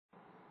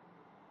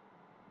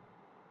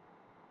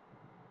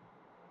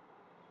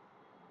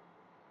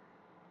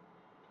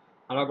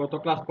আমরা গত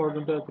ক্লাস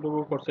পর্যন্ত এতটুকু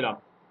করছিলাম।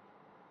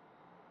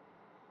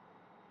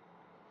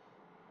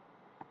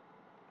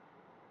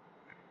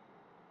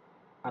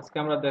 আজকে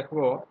আমরা দেখব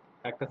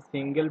একটা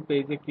সিঙ্গেল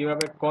পেজে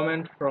কিভাবে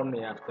কমেন্ট ফর্ম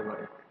নিয়ে আসতে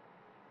পারি।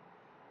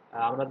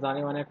 আমরা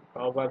জানি অনেক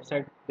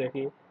ওয়েবসাইট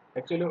দেখি,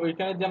 অ্যাকচুয়ালি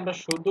ওইখানে যে আমরা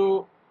শুধু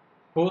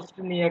পোস্ট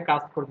নিয়ে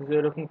কাজ করতেছি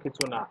এরকম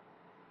কিছু না।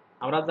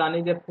 আমরা জানি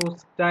যে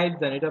পোস্ট টাইপ,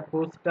 জানি এটা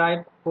পোস্ট টাইপ,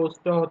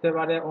 পোস্টও হতে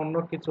পারে, অন্য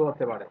কিছু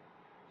হতে পারে।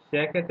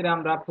 সেক্ষেত্রে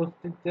আমরা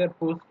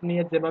পোস্ট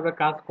নিয়ে যেভাবে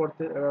কাজ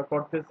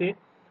করতেছি,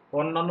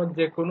 অন্যান্য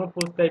যে কোনো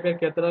পোস্ট টাইপের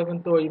ক্ষেত্রেও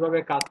কিন্তু ওইভাবে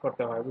কাজ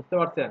করতে হয়, বুঝতে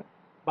পারছেন?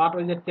 বাট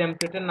ওই যে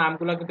টেমপ্লেটের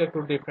নামগুলো কিন্তু একটু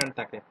ডিফারেন্ট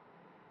থাকে।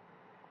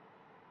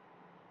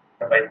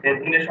 ভাই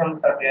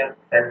ডেস্টিনেশনটাকে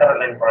সেন্টার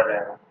অ্যালাইন করা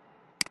যায় না।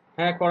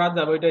 হ্যাঁ, করা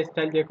যাবে, ওইটা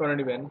স্টাইল দিয়ে করে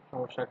নেবেন,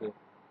 সমস্যা কি?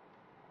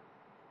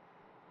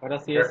 ওটা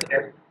সিএস,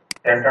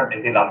 সেন্টার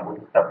দিছিলাম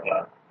বুঝতে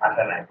ক্লাস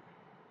আসে নাই।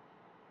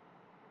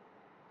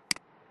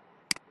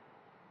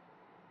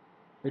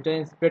 এটা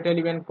ইন্সপেক্ট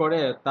এলিমেন্ট করে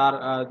তার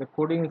যে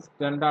কোডিং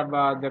স্ট্যান্ডার্ড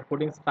বা যে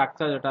কোডিং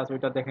স্ট্রাকচার যেটা আছে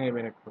ওইটা দেখে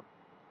নেবেন একটু।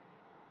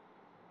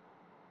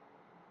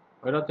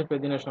 ওইটা হচ্ছে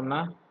প্রেজেন্টেশন না?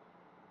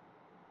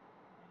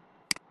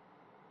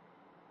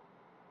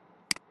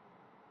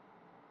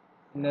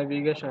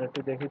 নেভিগেশন একটু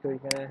দেখি তো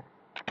এখানে,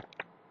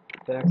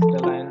 টেক্সট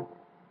লাইন,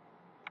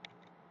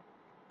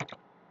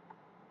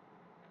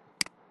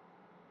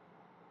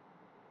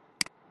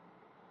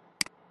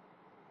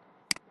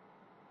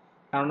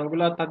 কারণ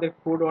ওগুলো তাদের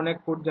কোড, অনেক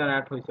কোড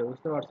জেনারেট হয়েছে,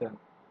 বুঝতে পারছেন?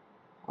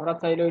 আমরা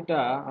চাইলে ওইটা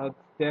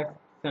টেক্সট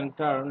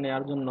সেন্টার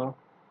নেওয়ার জন্য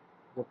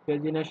যে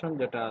পেজিনেশন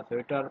যেটা আছে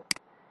ওইটার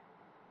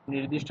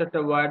নির্দিষ্ট একটা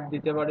ওয়ার্ড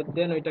দিতে পারি,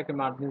 দেন ওইটাকে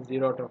মার্জিন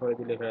 0 অটো করে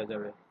দিলে হয়ে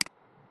যাবে।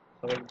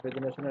 তবে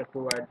পেজিনেশনে একটু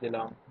ওয়ার্ড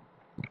দিলাম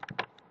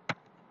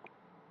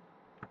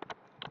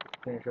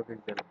 300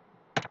 পিক্সেল।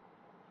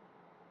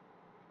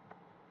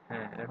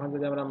 হ্যাঁ, এখন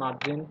যদি আমরা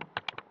মার্জিন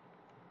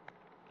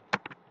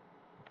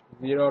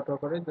 0 অটো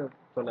করি তো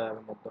চলে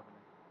যাবে মধ্যখানে,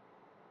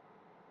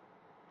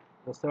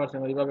 বুঝতে পারছেন?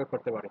 ওইভাবে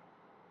করতে পারি।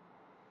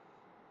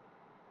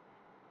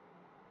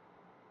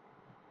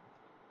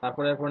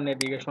 তারপরে এরপর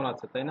নেভিগেশন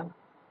আছে, তাই না?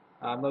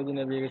 আমরা ওই যে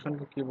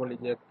নেভিগেশনকে কি বলি,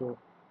 যে একটু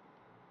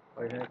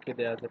ওইখানে কি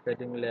দেওয়া আছে,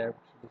 padding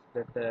left,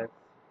 display tax,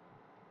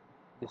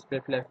 display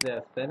flag দেওয়া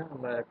আছে, তাই না?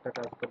 আমরা একটা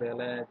কাজ করি,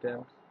 অ্যালাইন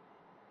আইটেমস,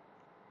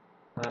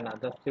 না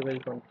জাস্টিফাই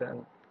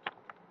কন্টেন্ট,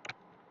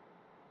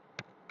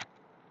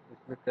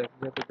 ডিসপ্লে ট্যাক্স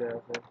যেহেতু দেওয়া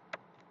আছে,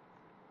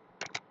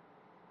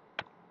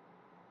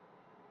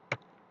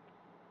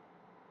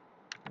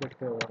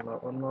 দেখতে হবে,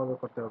 অন্যভাবে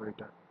করতে হবে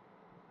এটা,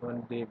 যেমন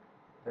ডিপ,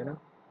 তাই না?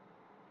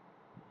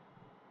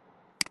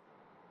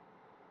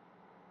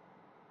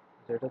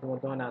 যেটা তোমার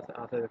দোকানে আছে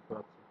আছে দেখতে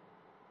পাচ্ছি।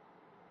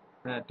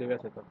 হ্যাঁ, ঠিক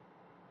আছে তো,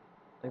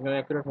 একদম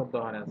অ্যাকুরেট মধ্যে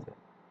দোকানে আছে।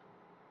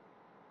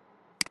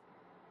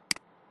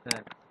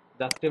 হ্যাঁ,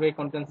 জাস্টিফাই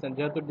কন্টেন্ট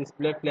যেহেতু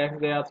ডিসপ্লে ফ্ল্যাগ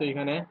দেওয়া আছে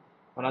এখানে,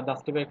 আমরা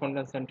জাস্টিফাই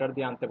কন্টেন্ট সেন্টার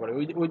দিয়ে আনতে পারি।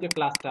 ওই যে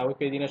ক্লাসটা, ওই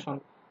পেজিনেশন,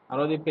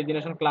 আমরা যদি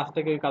পেজিনেশন ক্লাস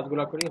থেকে ওই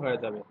কাজগুলো করি হয়ে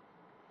যাবে।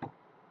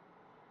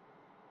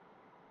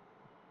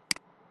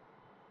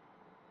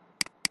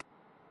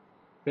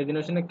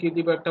 পেজিনেশনে কি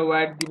দিব, একটা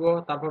ওয়াইড দিব,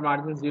 তারপর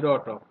মার্জিন 0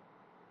 অটো,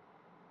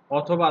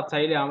 অথবা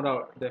চাইলে আমরা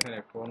দেখেন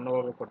একটু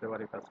অন্যভাবে করতে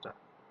পারি কাজটা।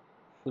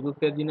 শুধু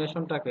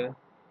পেজিনেশনটাকে,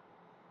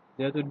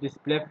 যেহেতু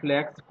ডিসপ্লে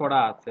ফ্ল্যাক্স করা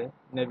আছে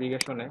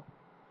নেভিগেশনে,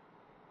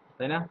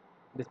 তাই না?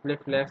 ডিসপ্লে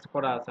ফ্ল্যাক্স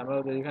করা আছে, আমরা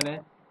যদি এখানে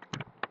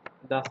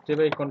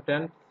জাস্টিফাই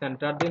কন্টেন্ট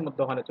সেন্টার দিয়ে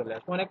মধ্যখানে চলে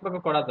আসবো, অনেকভাবে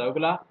করা যায়,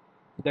 ওগুলা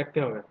দেখতে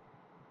হবে,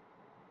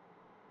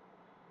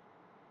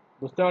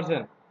 বুঝতে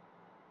পারছেন?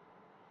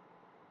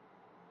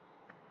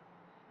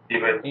 জি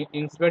ভাই।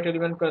 ইন্সপেক্ট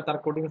এলিমেন্ট করে তার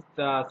কোডিং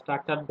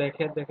স্ট্রাকচার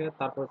দেখে দেখে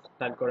তারপর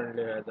স্টাইল করে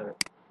নিলে হয়ে যাবে।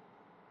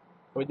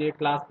 ওই যে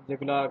ক্লাস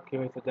যেগুলো কি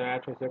হয়েছে,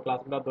 জেনারেট হয়েছে,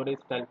 ক্লাসগুলো ধরে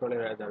স্টাইল করে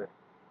হয়ে যাবে।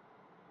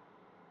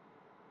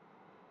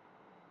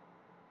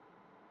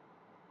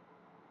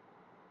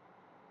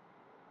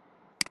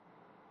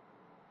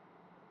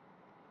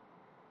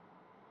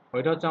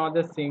 ওইটা হচ্ছে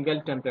আমাদের সিঙ্গেল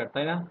টেমপ্লেট,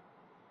 তাই না?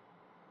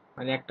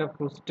 মানে একটা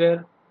পোস্টের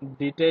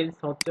ডিটেইলস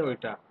হচ্ছে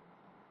ওইটা।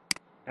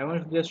 এমন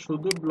যে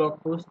শুধু ব্লগ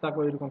পোস্ট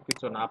থাকবে এরকম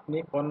কিছু না, আপনি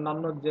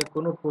অন্যান্য যে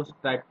কোনো পোস্ট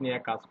টাইপ নিয়ে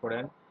কাজ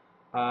করেন,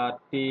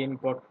 টিম,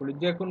 পোর্টফোলিও,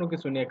 যে কোনো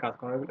কিছু নিয়ে কাজ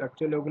করেন,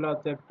 অ্যাকচুয়ালি ওগুলো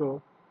হচ্ছে একটু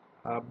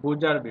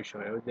বোঝার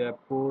বিষয়। ওই যে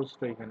পোস্ট,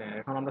 ওইখানে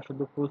এখন আমরা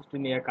শুধু পোস্ট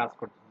নিয়ে কাজ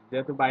করতেছি,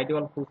 যেহেতু বাই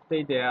ডিফল্ট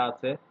পোস্টেই দেয়া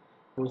আছে,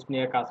 পোস্ট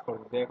নিয়ে কাজ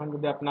করতেছি। এখন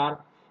যদি আপনার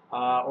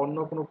অন্য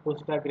কোনো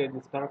পোস্ট টাইপ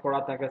রেজিস্টার করা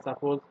থাকে,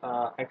 সাপোজ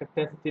একটা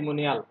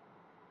টেস্টিমোনিয়াল,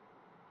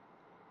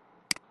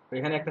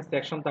 ওইখানে একটা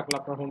সেকশন থাকলো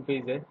আপনার হোম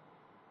পেজে,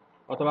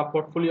 অথবা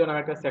পোর্টফোলিও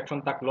নামে একটা সেকশন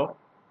থাকলো,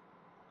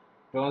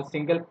 যখন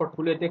সিঙ্গেল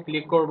পোর্টফোলিওতে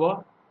ক্লিক করব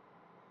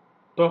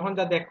তখন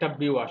যাতে একটা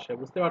ভিউ আসে,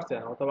 বুঝতে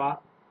পারছেন? অথবা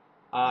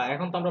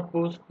এখন তো আমরা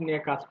পোস্ট নিয়ে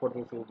কাজ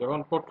করতেছি, যখন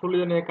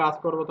পোর্টফোলিও নিয়ে কাজ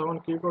করব তখন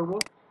কি করব,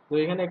 তো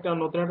এখানে একটা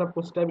নতুন একটা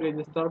পোস্ট টাইপ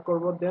রেজিস্টার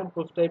করব, দেন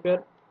পোস্ট টাইপের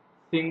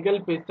সিঙ্গেল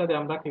পেজটাতে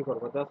আমরা কি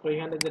করব, জাস্ট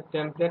ওইখানে যে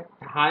টেমপ্লেট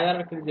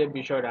হায়ারার্কির যে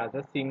বিষয়টা আছে,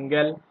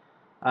 সিঙ্গেল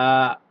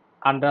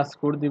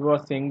আন্ডারস্কোর দিব,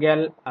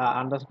 সিঙ্গেল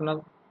আন্ডারস্কোর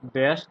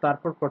ড্যাশ,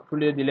 তারপর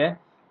পোর্টফোলিও দিলে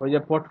ওই যে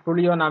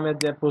পোর্টফোলিও নামের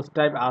যে পোস্ট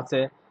টাইপ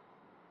আছে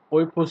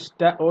ওই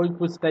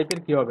পোস্ট টাইপের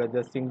কি হবে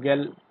যে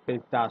সিঙ্গেল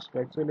পেজটা আসবে,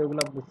 অ্যাকচুয়ালি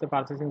ওগুলো বুঝতে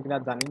পারতেছেন কিনা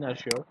জানি না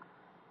শিওর,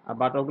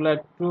 বাট ওগুলো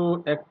একটু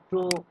একটু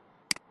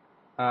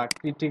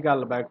ক্রিটিক্যাল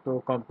বা একটু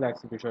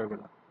কমপ্লেক্স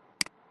বিষয়গুলো,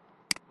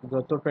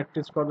 যত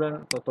প্র্যাকটিস করবেন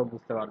তত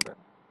বুঝতে পারবেন।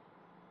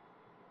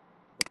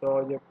 তো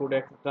ওই যে ফুড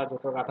এক্সট্রা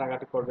যত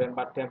ঘাটাঘাটি করবেন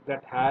বা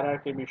টেমপ্লেট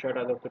হায়ারার্কি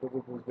বিষয়টা যতটুকু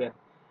বুঝবেন,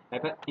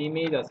 একটা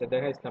ইমেজ আছে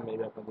দেখাইছিলাম এই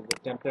ব্যাপারে যে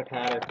টেমপ্লেট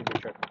হায়ারার্কি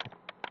বিষয়টা।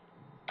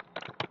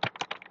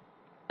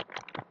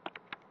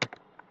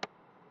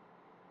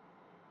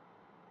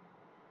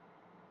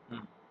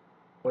 হুম,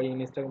 ওই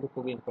ইমেজটা কিন্তু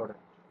খুবই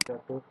ইম্পর্টেন্ট। এটা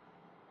একটু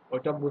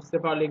ওইটা বুঝতে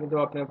পারলে কিন্তু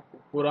আপনি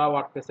পুরা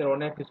ওয়ার্ডপ্রেসের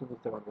অনেক কিছু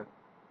বুঝতে পারবেন।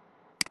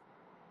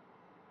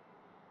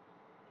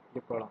 কি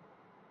পড়া?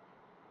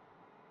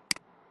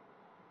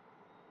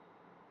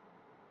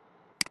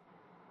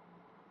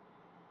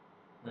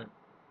 হুম,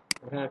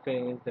 এখানে একটা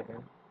ইমেজ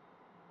দেখেন,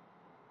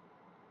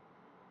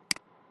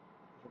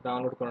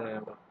 ডাউনলোড করে নেই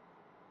আমরা।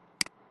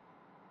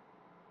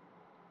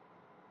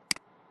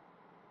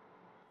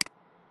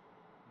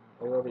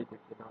 ওইভাবেই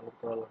দেখি, ডাউনলোড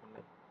করার দরকার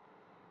নেই।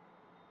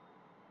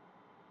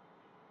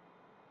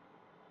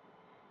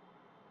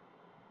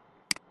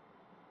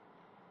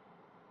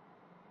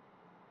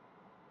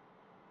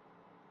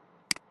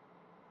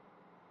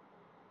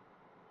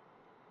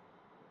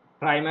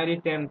 প্রাইমারি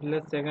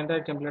টেমপ্লেট,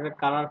 সেকেন্ডারি টেমপ্লেটের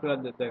কালার গুলা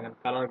দেখেন,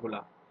 কালার গুলা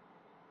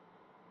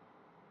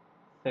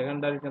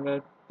সেকেন্ডারি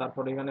টেমপ্লেট,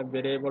 তারপর এখানে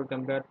ভেরিয়েবল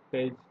টেমপ্লেট,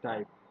 পেজ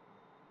টাইপ,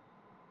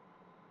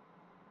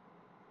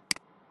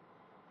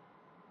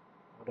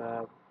 ওটা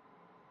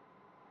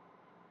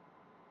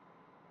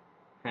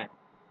হ্যাঁ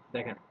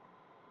দেখেন,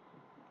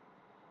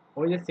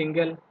 ওই যে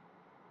সিঙ্গেল,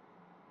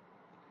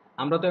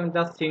 আমরা তো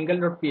জাস্ট সিঙ্গেল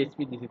ডট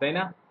পিএইচপি দিছি তাই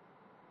না,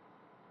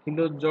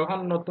 কিন্তু যখন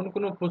নতুন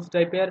কোনো পোস্ট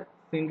টাইপের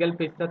সিঙ্গেল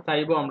পেজটা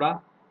চাইবো আমরা,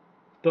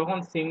 তখন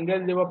সিঙ্গেল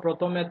দিব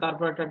প্রথমে,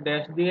 তারপর একটা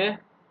ড্যাশ দিয়ে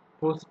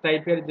পোস্ট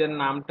টাইপের যে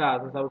নামটা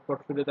আছে, সাপোজ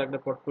পোর্টফোলিও থাকলে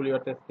পোর্টফোলিও,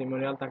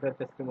 টেস্টিমোনিয়াল থাকলে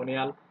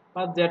টেস্টিমোনিয়াল,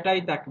 বা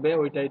যেটাই থাকবে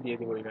ওইটাই দিয়ে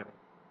দিব এখানে।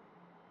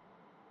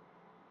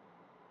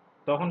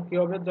 তখন কি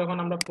হবে, যখন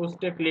আমরা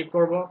পোস্টে ক্লিক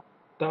করব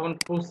তখন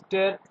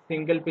পোস্টের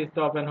সিঙ্গেল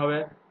পেজটা ওপেন হবে,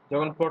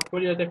 যখন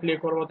পোর্টফোলিওতে ক্লিক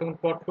করব তখন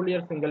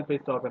পোর্টফোলিওর সিঙ্গেল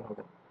পেজটা ওপেন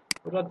হবে।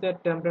 ওটা হচ্ছে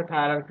টেমপ্লেট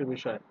হায়ারার্কির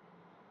বিষয়।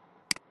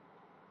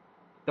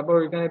 তারপর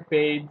ওইখানে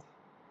পেজ,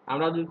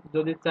 আমরা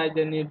যদি চাই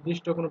যে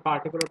নির্দিষ্ট কোনো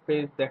পার্টিকুলার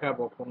পেজ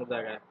দেখাবো কোনো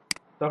জায়গায়,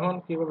 তখন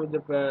কি করবো, যে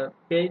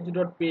পেজ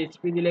ডট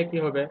পিএইচপি দিলে কি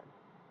হবে,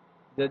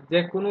 যে যে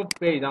কোনো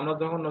পেজ আমরা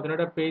যখন নতুন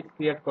একটা পেজ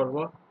ক্রিয়েট করব,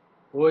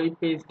 ওই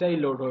পেজটাই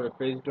লোড হবে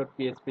পেজ ডট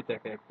পিএইচপি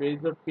থেকে। পেজ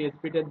ডট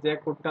পিএইচপি তে যে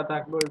কোডটা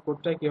থাকবে ওই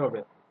কোডটাই কি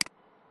হবে,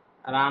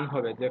 রান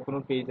হবে যে কোনো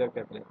পেজের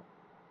ক্ষেত্রে।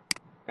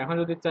 এখন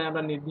যদি চাই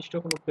আমরা নির্দিষ্ট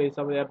কোনো পেজ,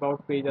 হবে অ্যাবাউট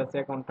পেজ আছে,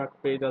 কন্টাক্ট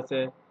পেজ আছে,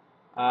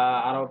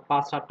 আরো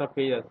 5-7টা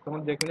পেজ আছে, তখন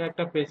যে কোনো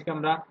একটা পেজকে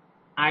আমরা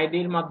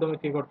আইডির মাধ্যমে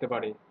কি করতে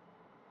পারি,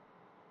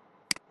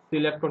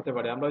 সিলেক্ট করতে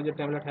পারি। আমরা ওই যে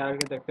টেমপ্লেট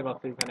হায়ারার্কি দেখতে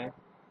পাচ্ছি এখানে,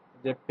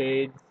 যে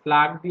পেজ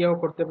স্ল্যাগ দিয়েও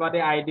করতে পারি,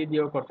 আইডি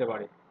দিয়েও করতে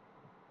পারি।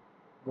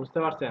 বুঝতে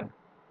পারছেন?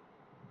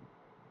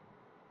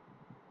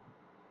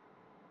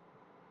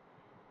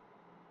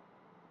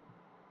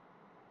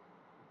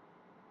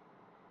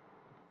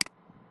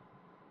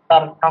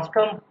 তার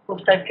কাস্টম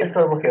পোস্ট টাইপ চেক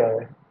করবো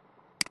কিভাবে?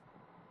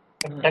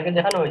 হুম, এটাকে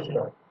দেখানো হয়েছিল।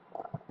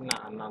 না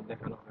না,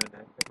 দেখানো হয় না,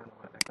 দেখানো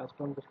হয় না।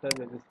 কাস্টম পেজটা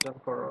রেজিস্টার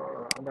কর,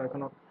 আমরা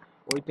এখনো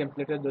ওই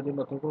টেমপ্লেটে যদি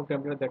নতুন কোনো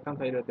টেমপ্লেট দেখতাম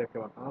তাহলে দেখতে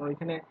পারতাম। আর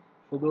ওইখানে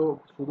শুধু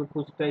শুধু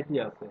পোস্ট টাইপই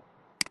আছে।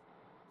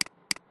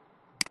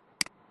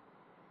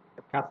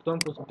 কাস্টম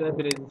পোস্ট টাইপ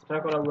রেজিস্টার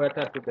করা ওয়েটা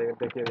একটু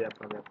দেখিয়ে দিই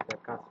আপনাদের।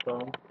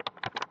 কাস্টম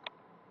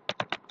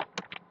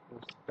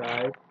পোস্ট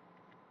টাইপ,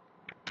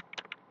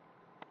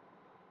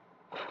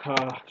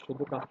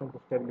 শুধু কাস্টম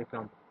পোস্ট টাইপ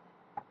লিখলাম,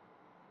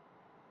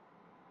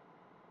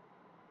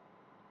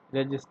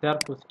 register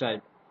post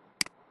type,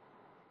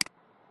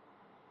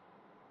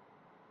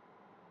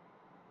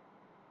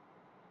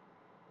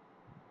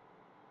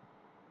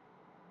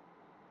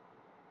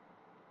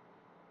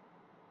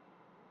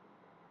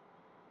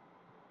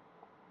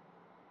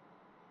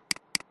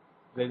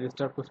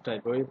 register post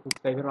type. ওই পোস্ট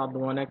টাইপের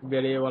মাধ্যমে অনেক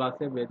ভেরিয়েবল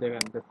আছে,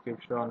 দেখেন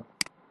ডেসক্রিপশন,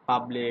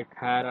 পাবলিক,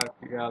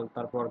 হায়ারার্কিক্যাল,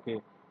 তারপর কি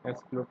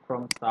এক্সক্লুড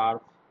ফ্রম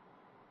সার্চ,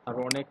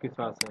 তারপর অনেক কিছু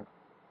আছে।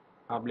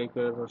 Public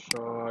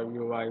show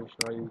UI,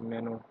 show is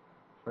menu,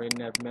 show in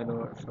app menu,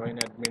 show in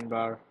admin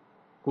বার,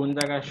 কোন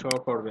জায়গায় শো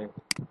করবে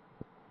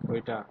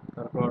ওইটা।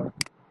 তারপর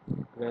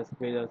রেস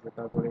পেজ আছে,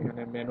 তারপর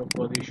এখানে মেনু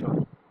পজিশন।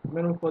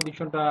 মেনু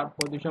পজিশনটা,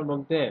 পজিশন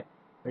বলতে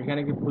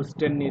এখানে কি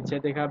পোস্টের নিচে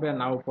দেখাবে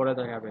না উপরে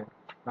দেখাবে,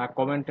 না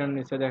কমেন্টের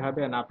নিচে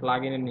দেখাবে না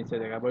প্লাগইনের নিচে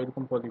দেখাবে,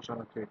 ওইরকম পজিশন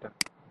হচ্ছে এটা।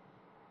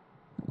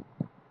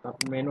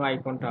 তারপর মেনু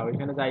আইকনটা,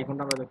 ওইখানে যে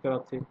আইকনটা আমরা দেখতে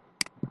পাচ্ছি,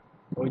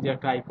 ওই যে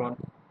একটা আইকন,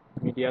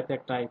 মিডিয়াতে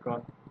একটা আইকন,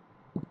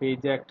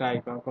 পেজে একটা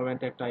আইকন,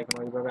 কমেন্টে একটা আইকন,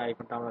 ওইভাবে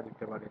আইকনটা আমরা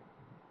দিতে পারি।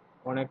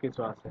 অনেক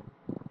কিছু আছে,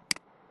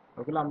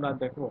 ওগুলো আমরা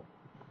দেখবো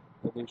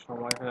যদি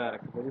সময় হয় আর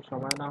কি। যদি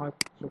সময় না হয়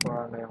কিছু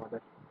করার নেই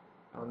আমাদের,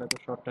 আমাদের তো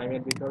শর্ট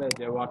টাইমের ভিতরে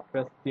যে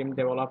ওয়ার্ডপ্রেস থিম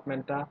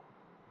ডেভেলপমেন্টটা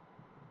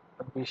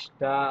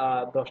 20টা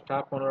 10টা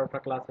 15টা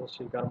ক্লাসে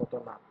শেখার মতো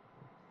না,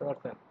 বুঝতে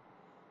পারছেন?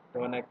 তো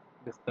অনেক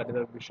বিস্তারিত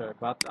বিষয়,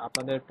 বাট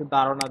আপনাদের একটু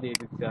ধারণা দিয়ে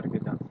দিচ্ছি আর কি।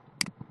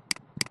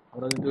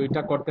 আমরা যদি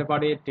ওইটা করতে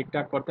পারি,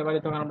 ঠিকঠাক করতে পারি,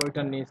 তখন আমরা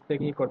ওইটা নিচ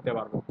থেকেই করতে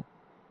পারবো।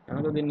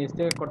 এখন যদি নিচ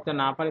থেকে করতে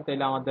না পারি,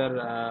 তাহলে আমাদের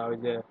ওই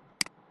যে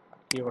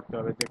কি করতে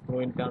হবে, যে কোনো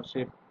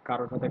ইন্টার্নশিপ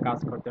কারোর সাথে কাজ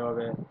করতে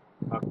হবে,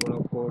 বা কোনো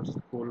কোর্স,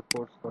 ফুল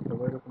কোর্স করতে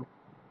হবে। এরকম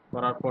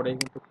করার পরেই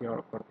কিন্তু কি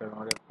করতে হবে,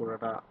 আমাদের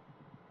পুরোটা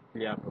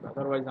ক্লিয়ার হবে।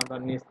 আদারওয়াইজ আমরা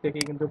নিচ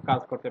থেকেই কিন্তু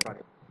কাজ করতে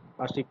পারি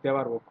বা শিখতে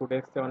পারবো।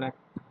 কোডেক্সে অনেক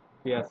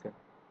কি আছে।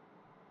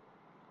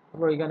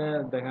 তারপর এখানে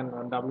দেখেন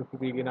ডাব্লিউপি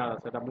বিগিনার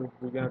আছে, ডাব্লিউপি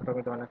বিগিনারটা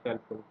কিন্তু অনেক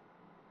হেল্পফুল,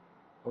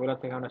 ওগুলা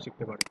থেকে আমরা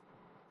শিখতে পারি।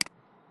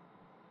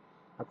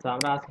 আচ্ছা,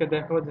 আমরা আজকে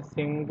দেখো যে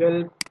সিঙ্গেল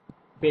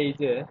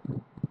পেজে,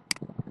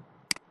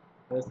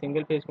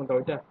 সিঙ্গেল পেজ কোনটা,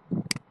 ওইটা,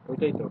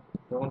 ওইটাই তো,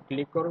 যখন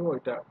ক্লিক করবো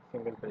ওইটা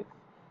সিঙ্গেল পেজ।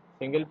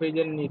 সিঙ্গেল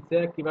পেজের নিচে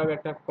কিভাবে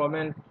একটা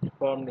কমেন্ট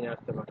ফর্ম নিয়ে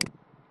আসতে পারি,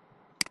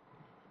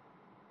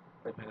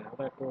 ওইখানে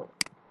আমরা একটু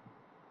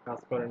কাজ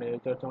করে নিই।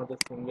 এটা হচ্ছে আমাদের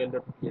সিঙ্গেল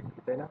ডট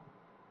পিএইচপি, তাই না?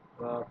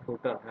 বা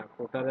ফুটার, হ্যাঁ,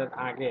 ফুটারের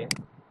আগে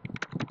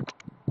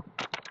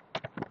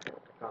একটা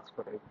কাজ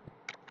করে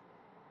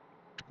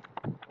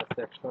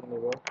সেকশন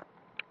নিব,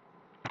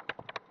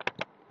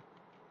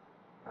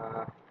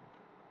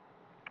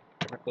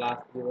 একটা ক্লাস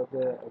দিব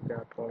যে একটা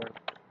কমেন্ট,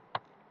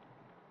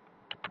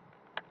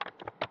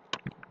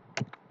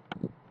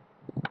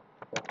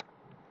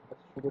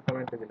 শুধু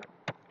কমেন্টে দিলাম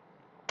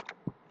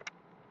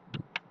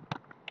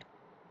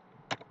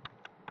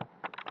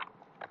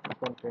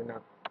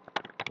কন্টেইনার।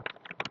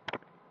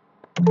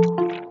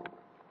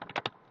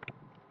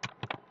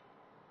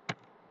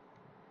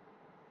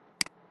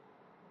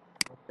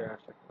 ওকে,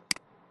 আসে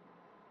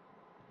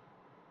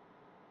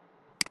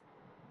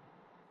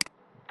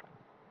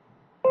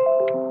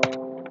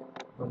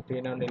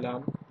কন্টেইনার নিলাম,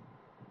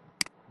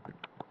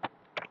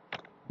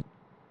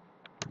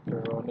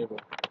 র নিব।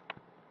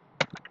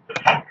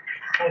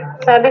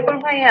 সাদিকুল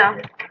ভাইয়া,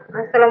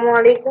 আসসালামু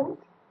আলাইকুম।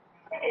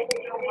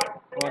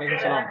 ওয়ালাইকুম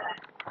সালাম।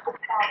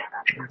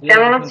 জি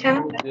কেমন আছেন? আছেন?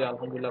 জি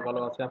আলহামদুলিল্লাহ ভালো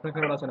আছি। আপনি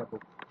কেমন আছেন আপু?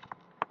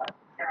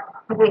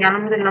 জি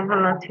আলহামদুলিল্লাহ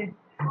ভালো আছি।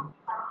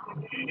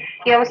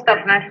 কি অবস্থা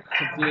আপনার?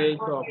 জি এই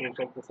তো আপু,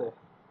 চলতেছে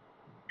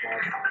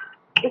ক্লাস।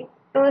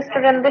 একটু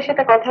স্টুডেন্টদের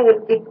সাথে কথা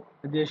বলছি।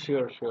 জি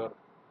শিওর শিওর।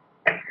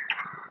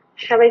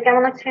 সবাই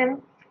কেমন আছেন?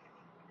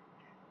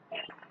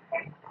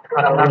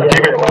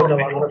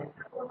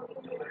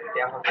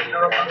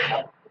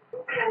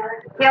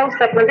 কি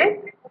অবস্থা আপনাদের?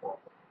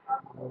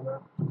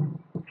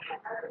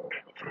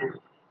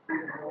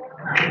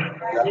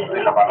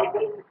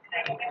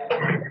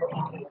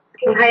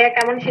 ভাইয়া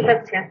কেমন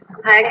শেখাচ্ছে?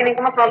 ভাইয়াকে নিয়ে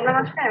কোনো প্রবলেম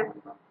আছে?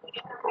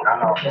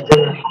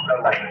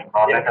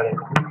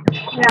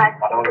 না,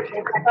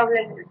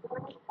 প্রবলেম।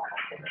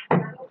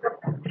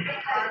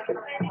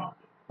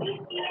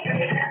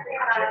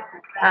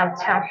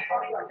 আচ্ছা,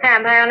 হ্যাঁ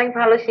ভাই অনেক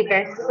ভালো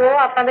শেখায়। তো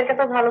আপনাদেরকে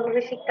তো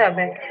ভালোভাবে শিখতে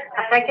হবে।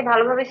 আপনারা কি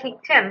ভালোভাবে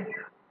শিখছেন?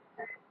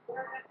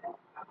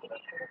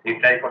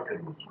 রিপ্লাই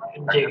করতেছি।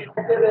 জি।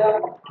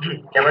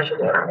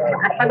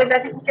 আপনাদের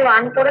কাছে কি কেউ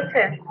আর্ন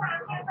করেছে?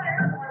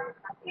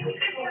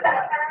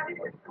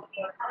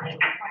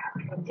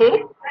 জি,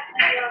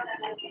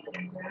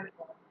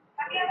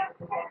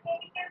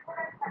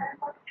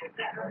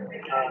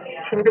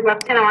 শুনতে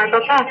পাচ্ছেন আমার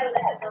কথা?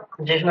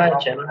 জি শোনা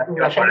যাচ্ছে।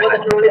 সম্ভবত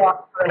কেউ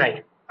করে নাই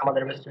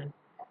আমাদের বেস্টে।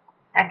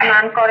 এখন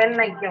আর্ন করেন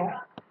নাই কেউ?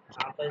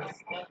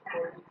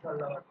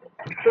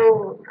 তো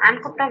আর্ন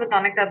করতে হবে তো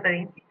অনেক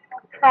তাড়াতাড়ি।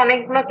 তো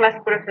অনেকগুলো ক্লাস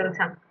করে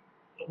ফেলছেন।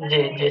 জি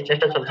জি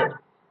চেষ্টা চলছে।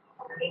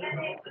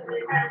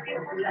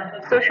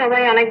 তো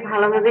সবাই অনেক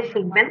ভালোভাবে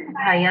শিখবেন।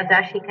 ভাইয়া যা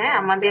শিখায়,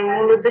 আমাদের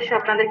মূল উদ্দেশ্য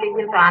আপনাদেরকে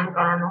কিন্তু আর্ন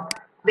করানো,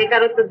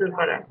 বেকারত্ব দূর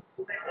করা।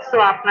 তো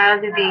আপনারা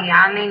যদি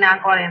আর্নই না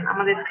করেন,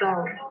 আমাদের তো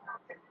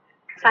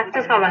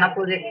সাকসেস হবে না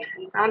প্রজেক্ট।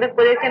 আমাদের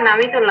প্রজেক্টের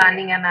নামই তো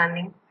লার্নিং এন্ড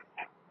আর্নিং।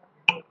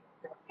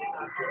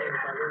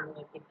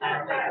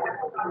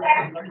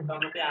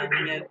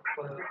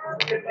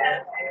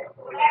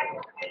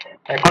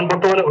 এখন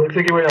বর্তমানে হয়েছে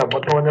কি ভাইয়া,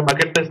 বর্তমানে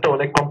মার্কেট প্লেসটা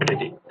অনেক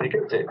কম্পিটিটিভ, ঠিক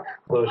আছে?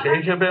 তো সেই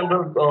হিসেবে আমরা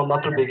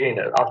মাত্র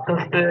বিগিনার, আস্তে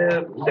আস্তে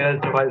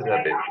ডিভাইস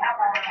যাবে।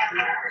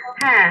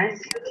 হ্যাঁ,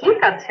 ঠিক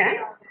আছে,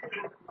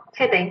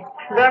 সেটাই।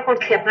 দোয়া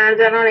করছি আপনারা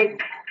যেন অনেক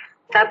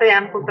তাড়াতাড়ি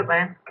আর্ন করতে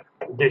পারেন।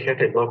 যে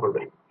সেটাই দোয়া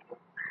করবেন।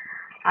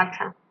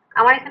 আচ্ছা,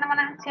 আমার এখানে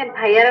মনে হচ্ছে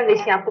ভাইয়ারা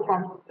বেশি, আপু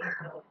কম।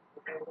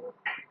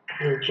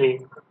 জি।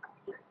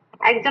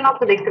 একজন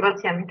আপু দেখতে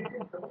পাচ্ছি আমি,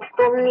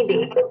 তমনি দি।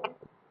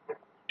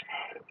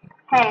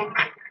 হ্যাঁ,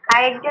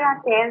 আরেকজন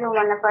আছে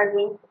রোমানা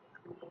পারভিন।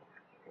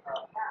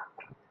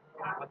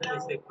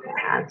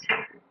 আচ্ছা,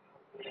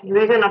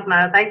 দুইজন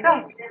আপনারা, তাই তো?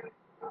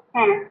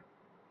 হ্যাঁ,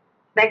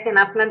 দেখেন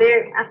আপনাদের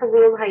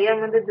এতগুলো ভাইয়ার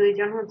মধ্যে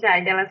দুইজন হচ্ছে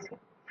আইডল আছে।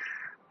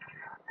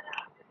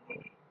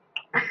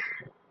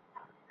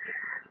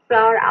 তো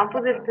আর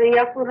আপুদের দুই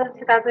আপুর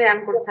হচ্ছে তাড়াতাড়ি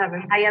আর্ন করতে হবে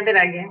ভাইয়াদের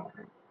আগে।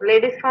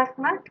 লেডিস ফার্স্ট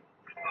না?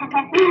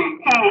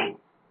 হ্যাঁ,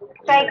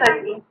 ট্রাই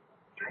করছি।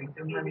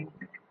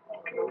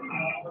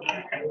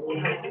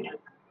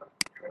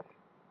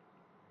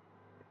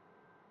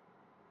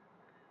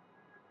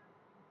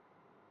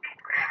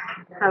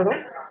 হ্যালো,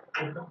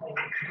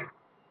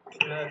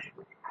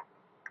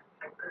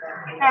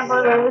 হ্যাঁ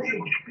বলুন।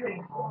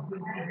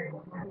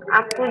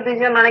 আপু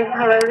দুইজন অনেক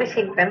ভালোভাবে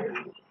শিখবেন।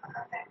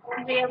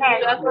 জি আপনি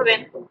দোয়া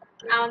করবেন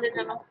আমাদের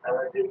জন্য।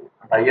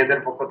 ভাইয়াদের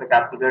পক্ষ থেকে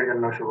আপুদের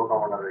জন্য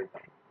শুভকামনা রইল।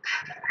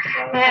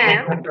 হ্যাঁ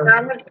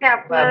কারণ হচ্ছে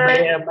আপনার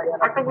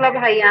এতগুলা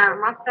ভাইয়া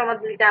মাত্র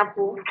আমাদের দুইটা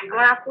আপু,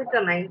 আমার আপু তো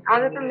নাই,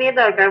 আমাদের তো মেয়ে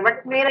দরকার বাট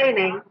মেয়েরাই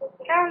নেই,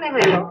 কেমনে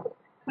হইলো?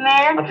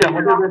 মেয়েরা আচ্ছা, ছিল।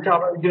 আমাদের কাছে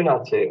আরো একজন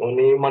আছে,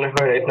 উনি মনে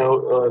হয় রাইট নাও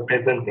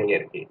প্রেজেন্ট নেই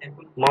আর কি।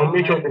 মাম্মি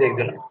চৌধুরী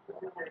একজন আছে।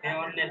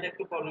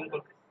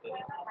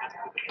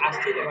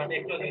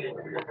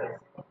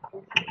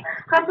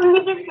 প্রথম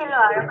দিকে ছিল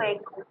আরো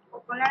কয়েকজন,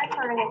 ওনারা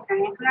চলে গেছেন,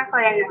 এখন আর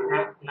করেন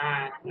না।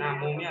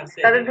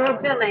 তাদের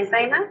ধৈর্য নাই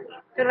তাই না,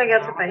 চলে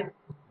গেছে তাই।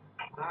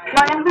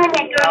 মনে হয়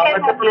নেটওয়ার্কের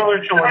আমার তো কোনো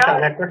প্রবলেম। সমস্যা,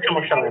 নেটওয়ার্ক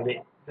সমস্যা নেই।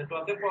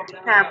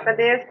 হ্যাঁ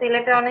আপনাদের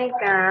সিলেটে অনেক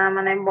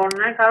মানে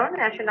বন্যার কারণে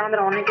আসলে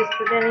আমাদের অনেক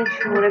স্টুডেন্ট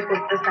ঝরে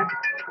পড়তেছে।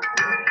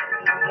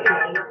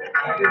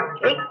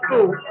 একটু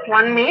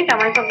 1 মিনিট,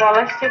 আমার একটা কল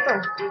আসছে তো।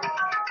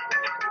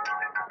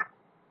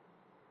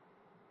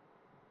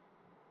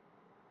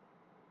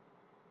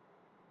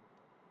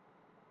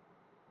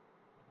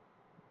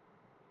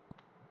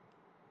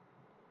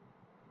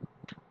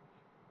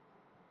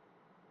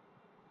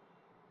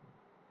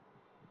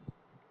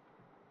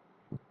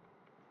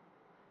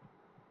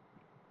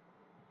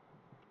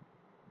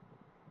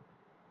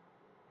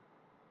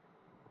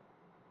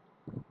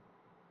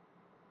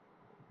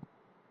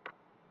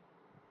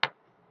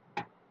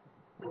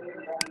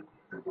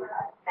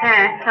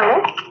 হ্যাঁ হ্যালো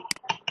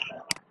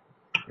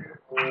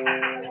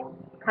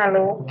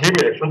হ্যালো। জি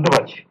ভাইয়া, শুনতে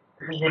পাচ্ছি।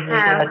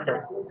 হ্যাঁ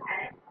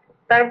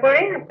তারপরে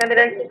আপনাদের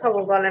আর কি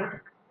খবর বলেন?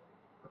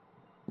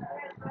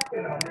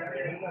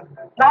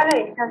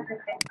 ভালোই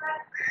চলতেছে।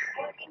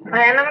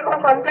 ভাইয়া নামে কোনো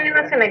কমপ্লেন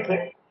আছে নাকি?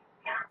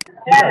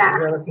 না না,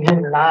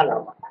 না না,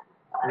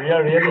 we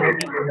are really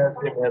happy to have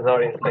him as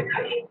our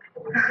inspector.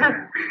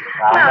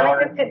 না আমরা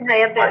অনেকে হচ্ছে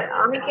ভাইয়াদের,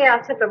 অনেকে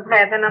আছে তো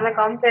ভাইয়াদের নামে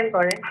কমপ্লেন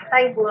করে,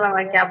 তাই বললাম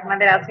আর কি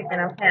আপনাদের আছে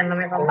কিনা ভাইয়ার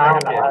নামে না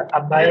কমপ্লেন। না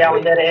ভাই,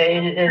 আমাদের এই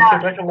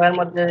ছোট সময়ের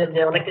মধ্যে যে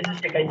অনেক কিছু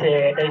শেখাইছে,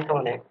 এটাই তো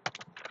অনেক।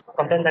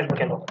 কমপ্লেন থাকবে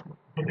কেন?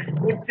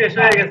 শেষ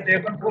হয়ে গেছে,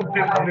 এখন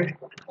কমপ্লিট হবে।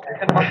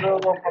 এখন মাত্র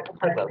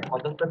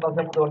পঞ্চাশটা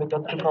ক্লাসের মধ্যে উনি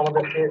যতটুকু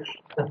আমাদেরকে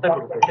চেষ্টা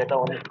করেছে সেটা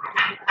অনেক,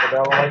 এটা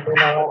হয়তো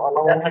না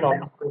আমার মনে হয় না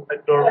অন্য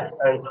সেক্টর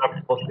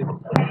পসিবল।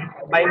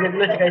 ভাই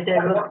যেগুলো শেখাইছে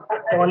এগুলো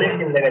তো অনেক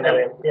দিন লেগে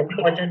যাবে,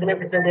 50 দিনের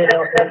ভিতরে যে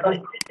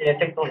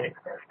এফেক্ট অনেক।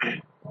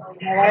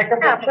 হ্যাঁ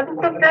আপনাদের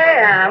তো প্রায়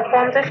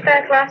 50টা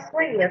ক্লাস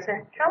হয়ে গেছে,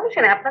 সমস্যা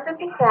নেই, আপনাদের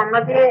তো ফর্মা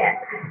দিয়ে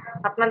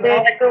আপনাদের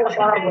একটু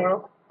পড়াবো,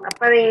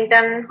 আপনাদের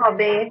ইন্টার্ন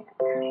হবে,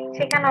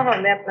 শেখানো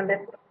হবে আপনাদের,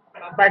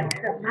 বাট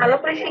ভালো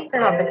করে শিখতে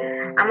হবে।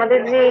 আমাদের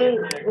যে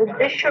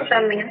উদ্দেশ্যটা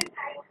মেন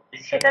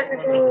সেটা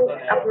কিন্তু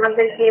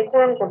আপনাদেরকে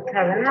পূরণ করতে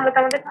হবে, নাহলে তো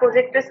আমাদের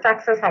প্রজেক্টের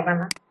সাকসেস হবে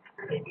না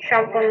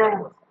সম্পূর্ণ।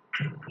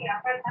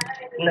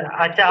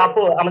 আচ্ছা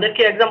আপু, আমাদের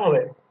কি এক্সাম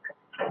হবে?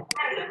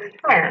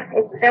 হ্যাঁ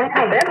এক্সাম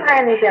হবে,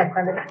 ভাইয়া নিতে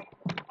আপনাদের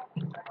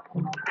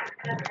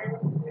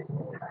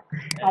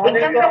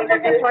এক্সাম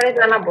সম্পর্কে পরে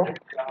জানাবো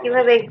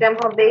কিভাবে এক্সাম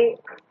হবে।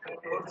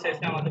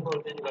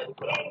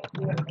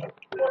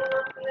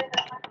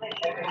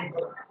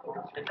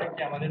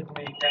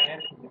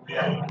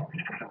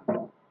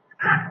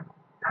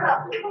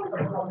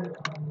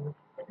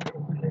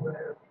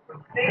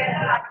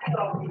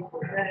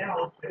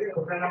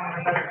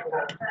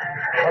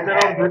 আমাদের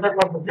আরো 2টা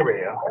ক্লাস হচ্ছে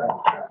ভাইয়া।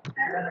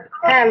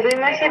 হ্যাঁ 2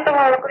 মাসে তো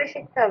ভালো করে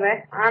শিখতে হবে,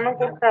 আনও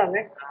করতে হবে।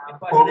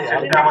 খুব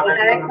শেষে আমাদের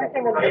আর 1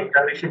 মাসের মধ্যে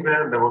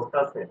ইন্টার্নশিপের ব্যবস্থা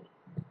আছে।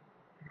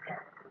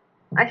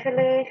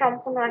 আসলে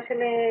সম্পূর্ণ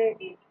আসলে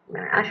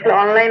আসলে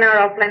অনলাইন আর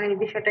অফলাইন এর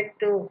বিষয়টা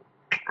একটু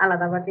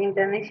আলাদা, বাট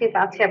ইন্টার্নশিপ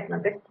আছে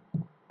আপনাদের।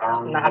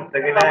 কারণ না, ধরতে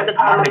গেলে আমাদের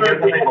তো আমার আরো নিজের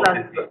কথাই ক্লাস,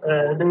 বলতেছি।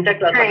 2টা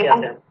ক্লাস হ্যাঁ বাকি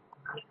আছে।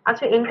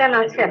 আচ্ছা ইন্টার্ন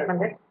আছে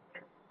আপনাদের?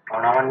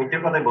 কারণ আমার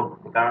নিজের কথাই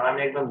বলতেছি, কারণ আমি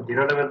একদম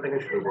জিরো লেভেল থেকে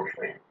শুরু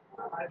করছি।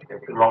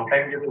 একটু লং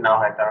টাইম যদি না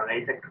হয়, কারণ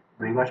এই যে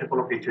 2 মাসে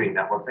কোনো কিছুই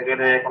না, বলতে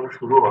গেলে এখন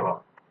শুরু হলো।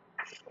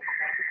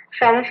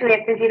 সমস্যা নেই,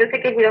 আপনি জিরো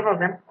থেকে হিরো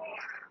হবেন।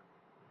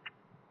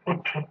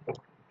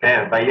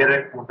 হ্যাঁ, বাইয়ের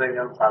মতো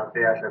একজন ছাড়তে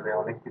আসলে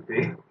অনেক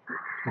কিছুই।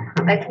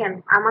 দেখেন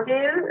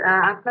আমাদের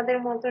আপনাদের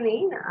মতনই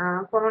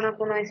কোনো না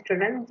কোনো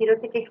স্টুডেন্ট জিরো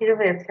থেকে হিরো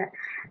হয়েছে।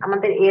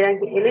 আমাদের এর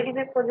আগে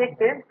এলইডিপি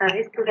প্রজেক্টে তার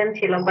স্টুডেন্ট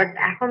ছিল, বাট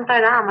এখন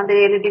তারা আমাদের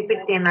এলইডিপি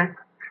ট্রেনার,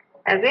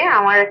 তবে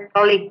আমার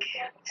কলিগ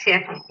সে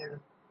এখন।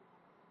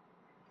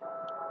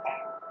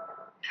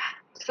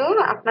 তো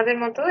আপনাদের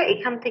মতো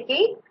এখান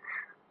থেকেই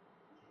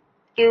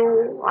কেউ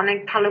অনেক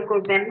ভালো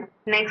করবেন,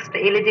 নেক্সট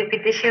এলইডিপি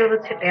তে সেও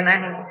হচ্ছে ট্রেনার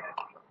হবে।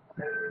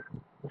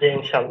 যে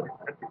ইনশাল্লাহ।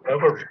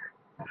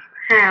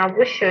 হ্যাঁ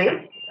অবশ্যই।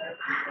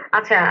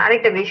 আচ্ছা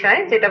আরেকটা বিষয়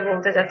যেটা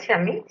বলতে চাচ্ছি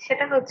আমি,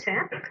 সেটা হচ্ছে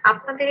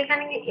আপনাদের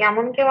এখানে কি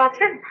এমন কেউ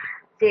আছেন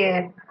যে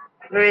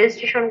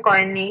রেজিস্ট্রেশন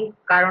করেননি,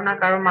 কারো না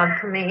কারো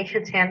মাধ্যমে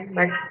এসেছেন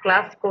বাট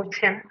ক্লাস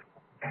করছেন?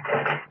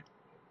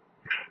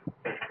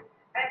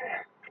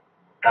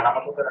 কারণ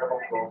আমাদের তো এরকম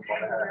কেউ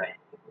মনে হয় নাই।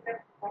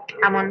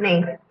 এমন নেই?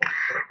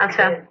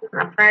 আচ্ছা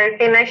আপনার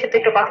ট্রেনার সাথে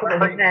একটু কথা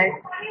বলতে চাই।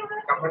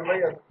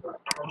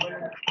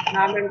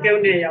 না ম্যাম, কেউ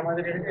নেই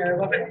আমাদের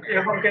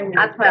এরকম কেউ নেই।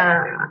 আচ্ছা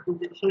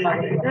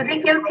যদি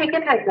কেউ থেকে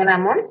থাকেন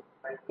এমন,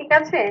 ঠিক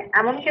আছে,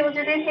 এমন কেউ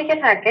যদি থেকে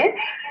থাকে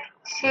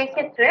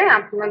সেক্ষেত্রে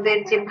আপনাদের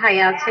যে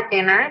ভাইয়া আছে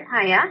ট্রেনার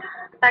ভাইয়া,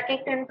 তাকে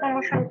একটু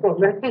ইনফরমেশন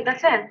করবেন, ঠিক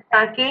আছে?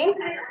 তাকে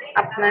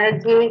আপনারা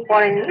যে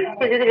করেনি,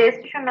 সে যদি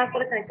রেজিস্ট্রেশন না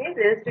করে থাকে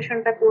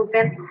রেজিস্ট্রেশনটা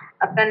করবেন।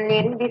 আপনার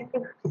নেম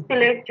ডিস্ট্রিক্ট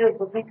সিলেক্ট,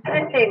 যেহেতু সিলেক্ট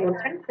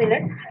করছেন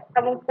সিলেক্ট,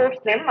 এবং কোর্স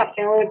নেম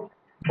আপনিও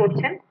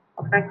করছেন,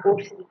 আপনার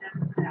কোর্স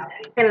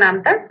এর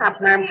নামটা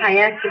আপনার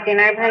ভাইয়া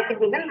ট্রেনার ভাইকে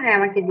দিবেন, ভাই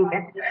আমাকে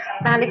দিবেন।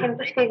 তাহলে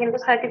কিন্তু সে কিন্তু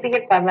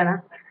সার্টিফিকেট পাবে না।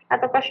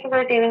 এত কষ্ট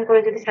করে ট্রেনিং করে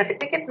যদি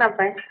সার্টিফিকেট না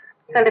পায়,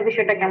 তাহলে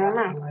বিষয়টা কেমন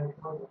না?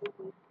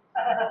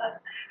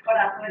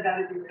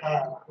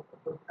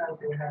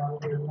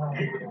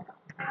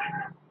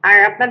 আর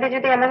আপনাদের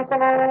যদি এমন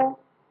কোনো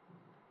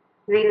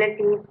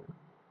রিলেটিভ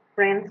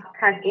ফ্রেন্ডস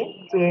থাকে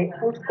যে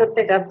কোর্স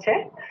করতে যাচ্ছে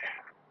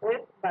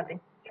ওয়েব বাদে,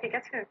 ঠিক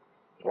আছে?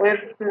 ওয়েব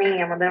নেই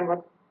আমাদের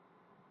মধ্যে।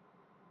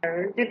 আর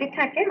যদি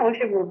থাকে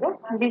অবশ্যই বলবো,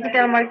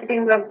 ডিজিটাল মার্কেটিং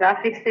বা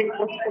গ্রাফিক্স এর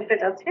কোর্স করতে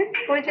যাচ্ছে,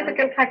 পরিচিত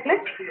কেউ থাকলে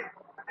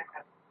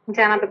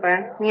জানাতে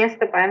পারেন, নিয়ে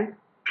আসতে পারেন।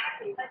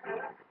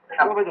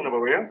 কিভাবে জানাবো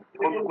ভাইয়া?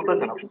 কোথায়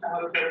জানাবো?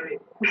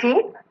 জি,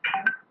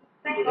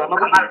 জানাবো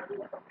আমার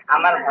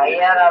আমার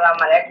ভাইয়ার আর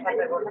আমার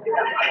একসাথে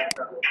করছিলাম,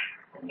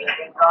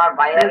 কিন্তু আমার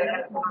ভাইয়ার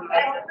এখানে কোনো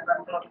মেসেজ বা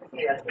কোনো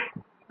কিছুই আছে।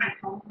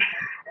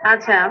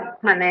 আচ্ছা,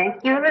 মানে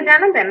কিভাবে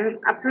জানাবেন?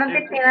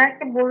 আপনাদের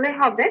ট্রেনারকে বললেই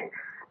হবে,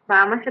 বা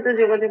আমার সাথে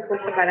যোগাযোগ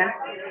করতে পারেন।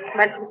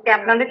 বাট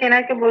আপনাদের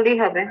ট্রেনারকে বললেই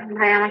হবে,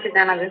 ভাই আমাকে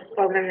জানাবে,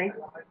 প্রবলেম নেই।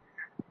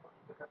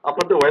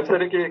 আপনাদের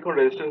ওয়েবসাইটে কি এখন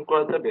রেজিস্ট্রেশন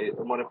করা যাবে?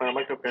 মনে করেন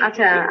আমার একটা ফ্রেন্ড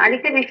আচ্ছা, আছে।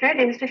 আরেকটা বিষয়,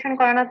 রেজিস্ট্রেশন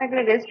করা না থাকলে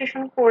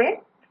রেজিস্ট্রেশন করে,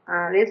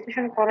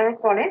 রেজিস্ট্রেশন করার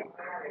পরে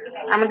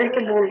আমাদেরকে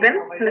বলবেন,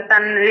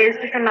 তার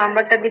রেজিস্ট্রেশন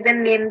নাম্বারটা দিবেন,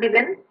 নেম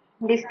দিবেন,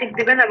 ডিস্ট্রিক্ট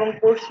দিবেন এবং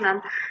কোর্স নাম,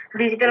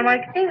 ডিজিটাল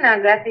মার্কেটিং না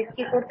গ্রাফিক্স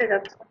কি করতে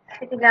যাচ্ছে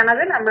সেটি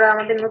জানাবেন। আমরা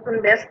আমাদের নতুন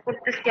ব্যাচ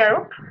করতেছি আরো,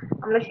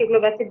 আমরা সেগুলো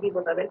ব্যাচে দিব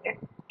তাদেরকে,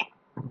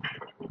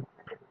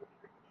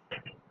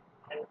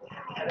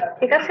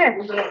 ঠিক আছে?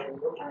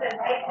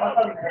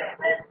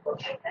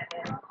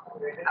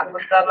 আপনি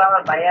তাহলে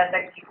আমার ভাইয়াটা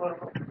কি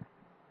করবো?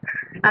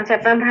 আচ্ছা,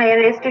 আপনার ভাইয়া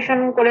রেজিস্ট্রেশন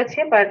করেছে,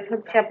 বাট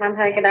হচ্ছে আপনার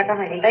ভাইকে ডাকা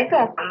হয়নি, তাই তো?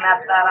 আমি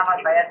আপনার আমার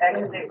ভাইয়াটা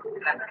একসাথে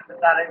করছিলাম, কিন্তু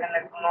তার এখানে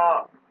কোনো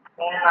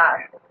ফোন না,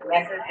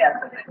 মেসেজই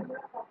আসে না।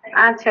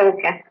 আচ্ছা,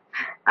 ওকে।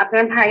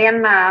 আপনার ভাইয়ার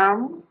নাম,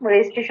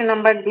 রেজিস্ট্রেশন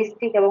নাম্বার,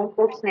 ডিস্ট্রিক্ট এবং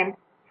কোর্স নেম,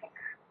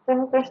 কোন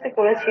কোর্সে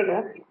করেছিল,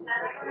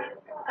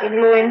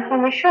 এগুলো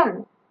ইনফরমেশন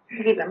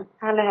দিবেন,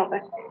 তাহলে হবে।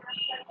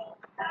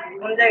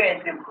 কোন জায়গায়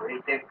দিব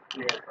এটা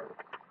clear করুন।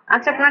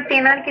 আচ্ছা, আপনার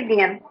ট্রেনারকে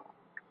দিয়েন,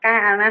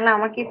 নাহলে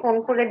আমাকে ফোন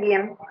করে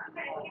দিয়েন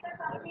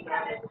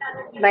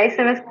বা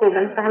এসএমএস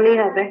করবেন, তাহলেই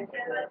হবে।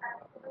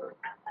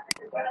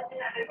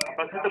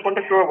 আপনার সাথে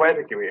কন্ট্যাক্ট করার ভাইয়া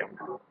থেকে ভাইয়া।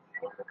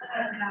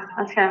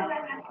 আচ্ছা,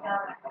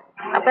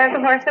 আপনার একটা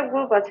হোয়াটসঅ্যাপ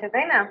গ্রুপ আছে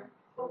তাই না?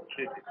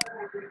 জি জি।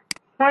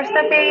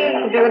 হোয়াটসঅ্যাপে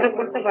যোগাযোগ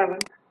করতে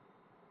পারবেন।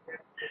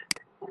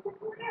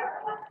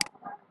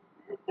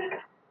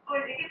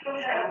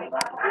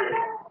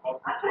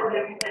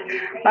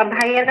 বা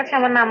ভাইয়ের কাছে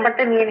আমার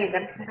নাম্বারটা নিয়ে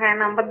নিবেন, ভাইয়ের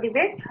নাম্বার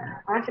দিবে,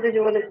 আমার সাথে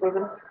যোগাযোগ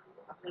করবেন,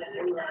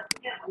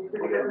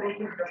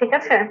 ঠিক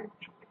আছে?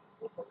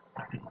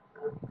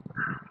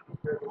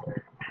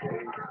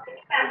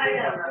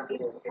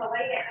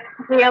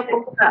 জি আপু,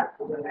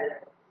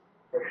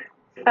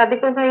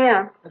 সাদিকুল ভাইয়া,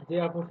 জি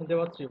আপু, শুনতে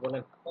পাচ্ছি,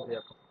 বলেন। জি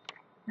আপু।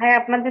 ভাই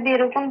আপনার যদি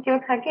এরকম কেউ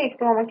থাকে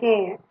একটু আমাকে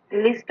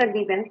লিস্টটা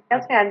দিবেন, ঠিক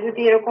আছে? আর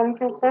যদি এরকম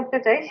কেউ করতে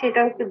চায়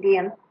সেটাও একটু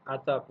দিয়েন।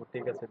 আচ্ছা আপু,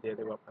 ঠিক আছে, দিয়ে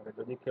দেবো আপনাকে,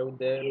 যদি কেউ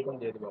দেয় এরকম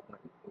দিয়ে দেবো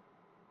আপনাকে।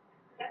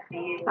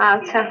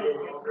 আচ্ছা,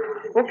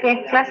 ওকে,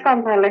 ক্লাস কম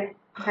তাহলে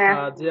ভাইয়া।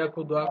 জি আপু,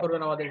 দোয়া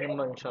করবেন আমাদের জন্য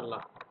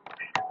ইনশাল্লাহ।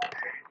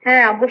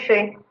 হ্যাঁ,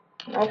 অবশ্যই।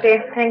 ওকে,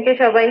 থ্যাংক ইউ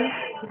সবাই,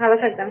 ভালো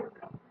থাকবেন।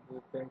 জি,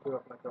 থ্যাংক ইউ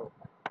আপনাকেও।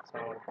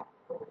 আসসালামু আলাইকুম।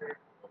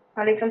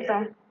 ওয়ালাইকুম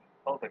সালাম।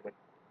 ভালো থাকবেন।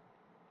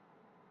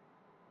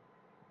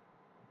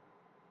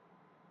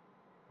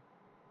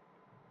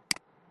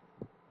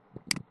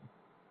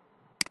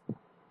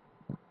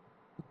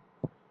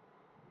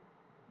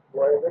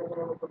 ওয়েবের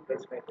কোনো নতুন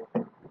পেজ নাই তো?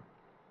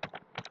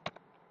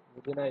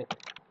 বুঝি নাই।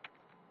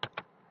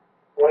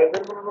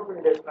 ওয়েবের কোনো নতুন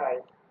পেজ নাই?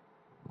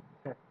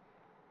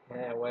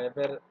 হ্যাঁ,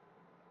 ওয়েবের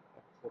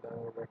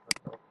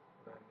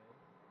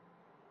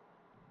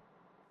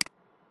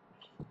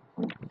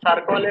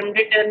সার্কল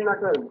এমডি 10 না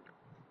 12?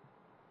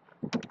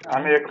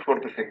 আমি এক্স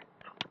করতেছি,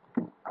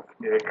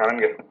 আজকে কারেন্ট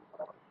গেছে।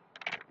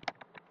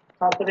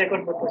 সাথে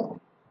রেকর্ড করতেছি।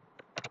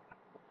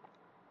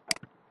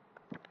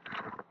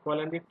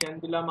 কলেন্ডি 10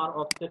 দিলাম, আর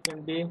অফসেট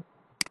এমডি,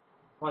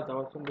 আচ্ছা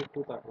অপশন ডি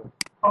 2 থাকবে।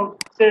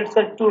 সেট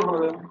সেট 2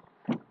 হবে।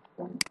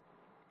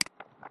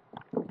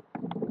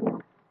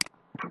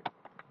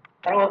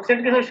 আর ওয়েবসাইট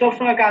কিন্তু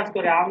সবসময় কাজ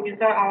করে, আমি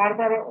তো আমার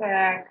তো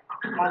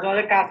মাঝে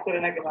মাঝে কাজ করে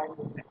নাকি ভাই।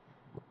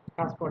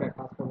 কাজ করে,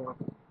 কাজ করবে না,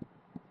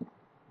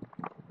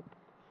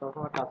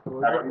 সবসময় কাজ করবে।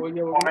 কারণ ওই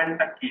যে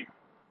কমেন্টটা কি?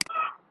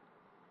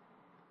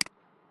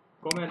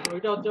 কমেন্ট,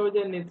 ওইটা হচ্ছে ওই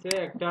যে নিচে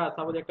একটা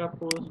সাপোজ একটা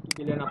পোস্ট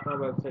দিলেন আপনার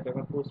ওয়েবসাইটে,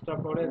 এখন পোস্টটা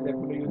পরে যে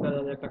কোনো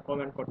ইউজার একটা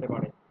কমেন্ট করতে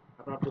পারে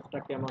আপনার পোস্টটা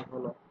কেমন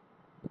হলো,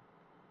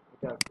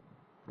 এটা আর কি।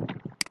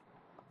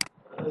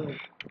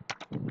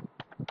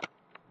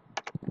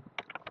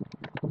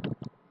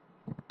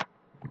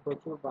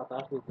 প্রচুর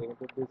বাতাস দিচ্ছে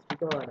কিন্তু বৃষ্টি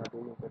তো হয় না 2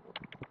 দিন থেকে।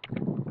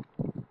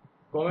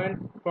 কমেন্ট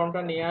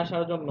ফর্মটা নিয়ে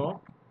আসার জন্য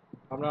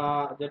আমরা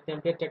যে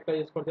টেমপ্লেট ট্যাগটা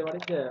ইউজ করতে পারি,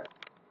 যে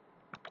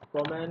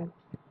comment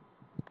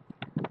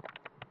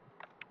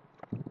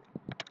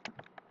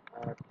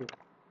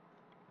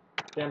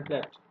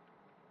template,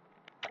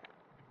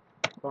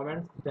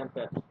 comments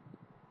template,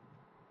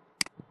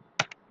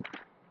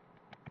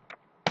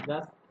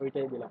 just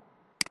ওইটাই দিলাম।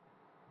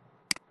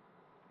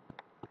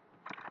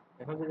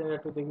 এখন যদি আমরা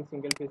একটু দেখি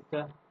সিঙ্গেল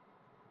পেজটা,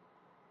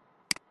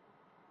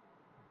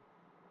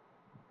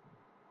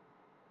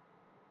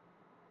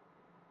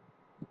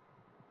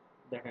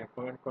 দেখেন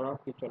কমেন্ট করার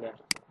কি চলে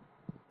আসছে,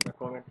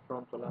 কমেন্ট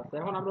ফর্ম চলে আসছে।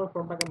 এখন আমরা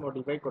ফর্মটাকে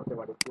মডিফাই করতে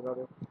পারি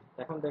কিভাবে।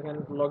 এখন দেখেন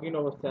লগ ইন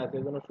অবস্থায় আছে,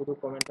 এই জন্য শুধু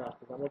কমেন্ট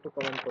আসছে। আমরা একটু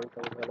কমেন্ট করি,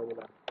 তাহলে ভালো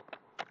দিলাম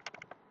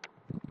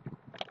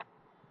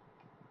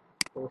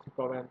পোস্ট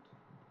কমেন্ট,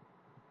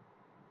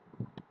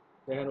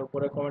 দেখেন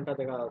উপরে কমেন্টটা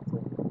দেখা যাচ্ছে।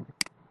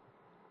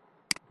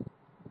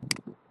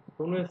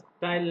 কোনো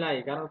স্টাইল নাই,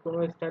 কারণ কোনো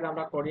স্টাইল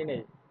আমরা করি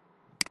নাই,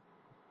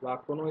 বা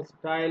কোনো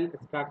স্টাইল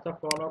স্ট্রাকচার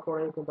ফলো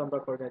করে কিন্তু আমরা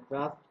করি নাই।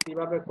 জাস্ট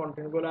কিভাবে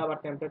কন্টেন্টগুলো বা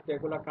টেমপ্লেট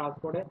এগুলো কাজ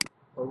করে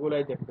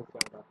ওগুলাই দেখতেছি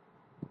আমরা।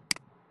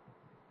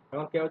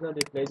 এখন কেউ যদি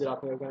রিপ্লাই দিল,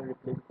 আপনি ওখানে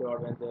রিপ্লাই দিতে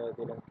পারবেন যে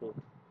দিলেন কি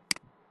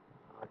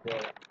যে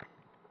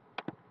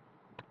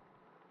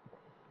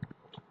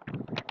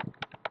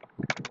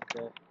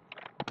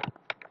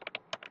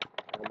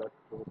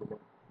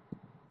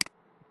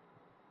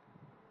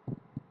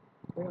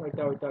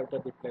ওইটা ওইটা ওইটা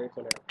রিপ্লাই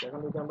চলে আসছে। এখন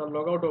যদি আমরা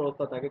লগ আউট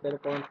অবস্থা থাকি, তাহলে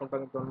কমেন্ট ফোনটা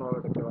কিন্তু অন্যভাবে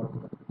দেখতে পারবো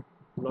না।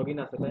 লগ ইন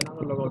আছে, তাই না?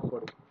 আমরা লগ আউট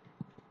করি,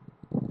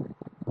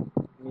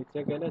 নিচে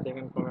গেলে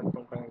দেখেন কমেন্ট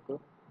ফর্মটা কিন্তু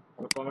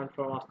কমেন্ট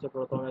ফর্ম আসছে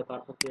প্রথমে,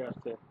 তারপর কি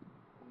আসছে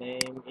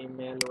নেম,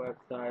 ইমেল,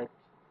 ওয়েবসাইট।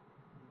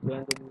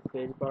 দেন যদি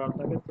সেভ করার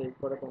থাকে সেভ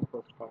করে তখন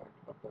পোস্ট কমেন্ট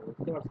করতে হবে,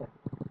 বুঝতে পারছেন?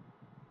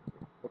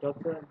 এটা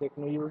হচ্ছে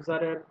দেখুন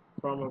ইউজারের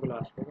ফর্ম ওগুলো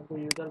আসবে, কিন্তু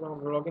ইউজার যখন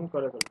লগ ইন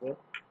করে ফেলবে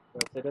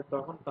ওয়েবসাইটে,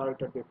 তখন তার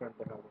একটা ডিফারেন্ট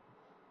দেখাবে।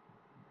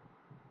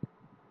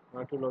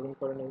 আমরা একটু লগ ইন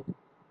করে নিই।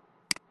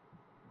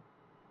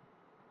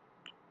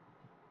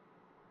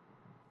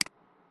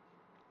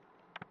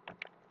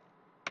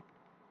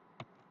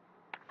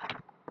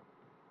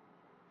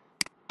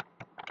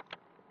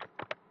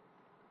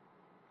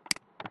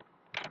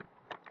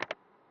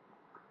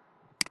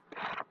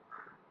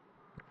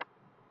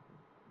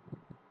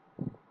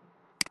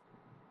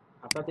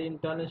 আপনাদের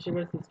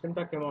ইন্টার্নশিপের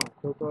সিস্টেমটা কেমন?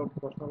 কেউ তো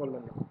প্রশ্ন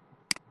করলেন না।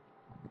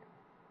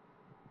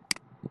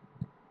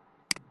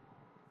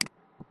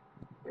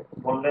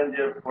 বললেন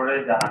যে পরে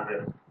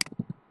জানাবেন,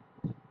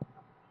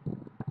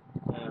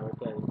 হ্যাঁ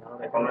ওইটাই, কারণ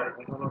এখনো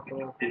এখনো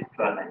কোনো ফিক্স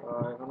হয় নাই।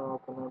 এখনো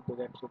কোনো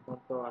ডিরেক্ট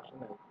সিদ্ধান্ত আসে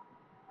নাই।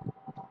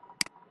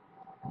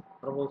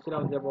 আমরা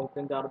বলছিলাম যে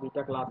বলতেন যে আর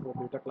দুইটা ক্লাস,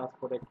 দুইটা ক্লাস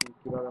করে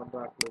কিভাবে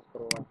আমরা ক্লোজ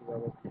করবো বা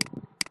কিভাবে কি,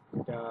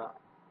 এটা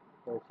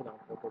বলছিলাম,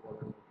 তো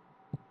বলেন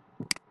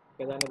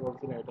কে জানে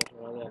বলছিলাম, এটা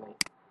শোনা যায় নাই।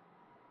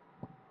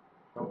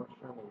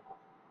 সমস্যা নেই,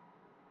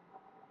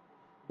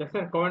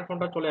 দেখছেন কমেন্ট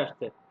ফোনটা চলে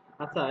আসছে।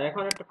 আচ্ছা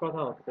এখন একটা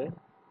কথা হচ্ছে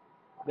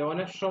যে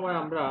অনেক সময়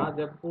আমরা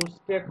যে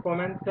পোস্টে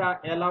কমেন্টটা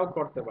এলাও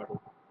করতে পারি।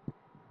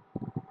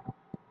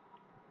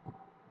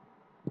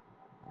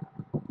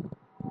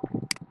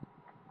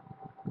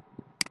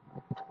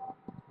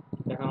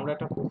 দেখেন আমরা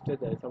একটা পোস্টে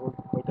যাই, সাপোজ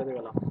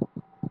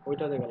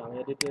ওইটাতে গেলাম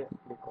এডিটে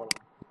ক্লিক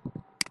করলাম।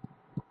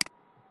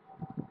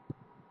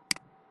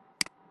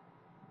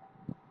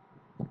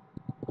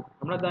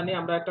 আমরা জানি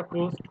আমরা একটা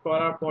পোস্ট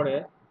করার পরে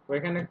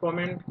ওইখানে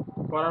কমেন্ট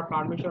করার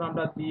পারমিশন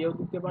আমরা দিয়েও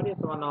দিতে পারি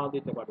অথবা নাও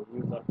দিতে পারি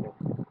ইউজারকে।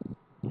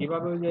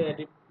 কিভাবে ওই যে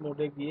এডিট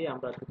মোডে গিয়ে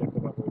আমরা একটু দেখতে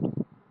পাবো এটা।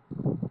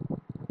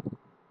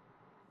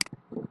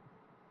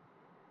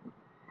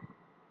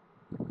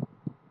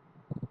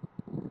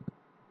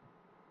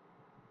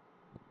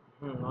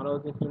 আমরা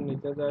যদি একটু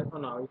নিচে যাই,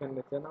 না ওইখানে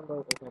নিচে না, আমরা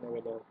ওইখানে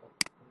গেলে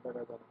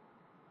দেখা যায়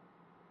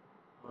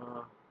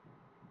আহ,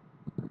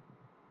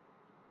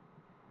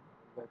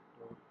 আমরা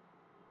একটু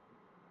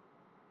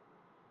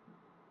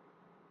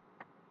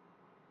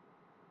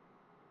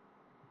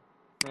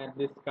হ্যাঁ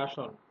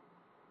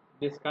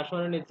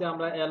ডিসকাশনের নিচে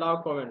আমরা এলাও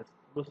কমেন্টস,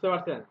 বুঝতে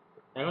পারছেন?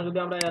 এখন যদি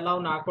আমরা এলাও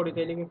না করি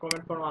তাহলে কি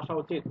কমেন্ট ফর্ম আসা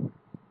উচিত?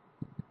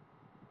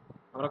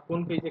 আমরা কোন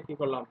পেজে কি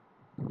করলাম,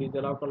 পেজ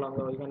এলাও করলাম,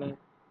 আমরা ওইখানে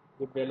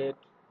যে বেলেট,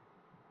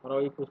 আমরা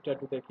ওই পোস্টটা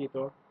একটু দেখি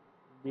তো,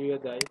 ভিউয়ে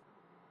যাই।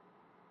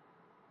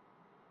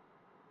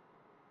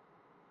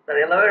 স্যার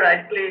এলাওয়ে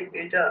রাইট ক্লিক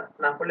এটা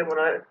না করলে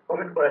মনে হয়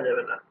কমেন্ট করা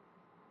যাবে না।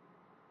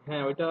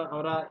 হ্যাঁ ওইটা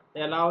আমরা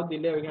এলাও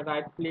দিলে ওইখানে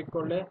রাইট ক্লিক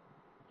করলে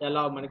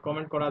এলাও মানে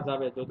কমেন্ট করা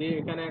যাবে। যদি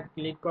এখানে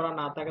ক্লিক করা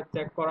না থাকে,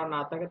 চেক করা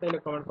না থাকে, তাহলে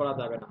কমেন্ট করা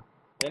যাবে না,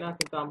 তাই না?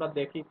 কিন্তু আমরা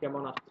দেখি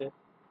কেমন আসছে,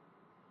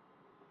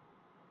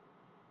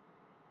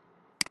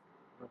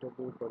 ওটা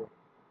দূর করে।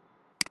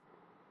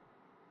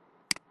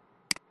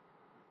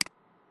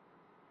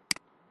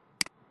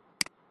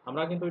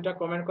 আমরা কিন্তু ওইটা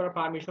কমেন্ট করার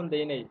পারমিশন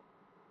দেই নাই,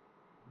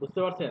 বুঝতে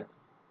পারছেন?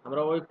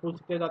 আমরা ওই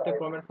পোস্টে যাতে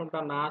কমেন্ট ফর্মটা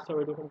না আসে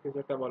ওইরকম কিছু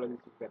একটা বলে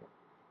দিচ্ছি এখানে।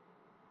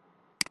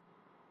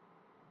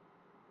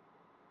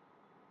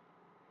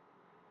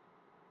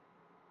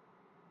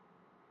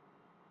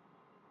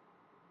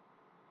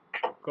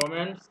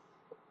 কমেন্টস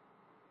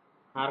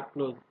আর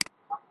ক্লোজ,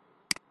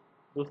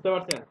 বুঝতে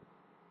পারছেন?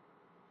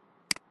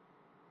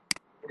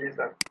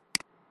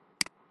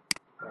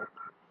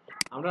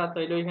 আমরা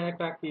চাইলে ওইখানে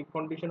একটা কি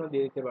কন্ডিশনও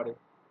দিয়ে দিতে পারি।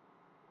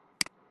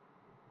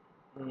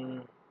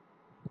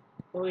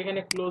 তো ওইখানে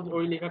ক্লোজ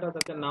ওই লেখাটা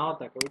যাতে নাও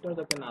থাকে, ওইটাও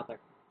যাতে না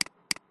থাকে।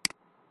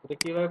 এটা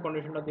কিভাবে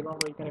কন্ডিশনটা দিব?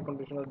 আমরা ওইখানে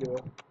কন্ডিশনটা দিব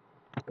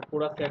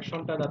পুরো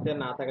সেকশনটা যাতে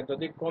না থাকে।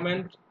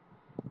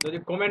 যদি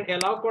কমেন্ট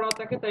এলাও করা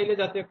থাকে তাইলে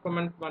যাতে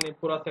কমেন্ট মানে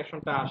পুরো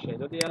সেকশনটা আসে,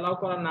 যদি এলাও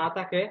করা না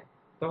থাকে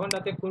তখন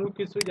যাতে কোনো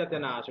কিছুই যাতে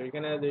না আসে।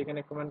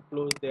 ওইখানে কমেন্ট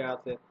ক্লোজ দেয়া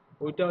আছে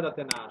ওইটাও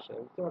যাতে না আসে,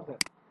 বুঝতে পারছেন?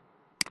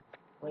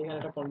 ওইখানে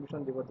একটা কন্ডিশন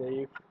দিব যে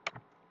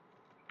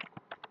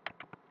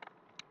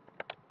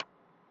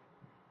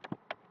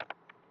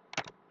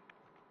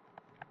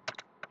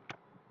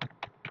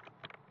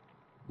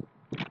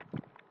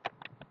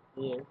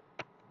if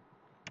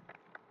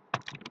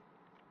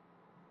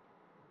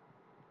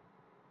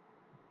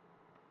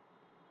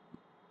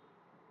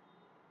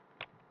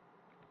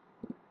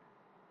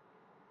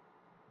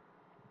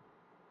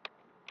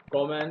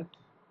comment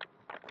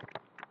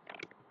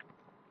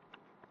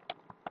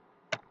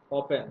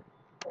open,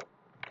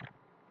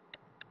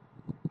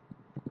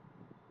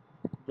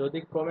 যদি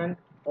কমেন্ট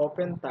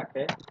ওপেন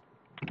থাকে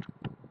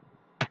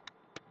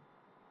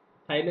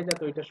তাইলে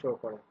যাতে ওইটা শো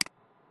করে।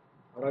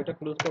 আমরা ওইটা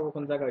ক্লোজ করবো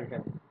কোন জায়গায়?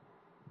 এখানে।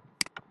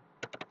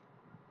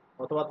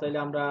 অথবা চাইলে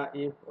আমরা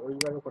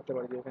ওইভাবে করতে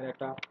পারি যে এখানে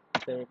একটা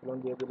সেমিকোলন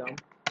দিয়ে দিলাম,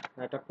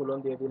 একটা কোলন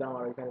দিয়ে দিলাম,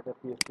 আর এখানে একটা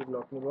পিএইচপি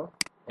ব্লক নিব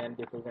এন্ড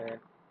এখানে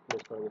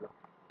ক্লোজ করে দিলাম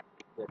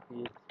যে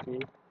পিএইচপি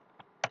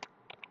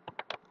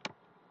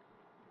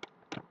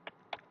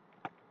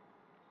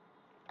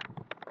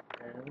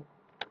এন্ড।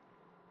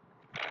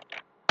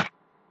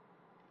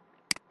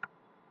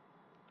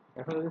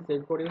 এখন যদি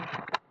সেভ করি,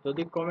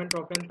 যদি কমেন্ট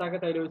ওপেন থাকে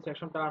তাহলে ওই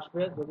সেকশনটা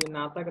আসবে, যদি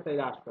না থাকে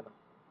তাহলে আসবে না।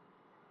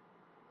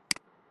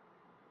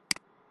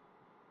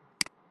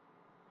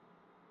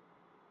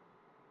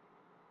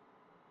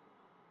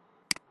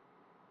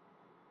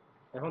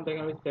 এখন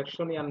দেখেন ওই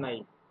সেকশনই আর নাই,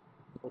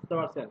 বুঝতে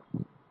পারছেন?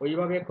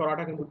 ওইভাবে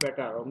করাটা কিন্তু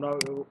বেটার। আমরা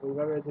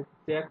ওইভাবে যে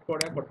চেক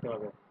করে করতে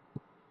হবে,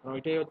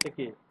 ওইটাই হচ্ছে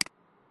কি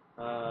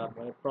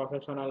মানে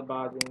প্রফেশনাল বা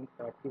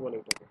কি বলে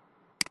ওইটাকে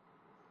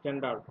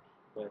স্ট্যান্ডার্ড।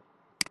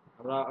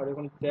 আমরা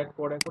ওরকম চেক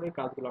করে করে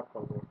কাজগুলো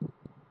করবো।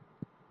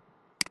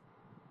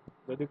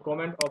 যদি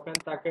কমেন্ট ওপেন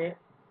থাকে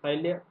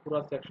তাইলে পুরো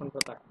সেকশনটা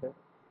থাকবে,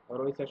 আর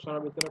ওই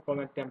সেকশনের ভিতরে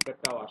কমেন্ট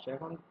টেমপ্লেটটাও আসে।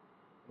 এখন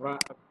আমরা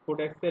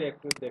কোডেক্সের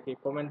একটু দেখি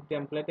কমেন্ট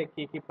টেমপ্লেটে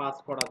কি কি পাস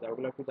করা যায়,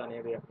 ওগুলো একটু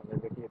জানিয়ে দিই, আপনাদের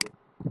দেখিয়ে দিই।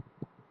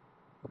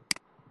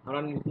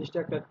 আমরা নির্দিষ্ট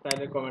একটা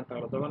স্টাইলের কমেন্ট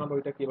থাকলো, তখন আমরা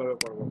ওইটা কিভাবে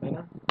করবো, তাই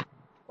না?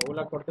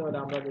 ওগুলা করতে হলে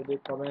আমরা যদি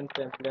কমেন্ট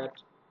টেমপ্লেট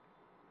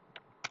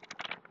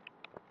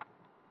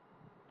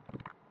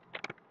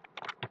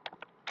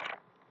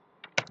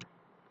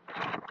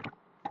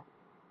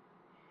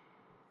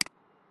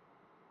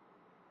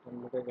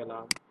টেমপ্লেটে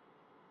গেলাম,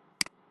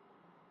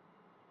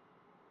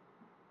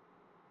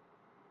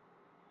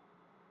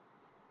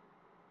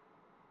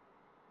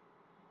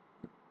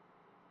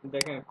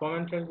 দেখেন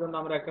কমেন্টের জন্য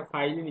আমরা একটা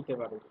ফাইলই নিতে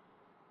পারি।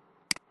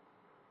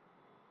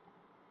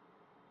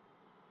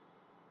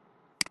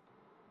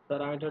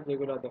 প্যারামিটার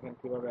যেগুলো দেখেন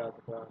কিভাবে আছে,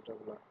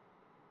 প্যারামিটারগুলো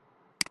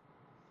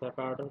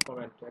সেপারেটর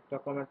কমেন্ট, একটা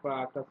কমেন্ট বা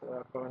একটা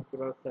কমেন্ট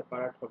কিভাবে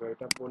সেপারেট হবে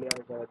এটা বলি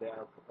আমি যারা দেওয়া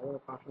আছে। তাহলে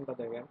ফাংশনটা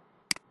দেখেন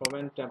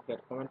কমেন্ট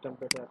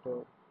টেমপ্লেটে এত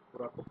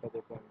পুরো কোডটা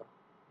দেখি আমরা।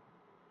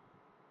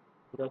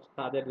 এটা হচ্ছে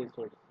তাদের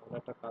রিসোর্স। আমরা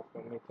একটা কাজ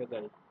করে নিতে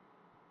যাই,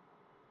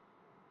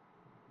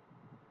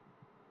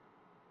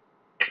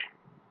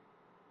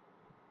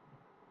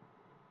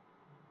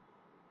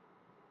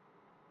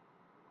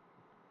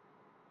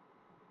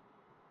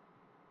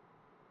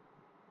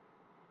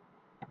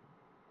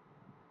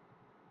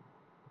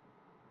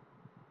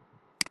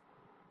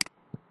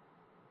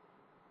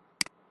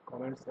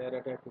 কমেন্টস এর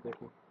এটা একটু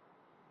দেখি।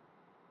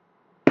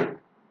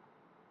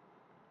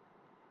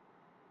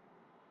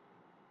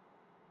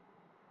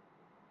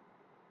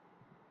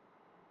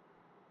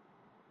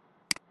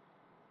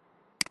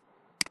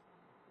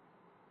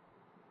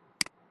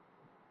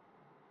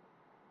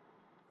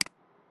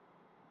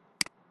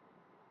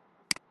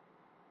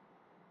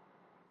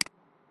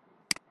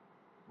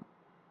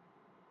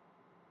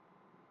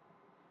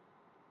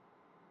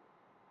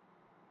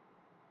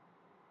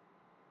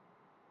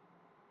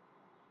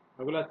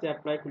 ওগুলো হচ্ছে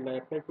অ্যাপ্লাই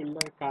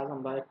ফিল্ডারের কাজ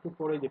আমরা একটু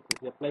পরে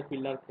দেখতেছি। অ্যাপ্লাই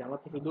ফিল্ডার কি? আমরা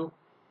তো শুধু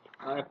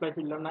অ্যাপ্লাই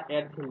ফিল্ডার না,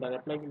 অ্যাড ফিল্ডার,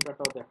 অ্যাপ্লাই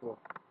ফিল্ডারটাও দেখবো।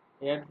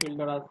 অ্যাড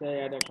ফিল্ডার আছে,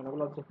 অ্যাড অ্যাকশন,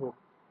 ওগুলো হচ্ছে হুক।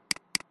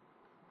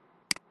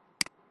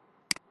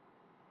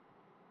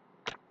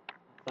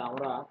 তা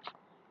আমরা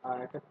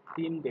একটা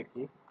থিম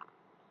দেখি,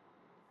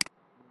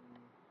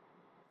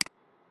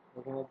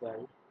 ওখানে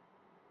যাই,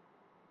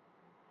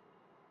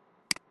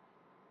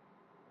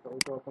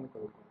 ওইটা ওপেন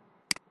করি,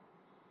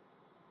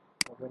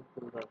 ওপেন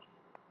ফিল্ডার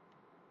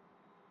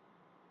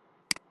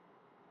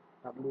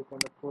ডাব্লিউ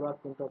ফন্টের পুরো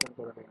থিমটা ওপেন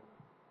করে নিই।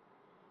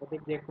 ওতে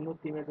যে কোনো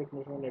থিমে যে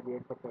কোনো সময়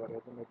নেভিগেট করতে পারি,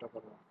 এই জন্য এটা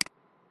করলাম।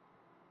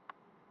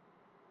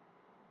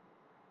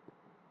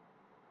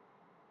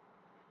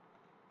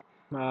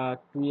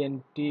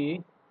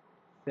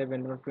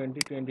 27 বা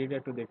 2020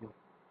 একটু দেখি।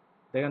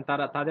 দেখেন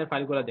তাদের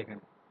ফাইলগুলো দেখেন।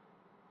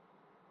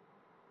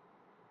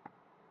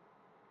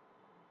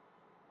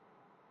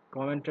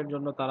 কমেন্টের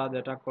জন্য তারা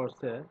যেটা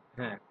করছে,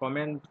 হ্যাঁ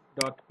কমেন্ট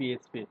ডট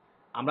পিএইচপি,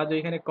 আমরা যে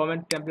এখানে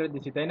কমেন্ট টেমপ্লেট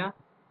দিছি তাই না,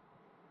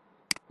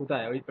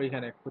 কোথায়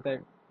ওইখানে কোথায়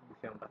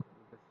দিছি আমরা,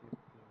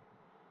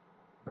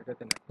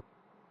 ওইটাতে না,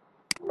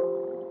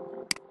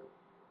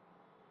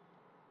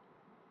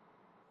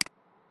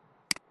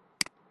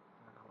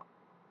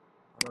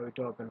 আমরা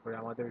ওইটা ওপেন করি,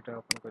 আমাদের ওইটা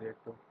ওপেন করি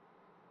একটু,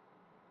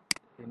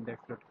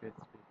 index dot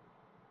PHP,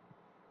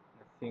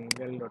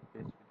 single dot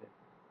PHP,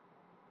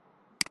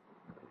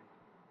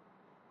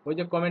 ওই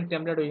যে কমেন্ট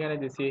টেমপ্লেট ওইখানে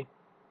দিছি।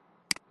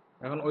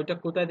 এখন ওইটা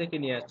কোথায় থেকে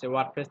নিয়ে আসছে,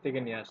 ওয়ার্ডপ্রেস থেকে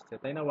নিয়ে আসছে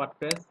তাই না।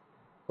 ওয়ার্ডপ্রেস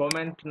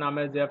কমেন্ট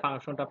নামের যে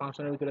ফাংশনটা,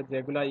 ফাংশনের ভিতরে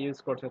যেগুলা ইউজ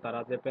করছে তারা,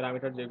 যে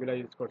প্যারামিটার যেগুলা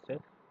ইউজ করছে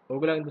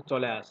ওগুলা কিন্তু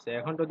চলে আসছে।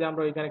 এখন যদি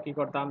আমরা ওইখানে কি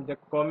করতাম, যে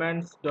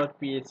কমেন্টস ডট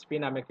পিএইচপি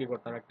নামে কি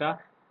করতাম, একটা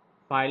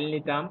ফাইল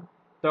নিতাম,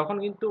 তখন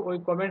কিন্তু ওই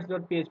কমেন্টস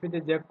ডট পিএইচপি তে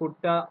যে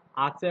কোডটা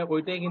আছে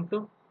ওইটাই কিন্তু,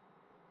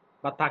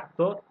 বা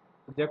থাকতো,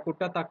 যে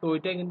কোডটা থাকতো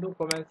ওইটাই কিন্তু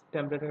কমেন্টস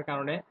টেমপ্লেটের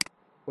কারণে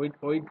ওই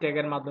ওই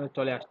ট্যাগের মাধ্যমে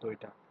চলে আসতো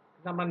ওইটা,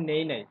 কিন্তু আমরা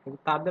নেই নাই, কিন্তু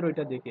তাদের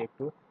ওইটা দেখি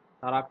একটু,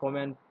 তারা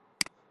কমেন্ট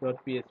ডট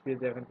পিএইচপি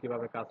দেখেন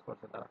কিভাবে কাজ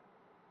করছে তারা।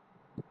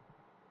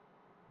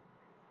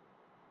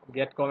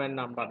 গেট কমেন্ট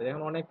নাম্বার,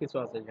 এখন অনেক কিছু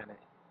আছে এখানে,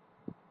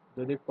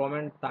 যদি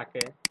কমেন্ট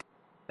থাকে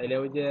তাহলে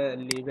ওই যে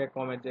লিভে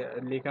কমেন্ট যে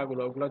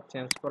লেখাগুলো ওগুলো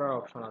চেঞ্জ করার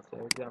অপশন আছে,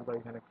 ওই যে আমরা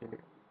এখানে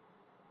ক্লিক,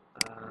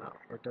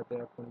 ওইটাতে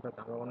কোনটাতে,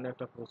 আমরা অন্য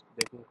একটা পোস্ট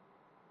দেখি,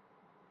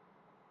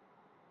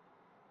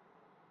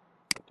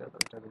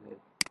 ওইটাতে যাই,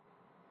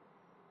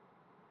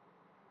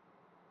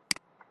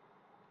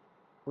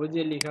 ওই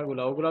যে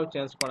লেখাগুলো ওগুলাও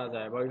চেঞ্জ করা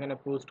যায়, বা ওইখানে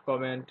পোস্ট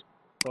কমেন্ট,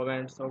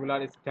 কমেন্টস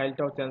ওগুলার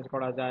স্টাইলটাও চেঞ্জ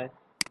করা যায়,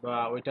 বা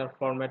ওইটার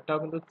ফরম্যাটটাও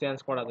কিন্তু চেঞ্জ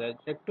করা যায়,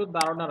 একটু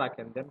ধারণা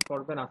রাখেন দেন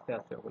করবেন আস্তে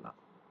আস্তে ওগুলা।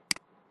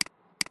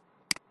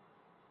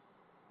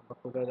 আমরা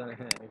কোথায় জানি,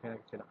 হ্যাঁ এখানে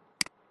ছিলাম,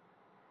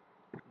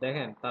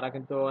 দেখেন তারা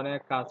কিন্তু অনেক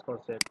কাজ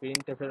করছে,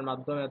 প্রিন্ট এর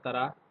মাধ্যমে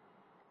তারা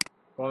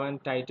কমেন্ট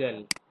টাইটেল,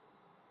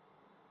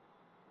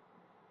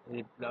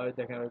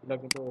 দেখেন ওইগুলো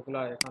কিন্তু,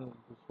 ওগুলা এখন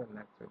বুঝবেন না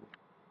অ্যাকচুয়ালি,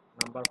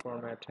 নাম্বার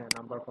ফরম্যাট, হ্যাঁ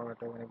নাম্বার ফরম্যাট,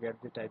 এখানে গেট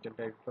দি টাইটেল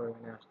টাইপটা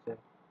এখানে আসছে।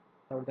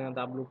 তারপর দেখেন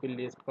WP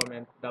list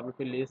comment,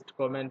 WP list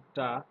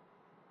কমেন্টটা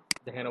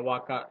দেখেন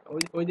ওয়াকা,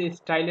 ওই ওই যে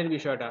স্টাইলের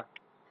বিষয়টা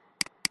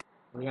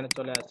ওইখানে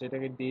চলে আসছে,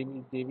 এটাকে ডিবি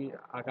ডিবি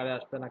আকারে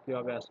আসবে না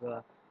কিভাবে আসবে,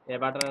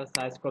 অ্যাভাটারের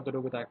সাইজ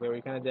কতটুকু থাকবে,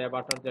 ওইখানে যে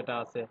অ্যাভাটার যেটা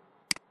আছে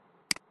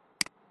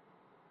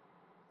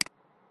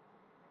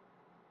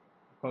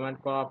কমেন্ট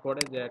করার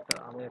পরে, যে একটা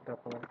আমি একটা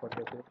কমেন্ট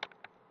করতেছি,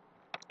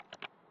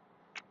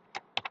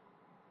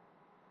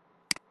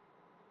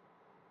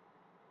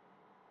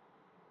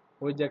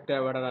 ওই যে একটা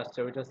অ্যাভাটার আসছে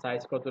ওইটার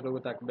সাইজ কতটুকু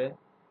থাকবে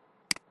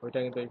ওইটা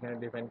কিন্তু এখানে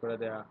ডিফাইন করে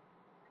দেওয়া।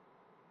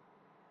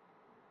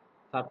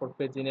 তারপর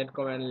পেজিনেট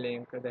কমেন্ট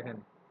লিংক, দেখেন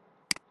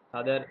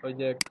তাদের ওই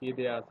যে কি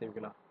দেওয়া আছে,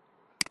 এগুলা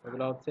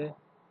ওগুলা হচ্ছে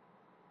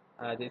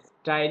যে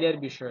স্টাইলের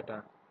বিষয়টা,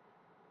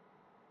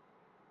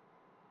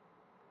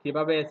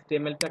 কিভাবে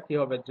এচটিএমএলটা কি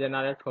হবে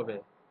জেনারেট হবে,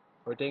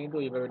 ওইটাই কিন্তু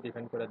ওইভাবে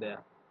ডিফাইন করে দেয়া।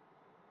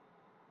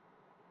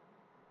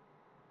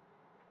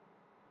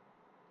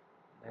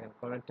 দেখেন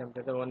কমেন্ট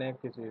টেমপ্লেটে অনেক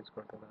কিছু ইউজ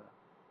করতে পারে,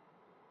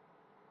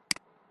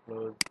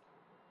 ক্লোজ,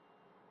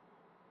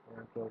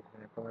 ক্লোজ,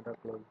 হ্যাঁ কমেন্টটা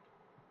ক্লোজ,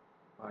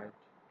 হোয়াইট,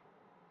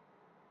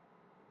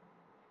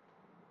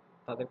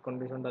 তাদের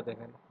কন্ডিশনটা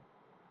দেখেন,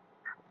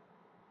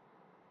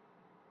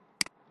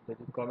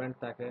 যদি কমেন্ট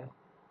থাকে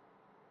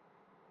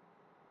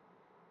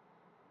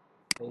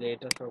এই যে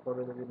এটা শো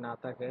করবে, যদি না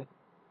থাকে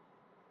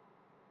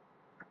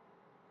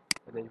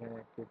তাহলে এখানে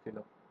কি ছিল,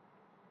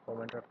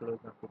 কমেন্টটা ক্লোজ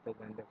না করতে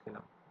জানি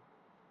দেখছিলাম,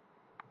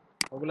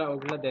 ওগুলা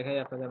ওগুলা দেখাই,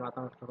 আপনাদের মাথা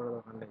নষ্ট করার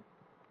দরকার নেই,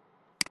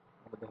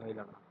 ওগুলো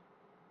দেখাইলাম না।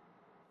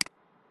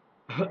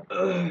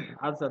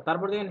 আচ্ছা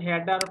তারপর দেখেন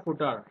হেডার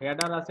ফুটার,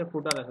 হেডার আছে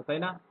ফুটার আছে তাই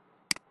না।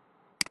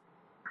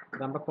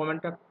 আমরা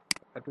কমেন্টটা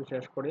একটু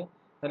শেষ করি,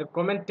 তাহলে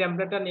কমেন্ট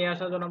টেমপ্লেটটা নিয়ে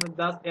আসার জন্য আমরা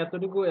জাস্ট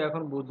এতটুকু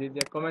এখন বুঝি,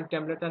 যে কমেন্ট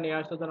টেমপ্লেটটা নিয়ে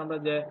আসার জন্য আমরা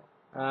যে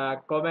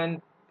কমেন্ট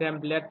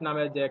টেমপ্লেট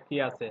নামে যে কি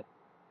আছে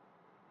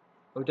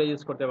ওইটা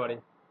ইউজ করতে পারি।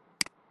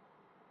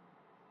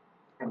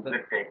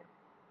 টেমপ্লেট ট্যাগ,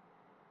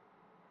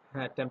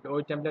 হ্যাঁ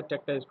ওই টেমপ্লেট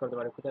ট্যাগটা ইউজ করতে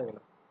পারি, কোথায় গেল,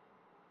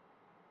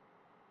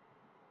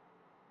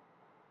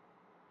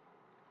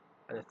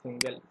 আচ্ছা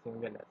সিঙ্গেল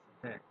সিঙ্গেল আছে,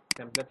 হ্যাঁ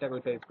টেমপ্লেট ট্যাগ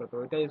ওইটা ইউজ করতে,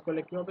 ওইটা ইউজ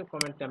করলে কি হবে,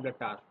 কমেন্ট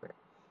টেমপ্লেটটা আসবে।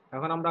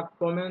 এখন আমরা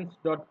কমেন্টস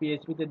ডট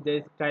পিএইচপি তে যে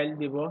স্টাইল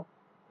দিব,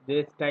 যে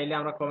স্টাইলে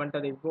আমরা কমেন্টটা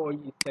দেখবো ওই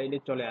স্টাইলে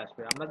চলে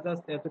আসবে, আমরা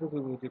জাস্ট এতটুকু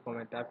বুঝি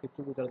কমেন্ট, আর কিছু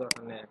বুঝার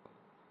দরকার নেই এখন,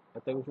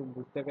 এত কিছু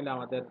বুঝতে গেলে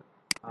আমাদের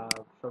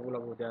সবগুলো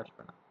বুঝে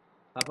আসবে না।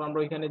 তারপর আমরা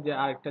ওইখানে যে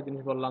আরেকটা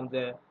জিনিস বললাম,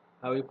 যে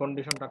ওই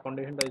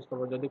কন্ডিশনটা ইউজ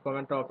করবো, যদি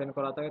কমেন্টটা ওপেন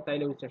করা থাকে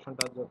তাইলে ওই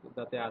সেকশনটা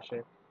যাতে আসে,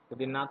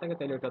 যদি না থাকে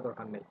তাইলে ওইটা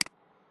দরকার নেই।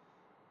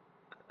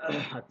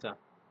 আচ্ছা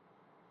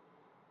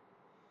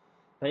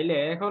তাইলে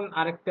এখন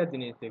আরেকটা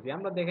জিনিস দেখি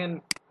আমরা, দেখেন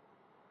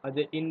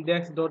যে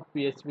ইন্ডেক্স ডট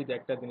পিএইচপি তে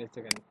একটা জিনিস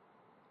দেখেন,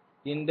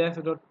 ইন্ডেক্স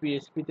ডট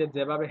পিএইচপি তে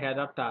যেভাবে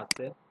হেডারটা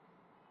আছে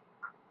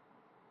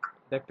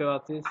দেখতে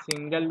পাচ্ছি,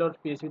 সিঙ্গেল ডট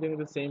পিএইচপি তে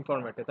কিন্তু সেম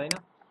ফরম্যাটে তাই না,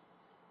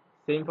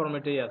 সেম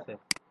ফরম্যাটেই আছে।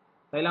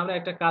 তাইলে আমরা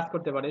একটা কাজ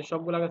করতে পারি,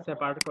 সবগুলোকে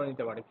সেপারেট করে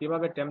নিতে পারি,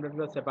 কিভাবে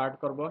টেমপ্লেটগুলো সেপারেট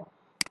করব,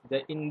 যে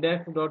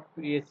ইন্ডেক্স ডট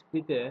পিএইচপি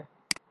তে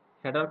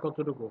হেডার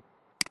কতটুকু,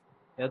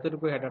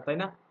 এতটুকু হেডার, তাই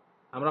না?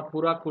 আমরা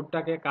পুরা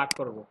কোডটাকে কাট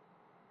করব,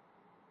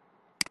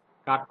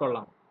 কাট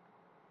করলাম,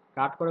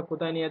 কাট করে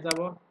কোথায় নিয়ে যাব?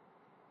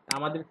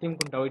 আমাদের থিম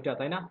কোনটা, ওইটা,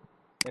 তাই না?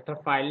 একটা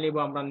ফাইল নিব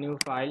আমরা, new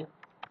file,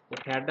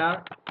 header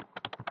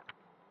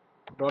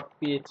dot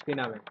PHP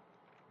নামে,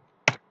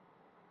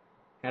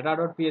 হেডার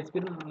ডট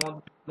পিএইচপির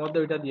মধ্যে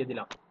ওইটা দিয়ে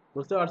দিলাম।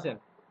 বুঝতে পারছেন?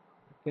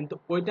 কিন্তু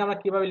ওইটা আমরা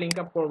কিভাবে লিঙ্ক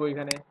আপ করবো?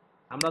 এখানে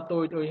আমরা তো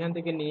ওইখান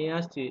থেকে নিয়ে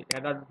আসছি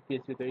হেডার ডট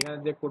পিএইচপি, তো এখানে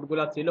যে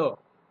কোডগুলো ছিল,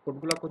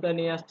 কোডগুলো কোথায়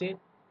নিয়ে আসছি?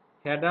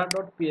 হেডার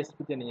ডট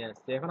পিএইচপি তে নিয়ে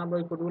আসছি। এখন আমরা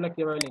ওই কোডগুলো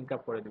কিভাবে লিঙ্ক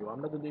আপ করে দিব?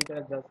 আমরা যদি এটা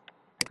জাস্ট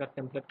একটা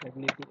টেমপ্লেট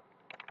লিখি,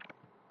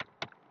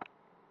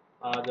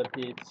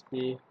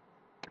 PHP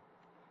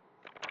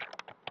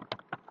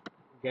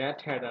gate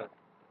header,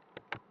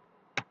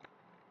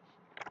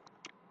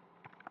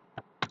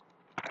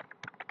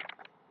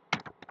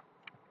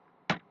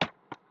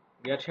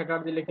 gate header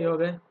দিলে কি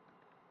হবে?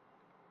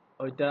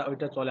 ওইটা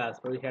ওইটা চলে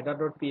আসবে, ওই হেডার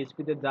ডট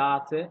পিএইচপি তে যা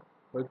আছে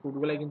ওই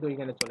কোডগুলো কিন্তু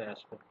ওইখানে চলে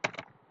আসবে।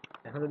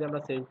 এখন যদি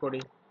আমরা সেভ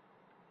করি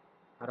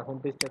আর হোম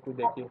পেজটা একটু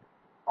দেখি,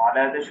 তাহলে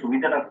এতে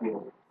সুবিধাটা কি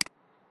হবে?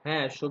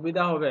 হ্যাঁ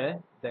সুবিধা হবে।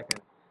 দেখেন,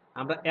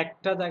 আমরা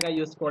একটা জায়গায়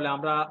ইউজ করলে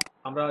আমরা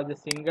আমরা ওই যে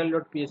সিঙ্গেল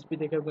ডট পিএইচপি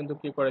থেকেও কিন্তু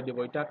কি করে দিব,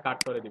 ওইটা কাট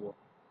করে দিব।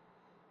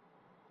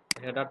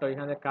 হেডারটা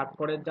ওইখানে কাট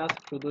করে জাস্ট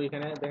শুধু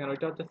এখানে দেখেন,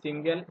 ওইটা হচ্ছে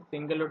সিঙ্গেল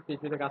ডট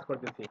পিএইচপি তে কাজ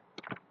করতেছি।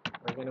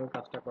 ওইখানে ওই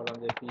কাজটা করলাম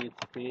যে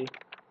PHP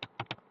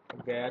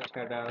gate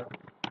header,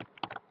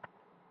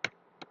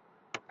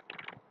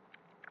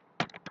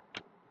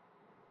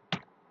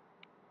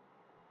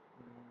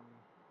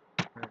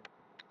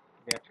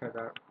 gate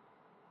header,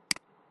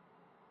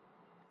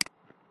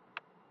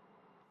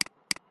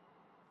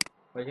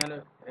 ওইখানে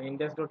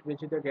ইন্ডেক্স ডট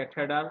পিএইচপি তে gate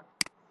header,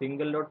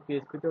 single dot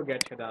PHP তেও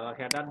গেট হেডার, আর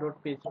হেডার ডট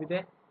পিএইচপি তে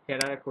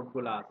হেডারের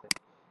কোডগুলো আছে।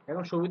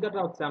 এখন সুবিধাটা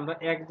হচ্ছে আমরা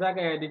এক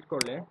জায়গায় এডিট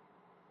করলে,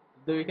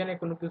 তো এখানে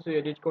কোনো কিছু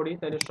এডিট করি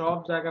তাহলে সব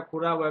জায়গা,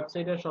 পুরো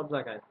ওয়েবসাইটের সব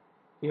জায়গায়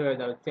কি হয়ে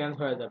যাবে, চেঞ্জ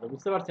হয়ে যাবে।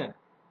 বুঝতে পারছেন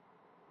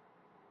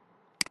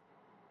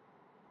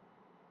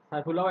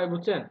সাইফুল্লাহ ভাই?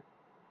 বুঝছেন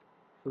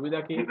সুবিধা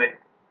কি? জি ভাই।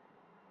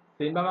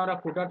 সেইভাবে আমরা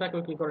ফুটারটাকে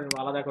কি করে নেবো,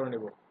 আলাদা করে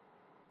নেব।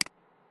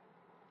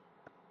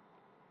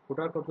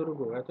 ফুটার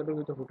কতটুকু?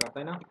 এতটুকু তো ফুটার,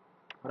 তাই না?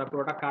 আমরা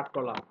পুরোটা কাট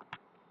করলাম,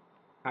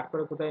 কাট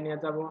করে কোথায় নিয়ে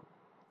যাব?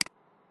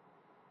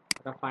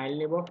 একটা ফাইল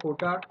নিব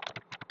ফুটার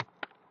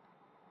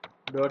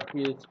ডট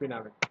পিএইচপি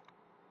নামে।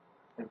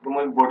 একদম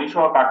ওই বডি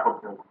সহ কাট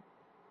করতে হবে।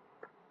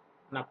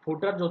 না,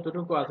 ফুটার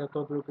যতটুকু আছে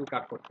ততটুকু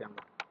কাট করছি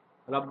আমরা,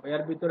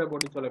 এর ভিতরে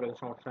বডি চলে গেলে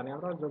সমস্যা নেই।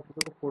 আমরা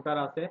যতটুকু ফুটার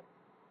আছে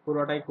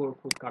পুরোটাই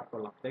কাট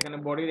করলাম। এখানে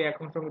বডির এক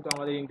অংশ কিন্তু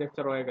আমাদের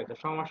ইন্ডেক্সটা রয়ে গেছে,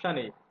 সমস্যা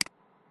নেই।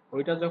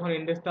 ওইটা যখন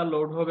ইন্ডেক্সটা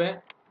লোড হবে,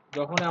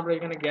 যখন আমরা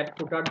এখানে গেট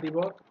ফুটার দিব,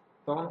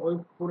 তখন ওই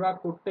পুরা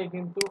কোডটাই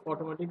কিন্তু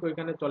অটোমেটিক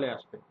ওইখানে চলে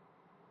আসবে।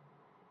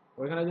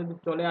 ওইখানে যদি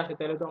চলে আসে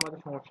তাহলে তো আমাদের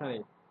সমস্যা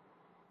নেই,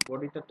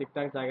 বডিটা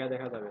ঠিকঠাক জায়গায়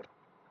দেখা যাবে।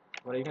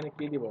 আমরা এখানে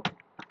কি দিব?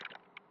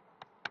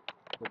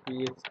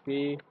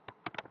 পিএইচপি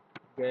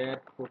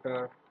গেট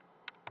ফুটার,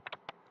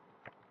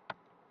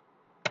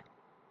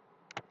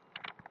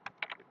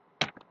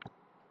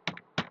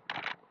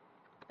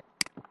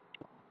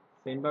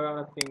 সেমভাবে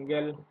আমরা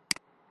সিঙ্গেল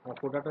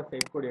ফুটারটা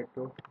সেভ করি,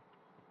 একটু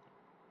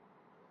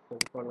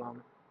সেভ করলাম,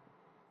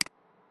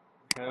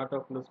 হেডারটা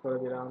ক্লোজ করে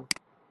দিলাম,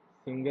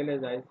 সিঙ্গেলে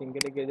যাই,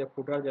 সিঙ্গেলে গিয়ে যে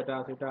ফুটার যেটা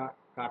আছে এটা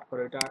কাট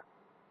করে, এটা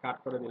কাট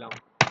করে দিলাম,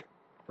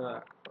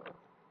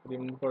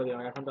 রিমুভ করে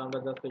দিলাম। এখন তো আমরা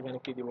জাস্ট এখানে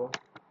কি দিব,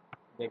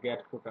 যে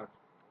গেট ফুটার,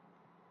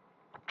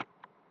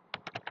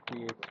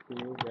 পিএইচপি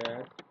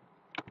গেট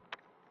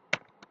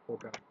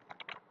ফুটার।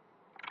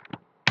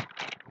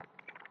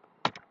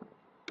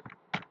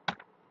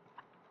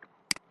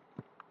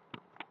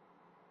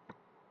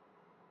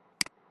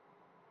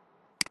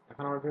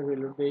 এখন আমরা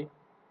রিলোড দিই,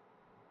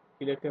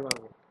 কি দেখতে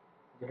পারবো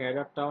যে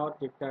হেডারটাও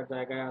ঠিকঠাক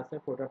জায়গায় আছে,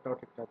 ফুটারটাও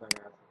ঠিকঠাক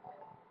জায়গায় আছে।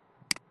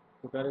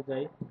 ফুটারে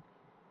যাই,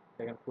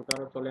 দেখেন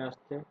ফুটারও চলে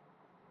আসছে,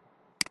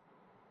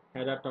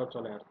 হেডারটাও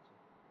চলে আসছে।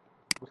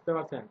 বুঝতে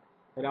পারছেন?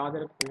 তাহলে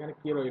আমাদের এখানে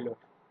কি রইল,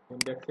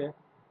 ইন্ডেক্সে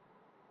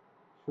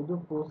শুধু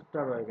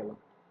পোস্টটা রয়ে গেল।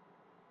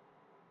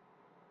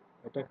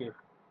 এটা কি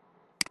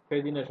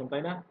পেজিনেশন,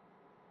 তাই না?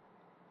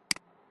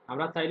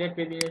 আমরা চাইলে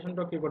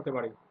পেজিনেশনটা কি করতে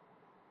পারি,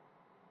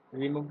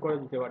 রিমুভ করে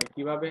দিতে পারি।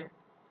 কিভাবে?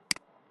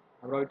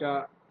 আমরা ওইটা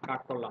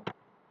কাট করলাম,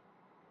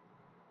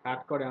 কাট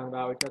করে আমরা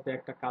ওইটাতে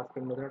একটা কাজ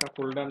করি, নতুন একটা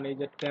ফোল্ডার নেই,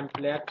 যে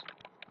টেমপ্লেট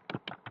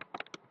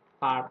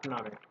পার্ট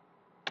নামে,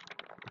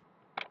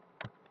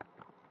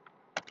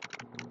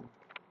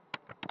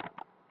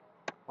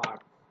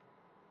 পার্ট,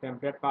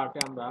 টেমপ্লেট পার্টে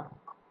আমরা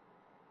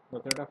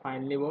নতুন একটা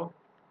ফাইল নিব,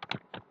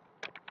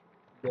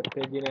 যে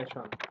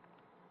pagination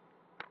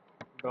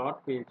dot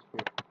PHP,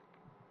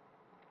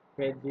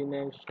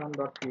 pagination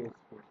dot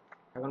PHP.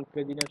 এখন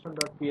পেজিনেশন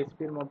ডট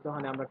পিএইচপি এর মধ্যে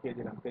আমরা পেয়ে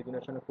দিলাম,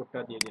 পেজিনেশনের কোডটা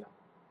দিয়ে দিলাম।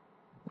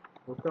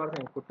 বুঝতে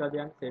পারছেন? কোডটা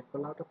দিয়ে আমি সেভ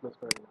করলাম, ওটা ক্লোজ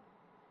করে দিলাম।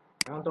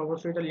 এখন তো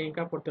অবশ্যই এটা লিঙ্ক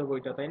আপ করতে হবে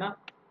ওইটা, তাই না?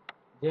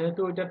 যেহেতু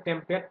ওইটা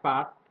টেমপ্লেট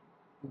পার্ট,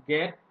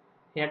 গেট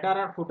হেডার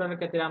আর ফুটারের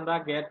ক্ষেত্রে আমরা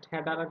গেট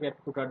হেডার আর গেট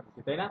ফুটার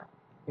দিচ্ছি, তাই না?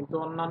 কিন্তু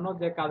অন্যান্য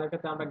যে কাজের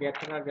ক্ষেত্রে আমরা গেট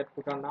হেডার গেট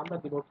ফুটার না, আমরা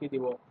দিব কি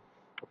দিব,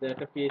 যে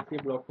একটা পিএইচপি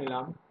ব্লক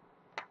নিলাম,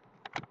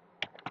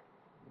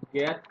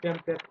 gate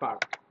template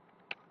part,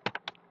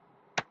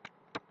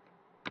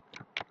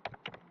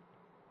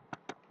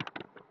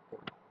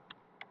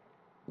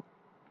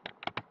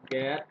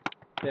 get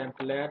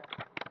template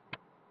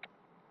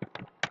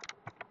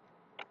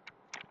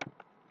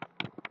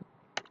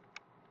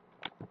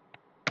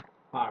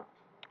part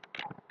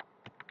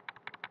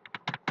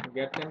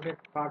get template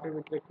part এর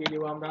ভিতরে কি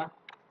দিব আমরা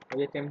ওই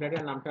যে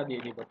টেমপ্লেটের নামটা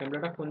দিয়ে দিব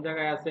টেমপ্লেটটা কোন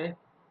জায়গায় আছে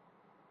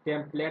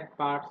টেমপ্লেট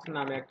পার্টস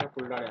নামে একটা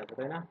ফোল্ডারে আছে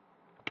তাই না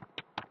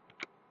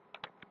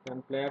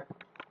টেমপ্লেট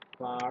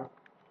পার্ট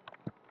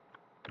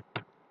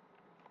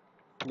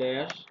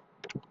স্ল্যাশ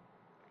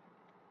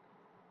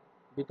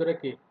ভিতরে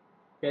কি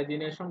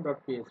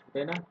pagination.php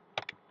তাই না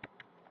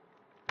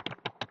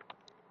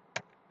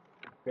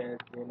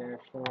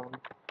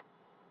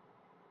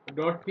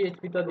pagination.php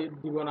তো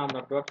দিব না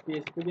আমরা .php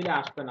দিলে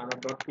আসবে না আমরা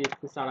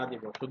 .php ছাড়া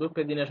দিব শুধু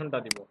pagination-টা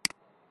দিব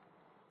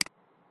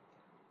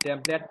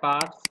টেমপ্লেট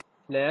পার্টস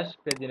স্ল্যাশ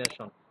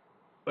pagination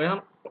এখন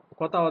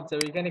কথা হচ্ছে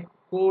ওইখানে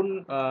কোন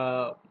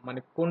মানে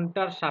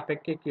কোনটার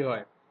সাপেক্ষে কি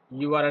হয়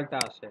ইউআরএলটা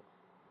আসে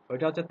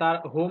ওইটা হচ্ছে তার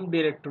হোম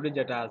ডিরেক্টরি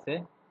যেটা আছে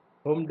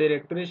হোম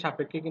ডিরেক্টরির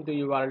সাপেক্ষে কিন্তু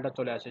ইউআরএলটা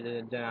চলে আসে যে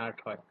জেনারেট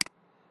হয়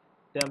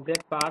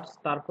টেমপ্লেট পার্টস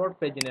তারপর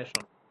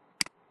পেজিনেশন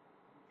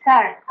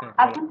স্যার হ্যাঁ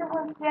বলো আপনি তো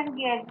বলছিলেন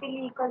গেট দিলে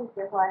ইকো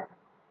দিতে হয়।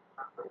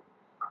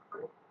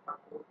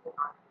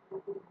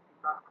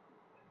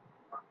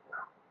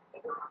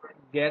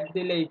 গেট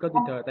দিলে ইকো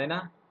দিতে হয় তাই না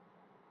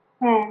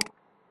হ্যাঁ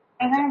আচ্ছা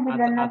এখানে আচ্ছা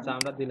দিবেন না। আচ্ছা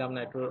আমরা দিলাম না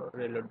একটু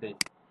রিলোড দেই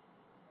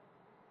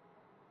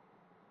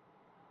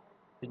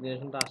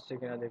পেজিনেশনটা আসছে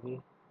কিনা দেখি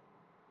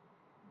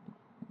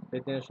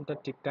পেজিনেশনটা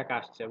ঠিকঠাক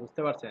আসছে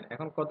বুঝতে পারছেন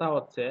এখন কথা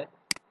হচ্ছে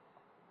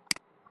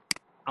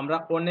আমরা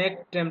অনেক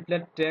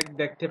টেমপ্লেট ট্যাগ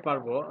দেখতে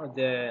পারবো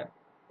যে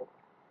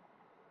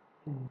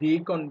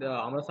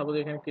আমরা সাপোজ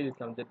এখানে কি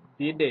দিচ্ছিলাম যে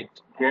ডি ডেট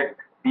গেট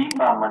ডি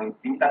বা মানে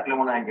ডি থাকলে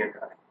মনে হয় গেট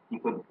হয় কি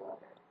করতে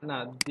হবে না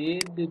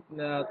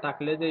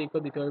থাকলে যে ইকো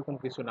দিতে এরকম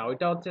কিছু না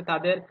ওইটা হচ্ছে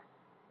তাদের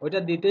ওইটা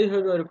দিতেই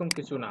হবে এরকম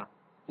কিছু না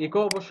ইকো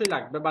অবশ্যই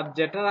লাগবে বাট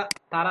যেটা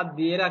তারা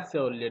দিয়ে রাখছে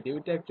অলরেডি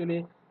ওইটা অ্যাকচুয়ালি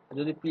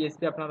যদি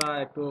পিএসপি আপনারা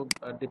একটু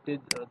ডিপলি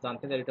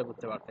জানতে চাই এটা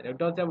বুঝতে পারছেন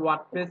এটা হচ্ছে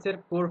ওয়ার্ডপ্রেস এর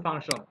কোর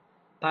ফাংশন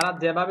তারা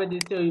যেভাবে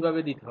দিচ্ছে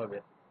ওইভাবে দিতে হবে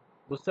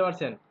বুঝতে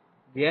পারছেন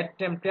gate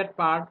template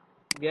part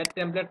gate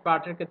template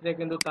পার্টের ক্ষেত্রে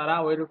কিন্তু তারা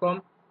ওইরকম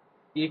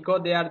ইকো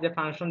দেওয়ার যে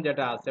ফাংশন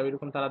যেটা আছে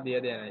ওইরকম তারা দিয়ে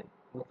দেয় নাই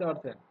বুঝতে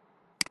পারছেন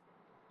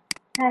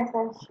হ্যাঁ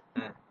স্যার।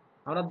 হ্যাঁ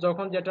আমরা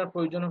যখন যেটার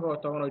প্রয়োজন হবে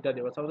তখন ওইটা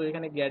দেবো সাপোজ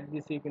এখানে গেট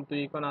দিছি কিন্তু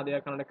ইকো না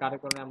দেওয়ার কারণে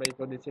কারণে আমরা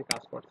ইকো দিচ্ছি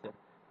কাজ করছে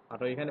আর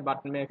ওইখানে বাট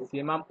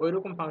ম্যাক্সিমাম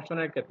ওইরকম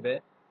ফাংশনের ক্ষেত্রে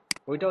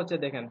ওইটা হচ্ছে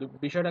দেখেন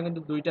বিষয়টা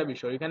কিন্তু দুইটা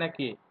বিষয় ওইখানে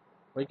কি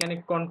ওইখানে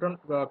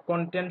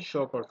কন্টেন্ট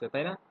শো করছে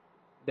তাই না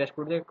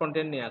ড্যাশবোর্ড থেকে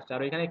কন্টেন্ট নিয়ে আসছে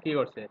আর ওইখানে কি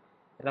করছে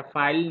এটা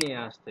ফাইল নিয়ে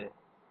আসছে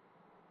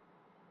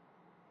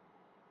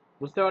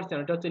বুঝতে পারছেন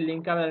ওটা হচ্ছে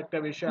লিঙ্ক আপের একটা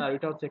বিষয় আর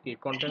ওইটা হচ্ছে কি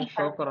কন্টেন্ট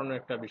শো করানোর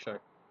একটা বিষয়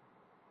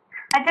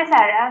আচ্ছা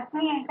স্যার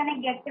আপনি এখানে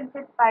গেট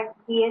টেমপ্লেট পার্ট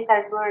দিয়ে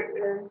তারপর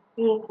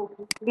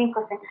লিঙ্ক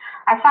করছেন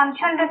আর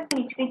ফাংশন ডট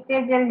পিএইচপি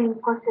যে লিঙ্ক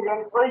করছিলেন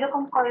ওই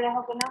রকম করলে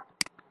হবে না।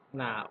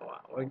 না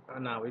ওই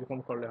না ওইরকম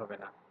করলে হবে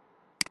না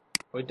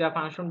ওইটা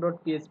ফাংশন ডট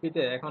পিএইচপি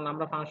তে এখন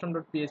আমরা ফাংশন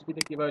ডট পিএইচপি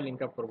তে কিভাবে লিংক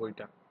আপ করব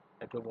ওইটা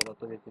একটু বলো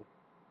তো দেখি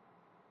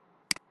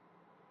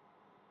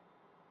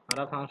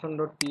আমরা ফাংশন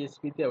ডট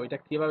পিএইচপি তে ওইটা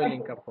কিভাবে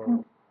লিংক আপ করব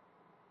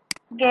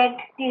গেট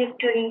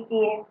ডিরেক্টরি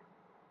দিয়ে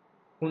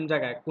কোন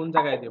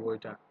জায়গায় দেব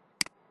ওইটা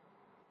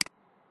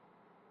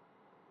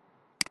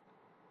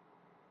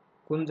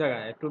কোন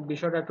জায়গায় একটু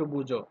বিষয়টা একটু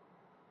বুঝো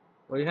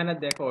ওইখানে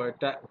দেখো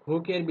এটা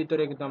হুকের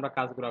ভিতরে কিন্তু আমরা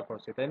কাজগুলো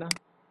করছি তাই না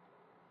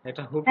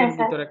এটা হুকের হ্যাঁ স্যার।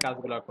 ভিতরে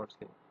কাজগুলো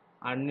করছি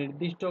আর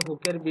নির্দিষ্ট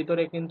হুকের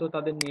ভিতরে কিন্তু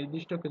তাদের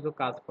নির্দিষ্ট কিছু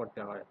কাজ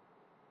করতে হয়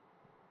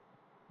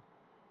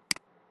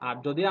আর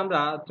যদি আমরা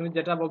তুমি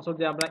যেটা বলছো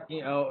যে আমরা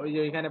ওই যে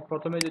ওইখানে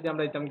প্রথমে যদি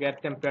আমরা দিতাম গেট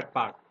টেমপ্লেট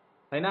পার্ট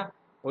তাই না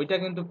ওইটা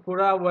কিন্তু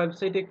পুরো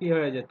ওয়েবসাইটে কি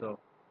হয়ে যেত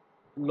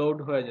লোড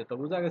হয়ে যেত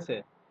বুঝা গেছে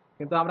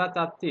কিন্তু আমরা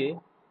চাচ্ছি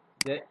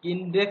যে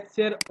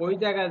ইন্ডেক্সের ওই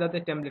জায়গায় যাতে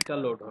টেমপ্লেটটা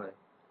লোড হয়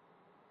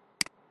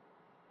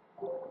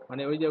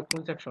মানে ওই যে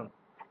কোন সেকশন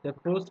যে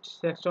পোস্ট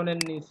সেকশনের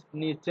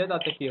নিচে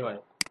যাতে কি হয়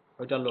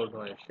ওইটা লোড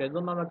হয়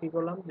সেজন্য আমরা কি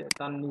করলাম যে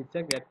তার নিচে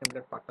গেট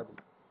টেমপ্লেট পার্টটা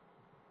দিলাম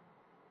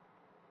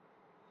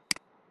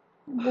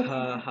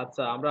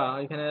আচ্ছা আমরা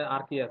এখানে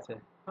আর কি আছে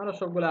আমরা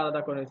সবগুলো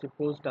আলাদা করে নিয়েছি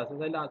পোস্ট আছে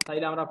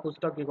চাইলে আমরা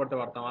পোস্টটাও কি করতে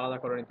পারতাম আলাদা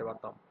করে নিতে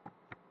পারতাম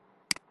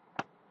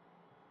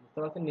বুঝতে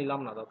পারছেন নিলাম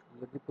না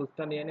যদি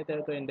পোস্টটা নিয়ে নিই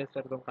তাহলে তো ইন্ডেক্সটা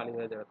একদম খালি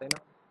হয়ে যাবে তাই না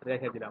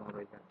রেখে দিলাম আমরা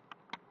এখানে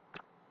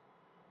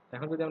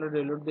এখন যদি আমরা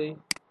রিলোড দিই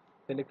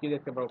তাহলে কি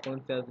দেখতে পাবো কোনো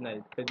চেঞ্জ নাই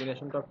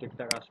প্রেজেন্টেশনটাও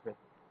ঠিকঠাক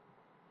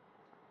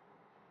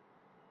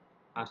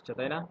আসছে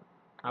তাই না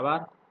আবার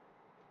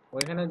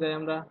ওইখানে যাই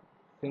আমরা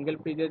সিঙ্গেল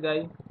পেজে যাই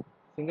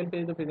সিঙ্গেল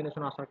পেজে তো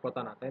প্রেজেন্টেশন আসার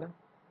কথা না তাই না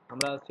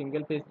আমরা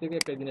সিঙ্গেল পেজ থেকে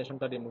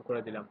প্রেজেন্টেশনটা রিমুভ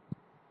করে দিলাম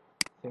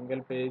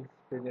সিঙ্গেল পেজ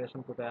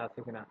প্রেজেন্টেশন কোথায় আছে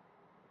কিনা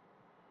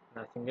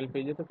না সিঙ্গেল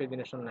পেজে তো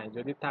প্রেজেন্টেশন নাই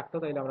যদি থাকতো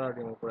তাহলে আমরা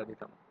রিমুভ করে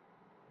দিতাম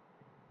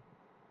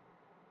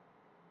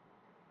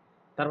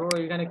তারপর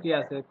ওইখানে কি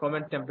আছে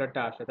কমেন্ট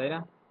টেমপ্লেটটা আসে তাই না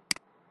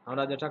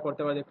আমরা যেটা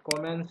করতে পারি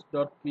কমেন্টস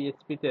ডট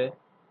পিএইচপি তে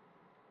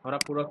আমরা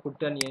পুরো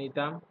কোডটা নিয়ে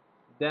নিতাম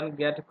দেন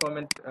গেট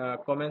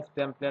কমেন্টস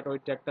টেমপ্লেট ওই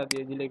ট্যাগটা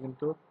দিয়ে দিলে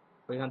কিন্তু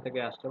ওইখান থেকে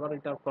আসতে পারে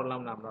এটা করলাম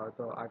না আমরা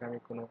হয়তো আগামী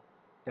কোনো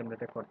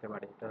টেমপ্লেটে করতে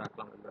পারি এটা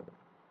রাখলাম এইভাবে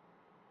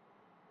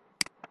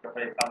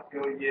সমস্যাটা কালকে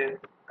ওই যে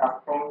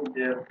কাস্টম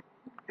যে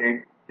ডেট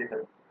যেটা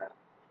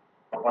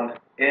তখন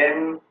এম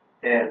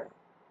এস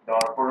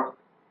দেওয়ার পর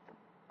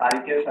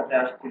তারিখের সাথে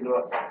আসছিল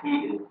টি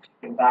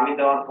কিন্তু আমি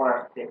দেওয়ার পর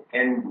আসছে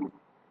এন ডি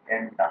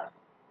এনটা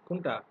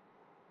কোনটা?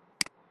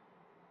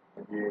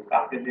 যে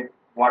কালকে যে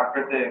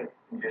ওয়ার্ডপ্রেসে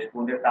যে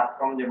স্টুডেন্ট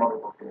কাস্টম যেভাবে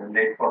করছিলেন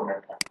লেট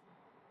ফরম্যাটটা।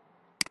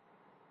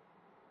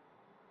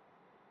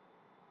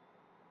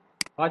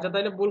 আচ্ছা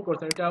তাহলে ভুল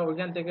করছেন, এটা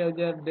ওইখান থেকে ওই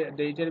যে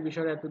ডেটের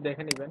বিষয়টা একটু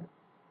দেখে নেবেন।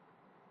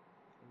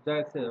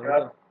 যাচ্ছে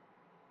হয়তো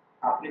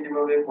আপনি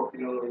যেভাবে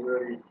করছিলেন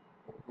ওইভাবেই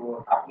তো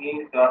আপনি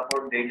দেওয়ার পর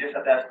ডেটের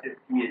সাথে আসছে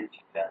সিএইচ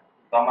টা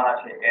তো আমার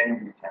আসে এন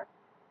ডিটা।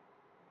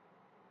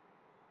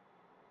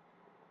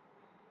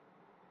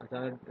 আচ্ছা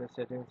আমি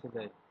সেটিংসে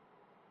যাই,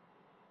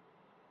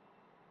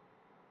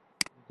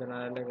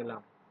 জেনারেলে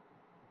গেলাম।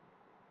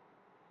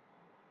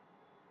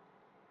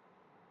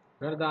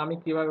 এবার আমি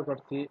কিভাবে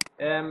করছি,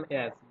 এম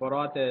এস বড়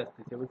হাতে এস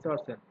দিচ্ছি, বুঝতে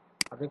পারছেন?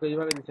 আপনি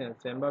কিভাবে দিচ্ছেন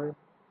সেম ভাবে?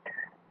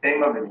 সেম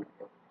ভাবে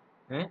দিচ্ছে,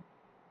 হ্যাঁ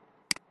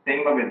সেম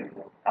ভাবে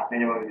দিচ্ছে আপনি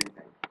যেভাবে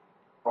দিচ্ছেন।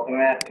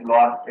 প্রথমে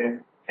লোয়ার কেস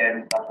এন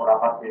তারপর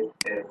আপার কেস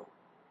এস।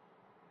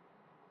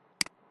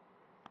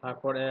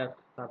 তারপর এফ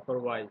তারপর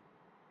ওয়াই।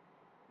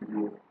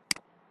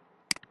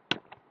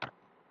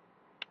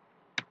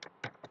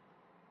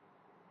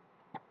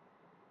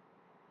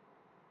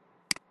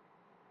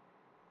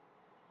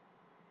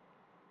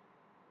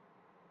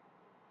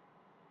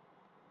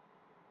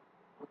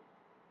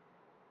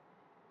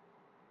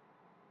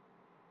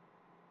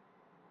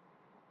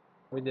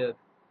 ওই যে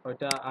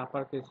ওইটা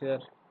আপার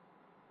কেসের।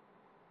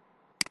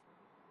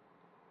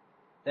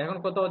 এখন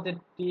কত হচ্ছে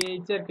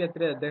টিএইচ এর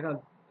ক্ষেত্রে দেখুন,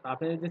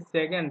 আপনি যদি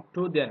সেকেন্ড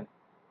টু দেন,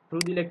 টু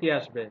দিলে কি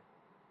আসবে?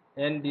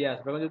 এন ডি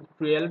আসবে। এখন যদি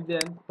 12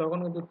 দেন তখন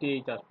কিন্তু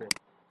টিএইচ আসবে।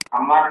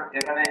 আমার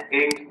এখানে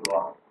 8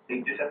 দেওয়া,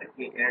 8 এর সাথে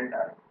কি এন্ড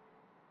আর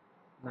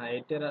না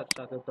এটার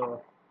সাথে তো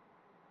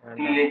and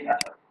টিএইচ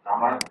আসে।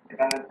 আমার হ্যাঁ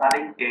এখানে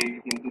তারিখ 8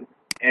 কিন্তু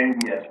এন্ড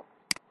ডি আসে।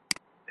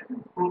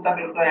 2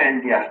 থাকলে তো এন্ড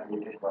ডি আসবে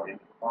বিশেষ করে।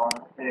 আমার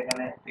কাছে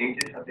এখানে 8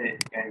 এর সাথে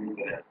এন্ড ডি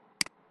চলে আসে।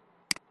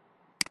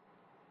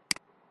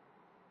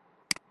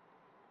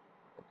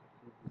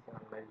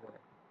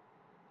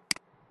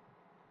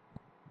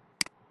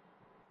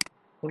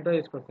 কোনটা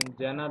ইউজ করছেন,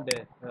 জেনা ডে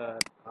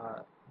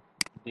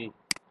ডি?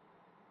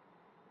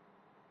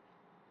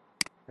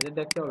 আচ্ছা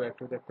দেখতে হবে,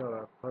 একটু দেখতে হবে,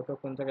 হয়তো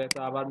কোন জায়গায় একটু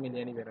আবার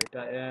মিলিয়ে নিবেন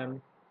ওইটা এম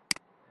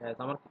এস।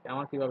 আমার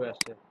আমার কিভাবে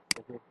আসছে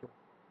দেখি একটু।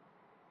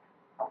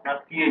 আপনার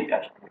টিএইচ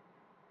আসবে।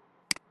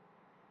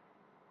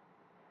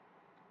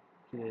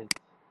 TH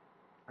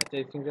আচ্ছা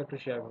স্ক্রিনটা একটু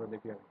শেয়ার করে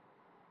দেখি আমি।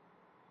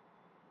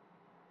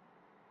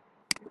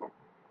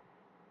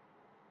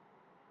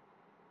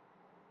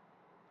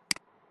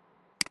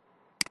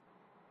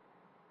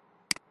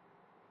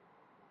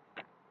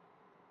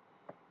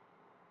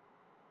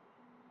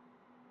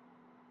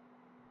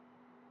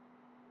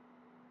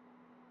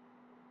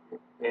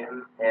 এম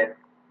এস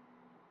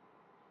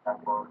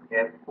তারপর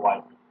এফ ওয়াই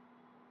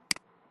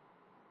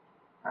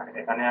আর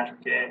এখানে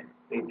আসছে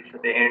 8 এর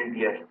সাথে এন্ড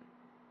ডি আসছে।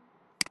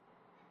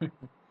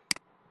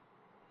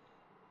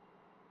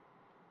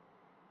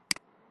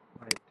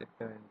 Wait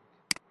একটা minute।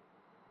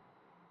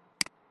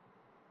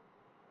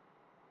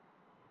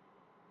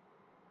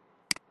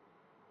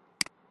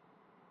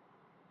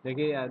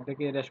 দেখি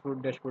দেখি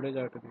ড্যাশবোর্ডে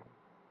যাও একটু দেখি।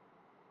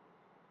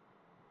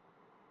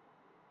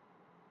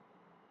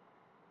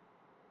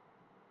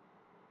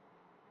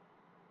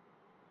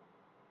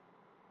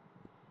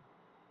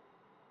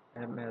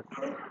 এম এস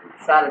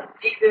স্যার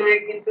ঠিক হয়ে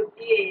কিন্তু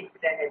কি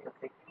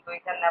দেখাইতেছে কিন্তু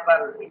এখানে আবার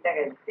এটা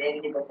দেখাইতেছে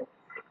এনডি দেখাইতেছে।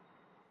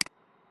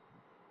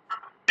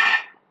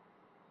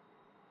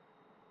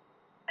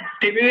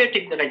 টিভিও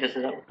ঠিক দেখাইতেছে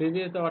স্যার।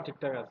 প্রিভিউ তো আবার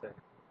ঠিকঠাক আছে,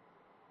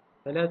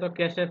 তাহলে হয়তো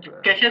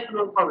ক্যাশের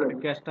কোনো প্রবলেম।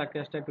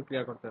 ক্যাশটা একটু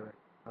ক্লিয়ার করতে হবে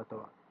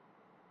অথবা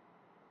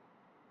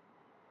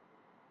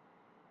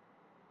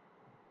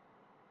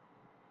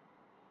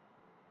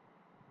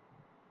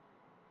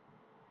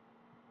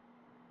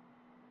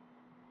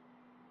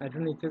একটু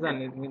নিচে যান,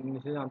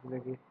 নিচে জানতে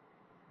দেখি।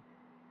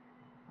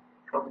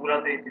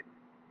 সবগুলাতেই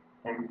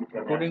এন্ড ডি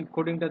চলে আসে।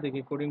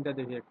 কোডিংটা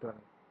দেখি একটু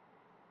আমি।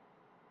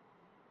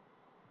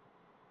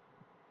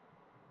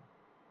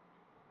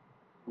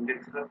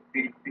 ইন্ডেক্স অফ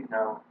পিএইচপি না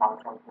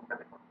ফাংশন কোনটা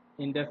দেখো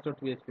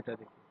index.php টা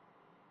দেখি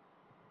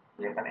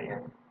যেখানে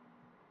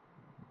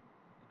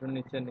একটু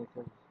নিচে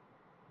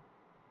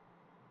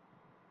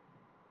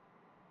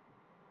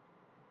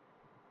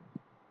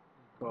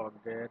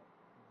গেট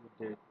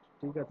ডেট,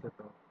 ঠিক আছে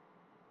তো।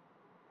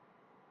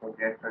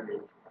 গেট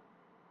ডেট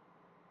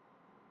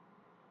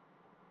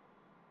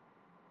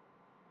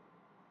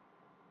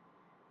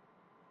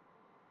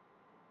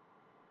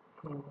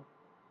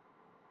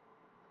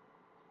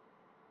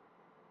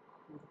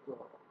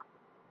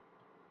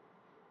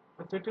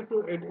আচ্ছা একটু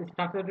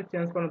স্ট্রাকচার একটু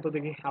চেঞ্জ করেন তো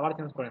দেখি, আবার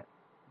চেঞ্জ করেন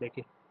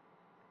দেখি।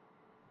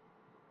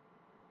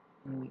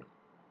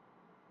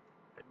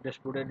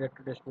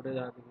 ড্যাশবোর্ডে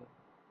যা দেখি,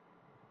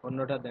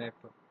 অন্যটা দেন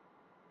একটু।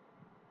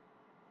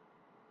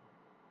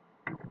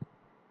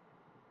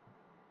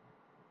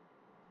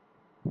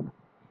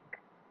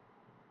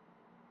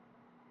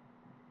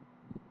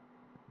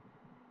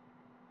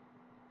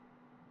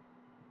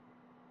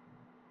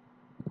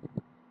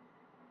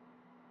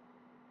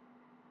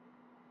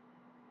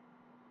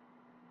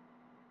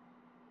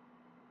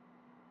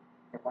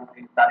 তখন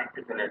ওই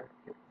তারিখটা চলে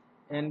আসছে।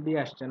 এনডি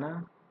আসছে না?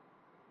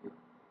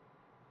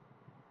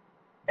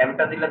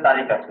 এমটা দিলে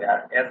তারিখ আসে আর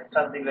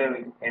এসটা দিলে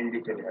ওই এনডি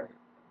চলে আসে।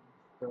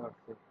 বুঝতে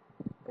পারছি।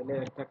 তাহলে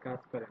একটা কাজ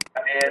করেন।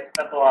 মানে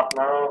এসটা তো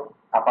আপনারও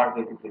আপার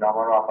কেসে ছিল,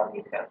 আমারও আপার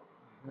কেসে আছে।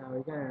 হ্যাঁ,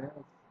 ওইখানে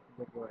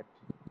দেখবো।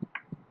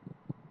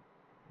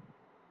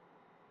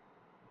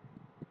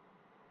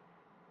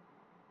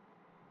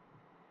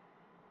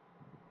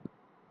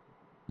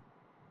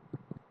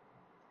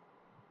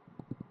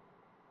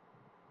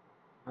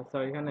 আচ্ছা,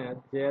 ওইখানে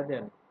যে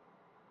দেন।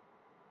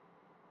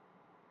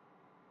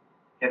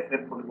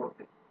 এসের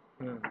পরিবর্তে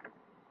হুম,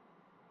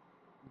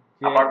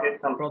 যে আপার কেস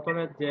নাম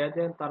প্রথমে যে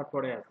দেন,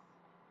 তারপরে এস।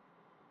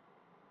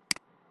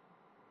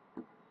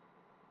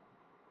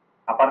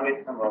 আপার কেস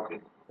নাম লোয়ার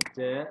কেস।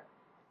 যে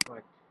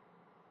wait,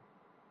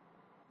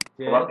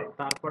 যে লোয়ার কেস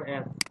তারপর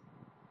এস।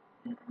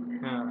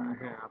 হ্যাঁ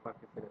হ্যাঁ, আপার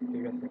কেস,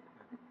 ঠিক আছে।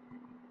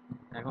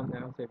 হ্যাঁ, এখন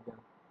এখন চেক দেন।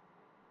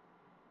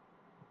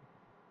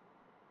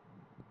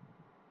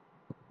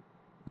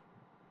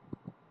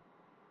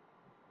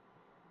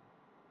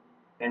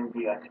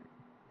 এনডি আছে।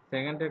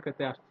 সেকেন্ডের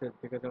ক্ষেত্রে আসছে,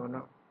 ঠিক আছে মানে।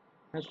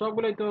 হ্যাঁ,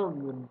 সবগুলোই তো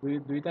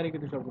 2 তারিখে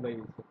তো সবগুলোই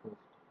পোস্ট,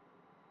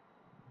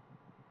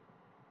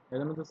 এই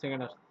জন্য তো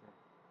সেকেন্ড আসছে।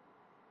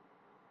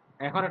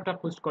 এখন একটা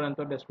পোস্ট করেন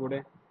তো ড্যাশবোর্ডে,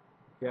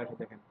 কি আছে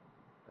দেখেন।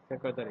 আজকে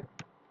কয় তারিখ?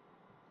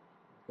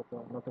 আজকে তো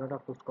নতুন একটা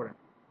পোস্ট করেন।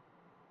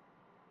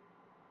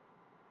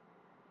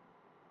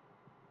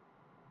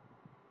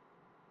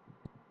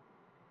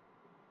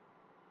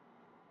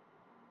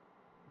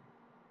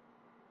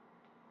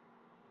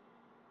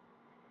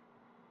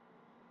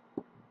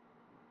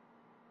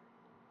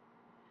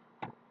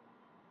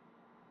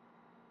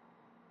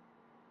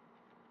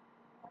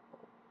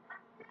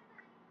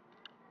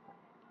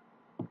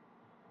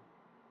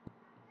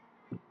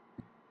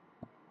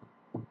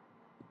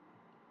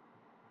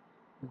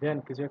 দেন,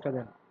 কিছু একটা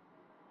দেন।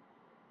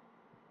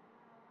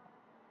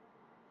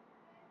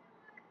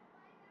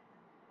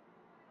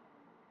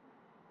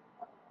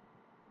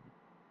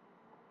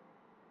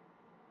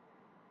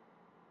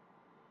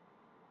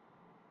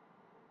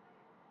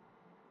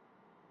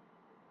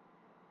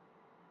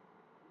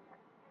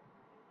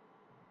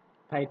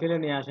 টাইটেলে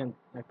নিয়ে আসেন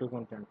একটু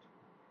কন্টেন্ট।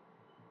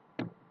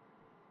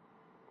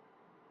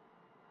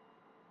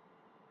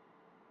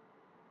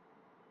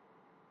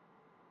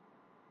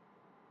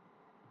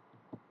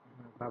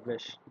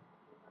 পাবলিশ।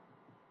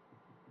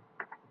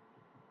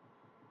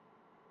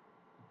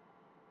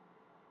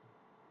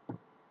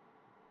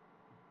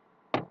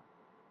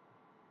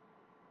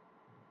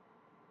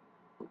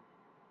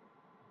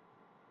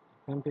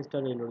 হোম পেজটা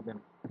রিলোড দেন।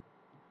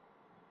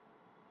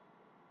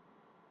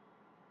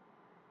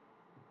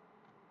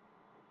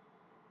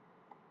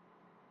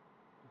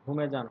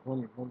 হোমে যান, হোম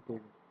হোম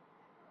পেজ।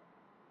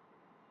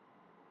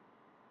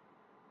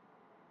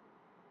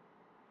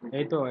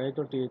 এই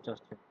তো টিএইচ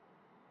আসছে।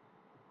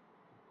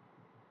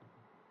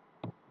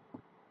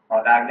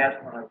 আর আগে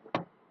আসতে হবে।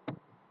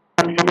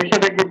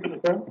 সমস্যাটা কি ছিল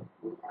স্যার?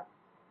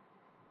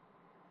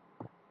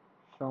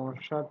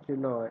 সমস্যা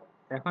ছিল।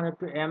 এখন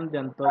একটু এম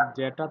দেন তো,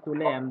 যেটা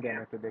তুলে এম দেন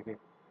একটু দেখি।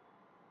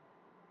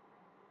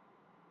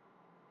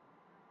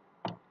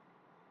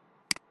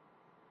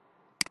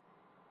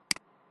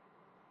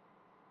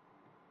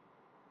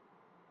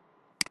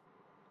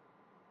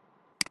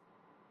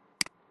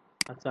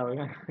 আচ্ছা,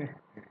 ওইখানে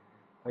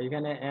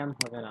ওইখানে এম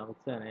হবে না,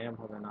 বুঝছেন? এম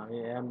হবে না, আমি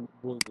এম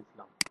ভুল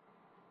দিছিলাম।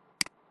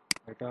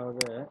 এটা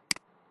হবে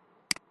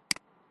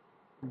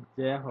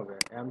যে হবে,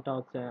 এমটা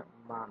হচ্ছে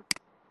মান।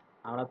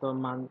 আমরা তো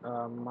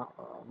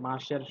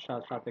মাসের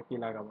সাথে কি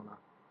লাগাবো না,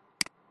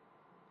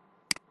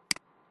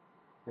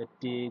 যে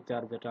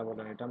টিচার যেটা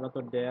বলেন, এটা আমরা তো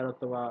ডেয়ার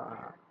অথবা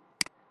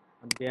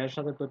ডেয়ার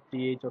সাথে তো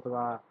টিএইচ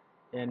অথবা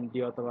এনডি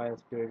অথবা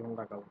এসপি এরকম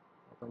লাগাবো।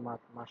 অত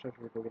মাসের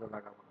শুরুতে ওগুলো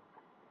লাগাবো না।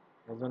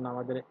 এই জন্য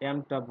আমাদের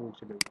এমটা ভুল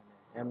ছিল, এখানে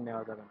এম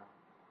নেওয়া যাবে না,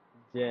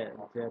 যে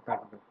যে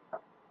থাকবে।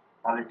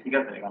 তাহলে ঠিক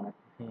আছে এখানে।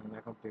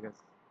 এখন ঠিক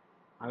আছে।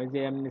 আমি যে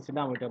এম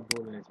নিয়েছিলাম ওইটা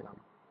ভুল নিয়েছিলাম,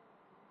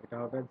 এটা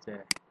হবে যে।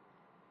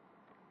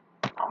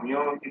 আমিও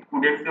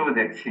কুডেক্সেও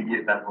দেখছি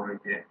গিয়ে, তারপরে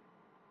যে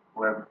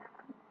ওয়েব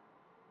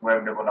ওয়েব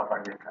ডেভেলপার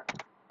যেটা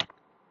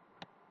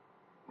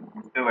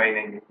বুঝতে পারি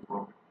নাই কিছু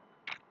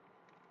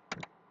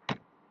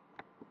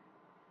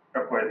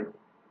করে দিচ্ছি।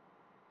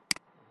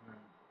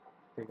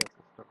 ঠিক আছে,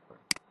 স্টপ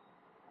করেন।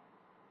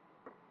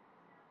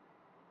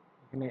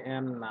 এখানে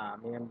এম না,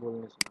 আমি এম ভুল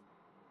নিয়েছিলাম।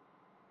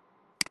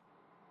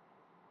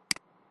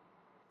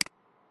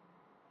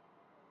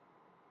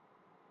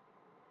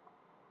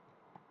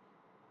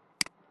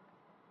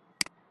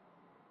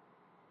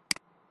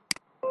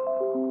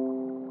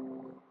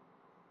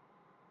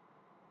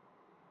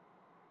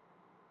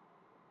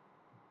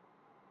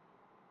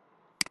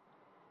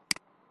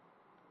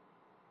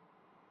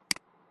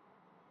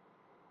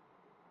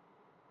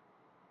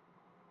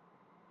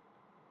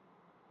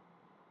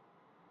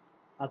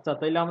 আচ্ছা,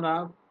 তাইলে আমরা,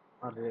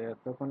 আরে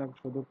তখন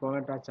শুধু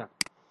কমেন্ট। আচ্ছা,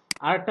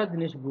 আরেকটা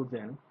জিনিস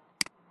বুঝেন,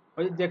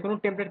 ওই যে কোনো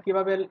টেমপ্লেট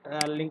কিভাবে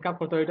লিঙ্ক আপ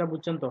করতে হয় এটা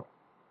বুঝছেন তো?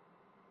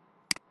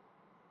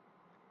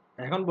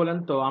 এখন বলেন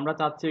তো, আমরা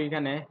চাচ্ছি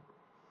ওইখানে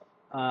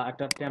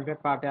একটা টেমপ্লেট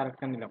পার্টে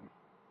আরেকটা নিলাম,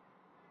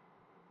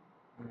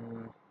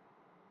 উম,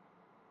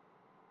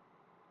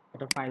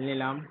 এটা ফাইল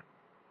নিলাম।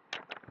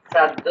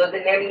 স্যার যদি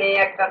এমনি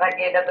একটা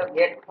থাকে, এটা তো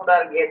গেট ফুড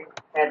আর গেট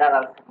হেডার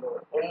আছে,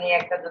 এমনি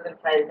একটা যদি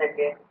ফাইল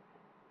থাকে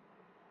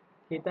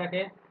কি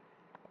থাকে?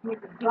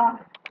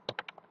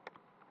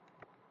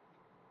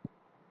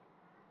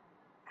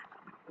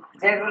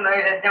 যেগুলো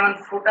এটা যেমন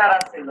ফুটার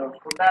আছিল,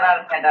 ফুটার আর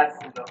হেডার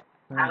ছিল,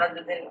 হুম, আমরা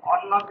যদি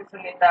অন্য কিছু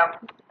নিতাম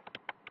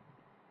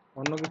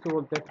অন্য কিছু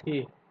বলতে কি?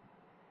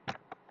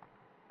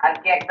 আর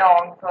কি একটা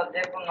অংশ,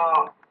 যে কোনো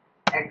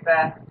একটা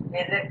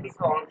পেজের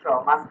কিছু অংশ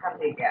মাঝখান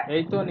থেকে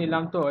এই তো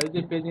নিলাম, তো এই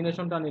যে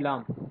পেজিনেশনটা নিলাম,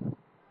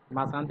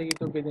 মাঝখান থেকে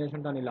তো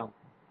পেজিনেশনটা নিলাম।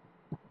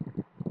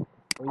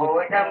 ওই যে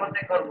ওইটার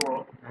মধ্যে করব।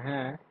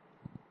 হ্যাঁ,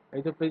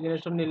 এই তো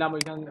পেজিনেশন নিলাম,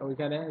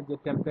 ওইখানে যে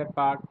টেমপ্লেট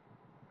পার্ট,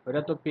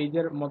 ওটা তো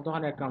পেজের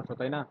মধ্যখানে একটা অংশ,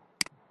 তাই না?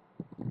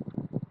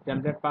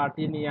 টেমপ্লেট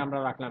পার্টই নিয়ে আমরা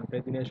রাখলাম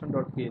পেজিনেশন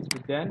ডট পিএইচপি।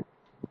 দেন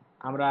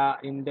আমরা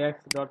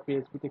ইন্ডেক্স ডট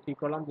পিএইচপি তে কি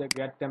করলাম, যে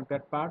gate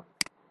template part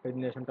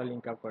পেজিনেশনটা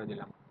link up করে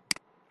দিলাম।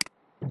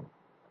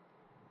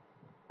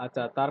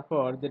 আচ্ছা,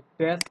 তারপর যে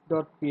টেস্ট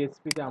ডট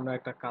পিএইচপি তে আমরা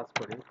একটা কাজ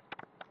করি,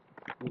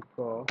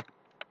 ইকো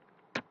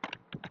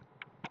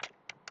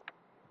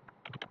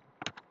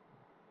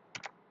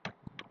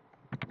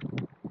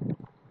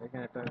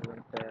এখানে একটা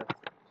টেস্ট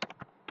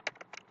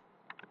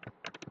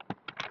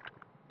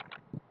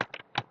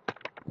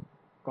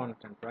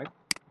কন্টেন্ট, রাইট?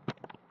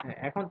 হ্যাঁ,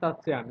 এখন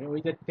চাচ্ছি আমি ওই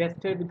যে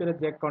টেস্টের ভিতরে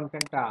যে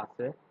কন্টেন্টটা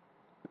আছে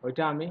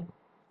ওইটা আমি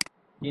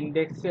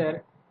ইন্ডেক্সের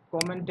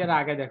কমেন্টের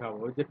আগে দেখাবো,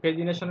 ওই যে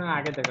পেজিনেশনের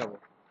আগে দেখাবো।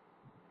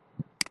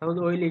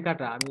 তাহলে ওই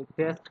লেখাটা আমি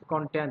টেস্ট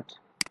কন্টেন্ট,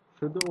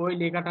 শুধু ওই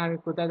লেখাটা আমি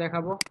কোথায়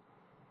দেখাবো,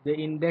 যে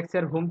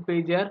ইন্ডেক্সের হোম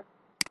পেজের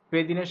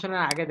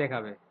পেজিনেশনের আগে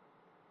দেখাবে,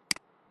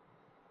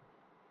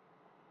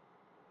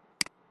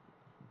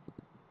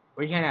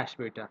 ওইখানে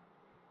আসবে ওইটা।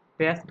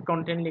 টেস্ট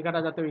কন্টেন্ট লেখাটা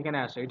যাতে ওইখানে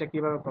আসে, এটা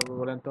কিভাবে করবো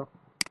বলেন তো?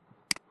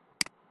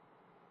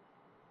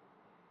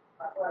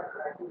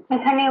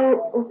 এখানে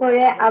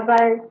উপরে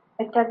আবার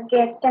একটা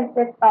গেট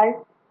টেমপ্লেট পার্ট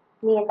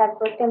নিয়ে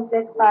তারপর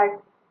টেমপ্লেট পার্ট,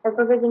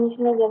 তারপর জিনিস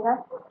নিয়ে গেলাম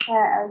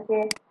যে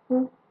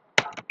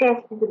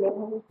টেস্ট দিলে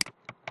হবে,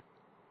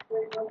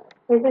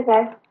 বুঝতে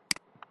স্যার?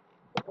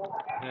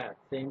 হ্যাঁ,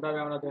 সেম ভাবে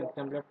আমরা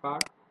টেমপ্লেট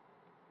পার্ট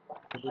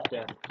শুধু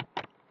টেস্ট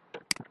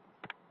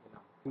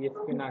দিলাম,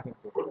 পিএসপি না,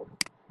 কিন্তু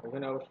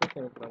ওখানে অবশ্যই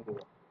সেমিকোলন দিব।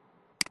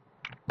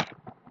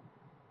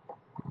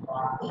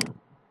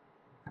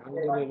 এখন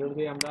যদি রিলোড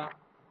দিই আমরা,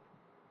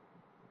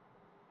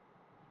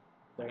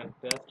 দেখেন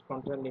টেস্ট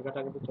কন্টেন্ট লেখাটা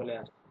কিন্তু চলে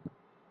আসছে,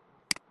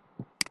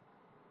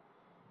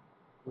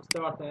 বুঝতে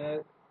পারছেন?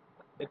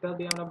 এটা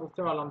দিয়ে আমরা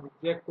বুঝতে পারলাম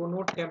যে কোনো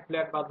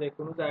টেমপ্লেট বা যে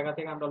কোনো জায়গা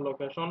থেকে আমরা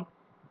লোকেশন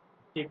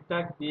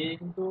ঠিকঠাক দিয়ে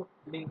কিন্তু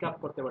লিঙ্ক আপ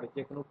করতে পারি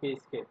যে কোনো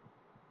পেজকে,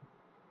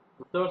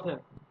 বুঝতে পারছেন?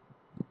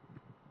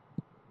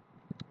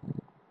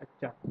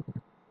 আচ্ছা,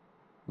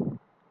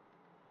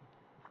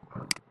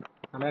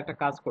 আমরা একটা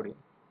কাজ করি,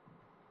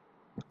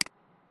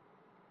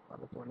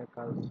 আরো তো অনেক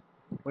কাজ।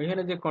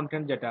 ওইখানে যে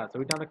কন্টেন্ট যেটা আছে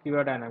ওইটা আমরা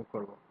কিভাবে ডাইনামিক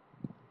করবো?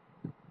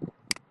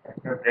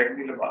 একটা ব্রেক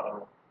দিলে ভালো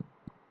হবে।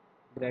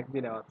 ব্রেক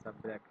দিলে? আচ্ছা,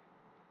 ব্রেক।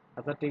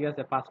 আচ্ছা ঠিক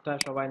আছে, 5টায়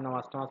সবাই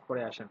নামাজ টামাজ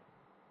পড়ে আসেন।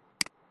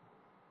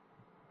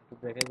 একটু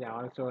দেখে যে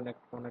আমার কাছে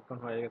অনেকক্ষণ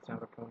হয়ে গেছে,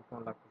 আমরা কেমন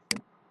কেমন লাগতেছে।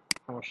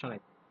 সমস্যা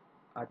নেই।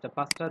 আচ্ছা,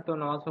 5টায় তো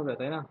নামাজ হবে,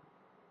 তাই না?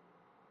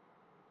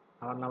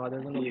 আমার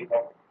নামাজের জন্য। জি,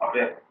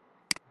 হবে।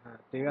 হ্যাঁ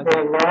ঠিক আছে।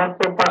 নামাজ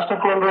তো 5টা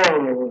 15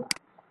 হবে।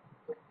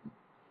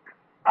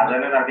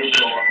 আজানের আগেই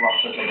তো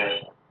ওয়াক্ত চলে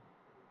আসে।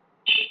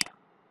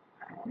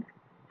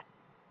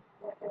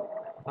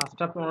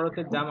 5টা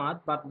 15-তে জামাত,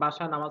 বাট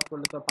বাসায় নামাজ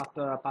পড়লে তো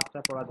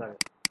 5টায় পড়া যাবে,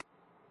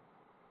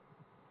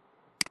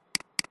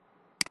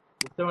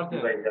 বুঝতে জি পারছেন?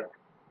 ভাই,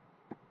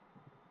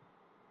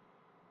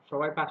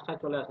 সবাই 5টায়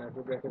চলে আসেন,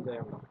 একটু ব্রেকে যাই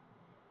আমরা।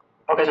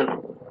 Okay sir.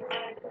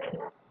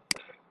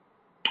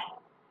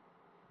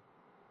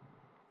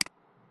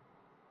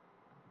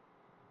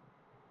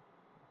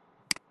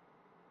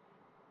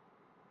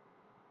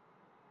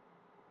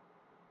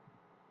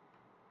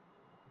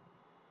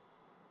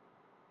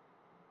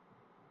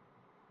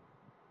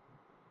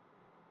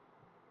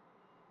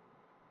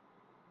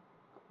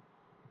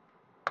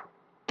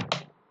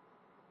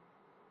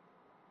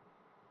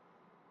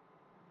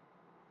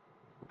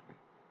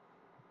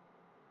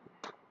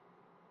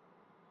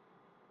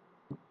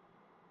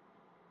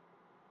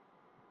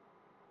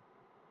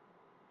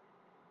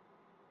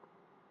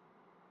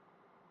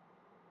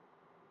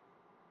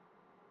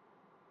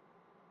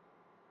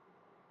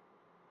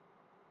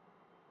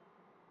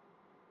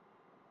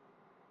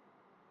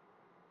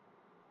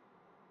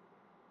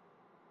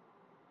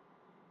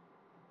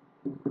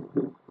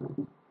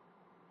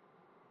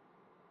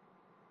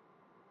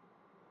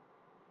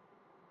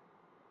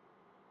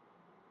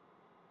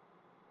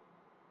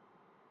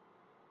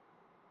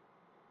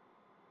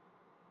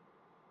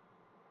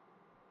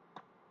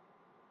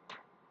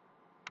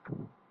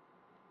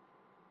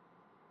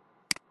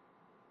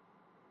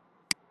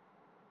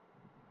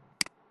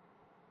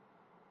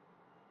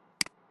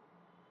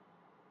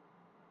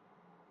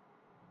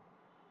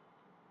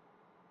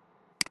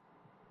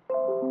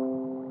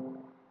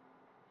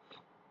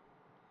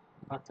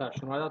 আচ্ছা,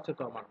 শোনা যাচ্ছে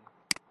তো আমার?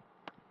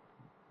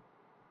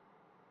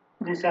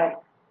 জি স্যার।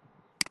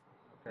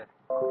 ওকে।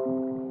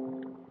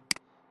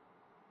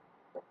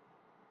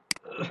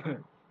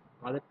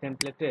 আমাদের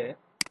টেমপ্লেটে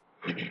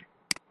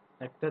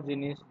একটা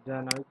জিনিস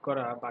ডাইনামিক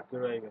করা বাকি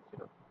রয়ে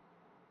গেছিল।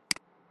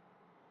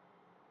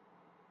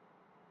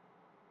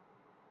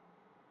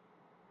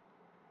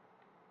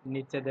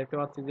 নিচে দেখতে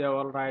পাচ্ছি যে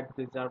অল রাইট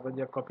রিজার্ভ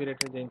যে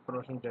কপিরাইটের যে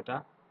ইনফরমেশন যেটা,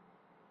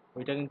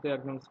 ওইটা কিন্তু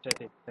একদম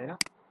স্ট্যাটিক, তাই না?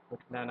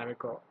 ওইটা ডাইনামিক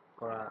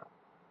করা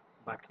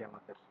বাকি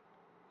আমাদের।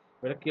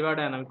 ওইটা কিভাবে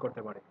ডাইনামিক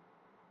করতে পারি?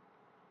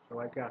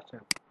 সবাইকে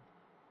আসছেন?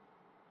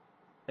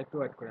 একটু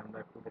ওয়েট করি, আমরা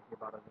একটু দেখি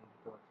 12 জন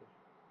দিতে পারছি।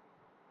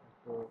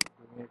 একটু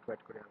 2 মিনিট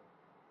ওয়েট করি আমরা।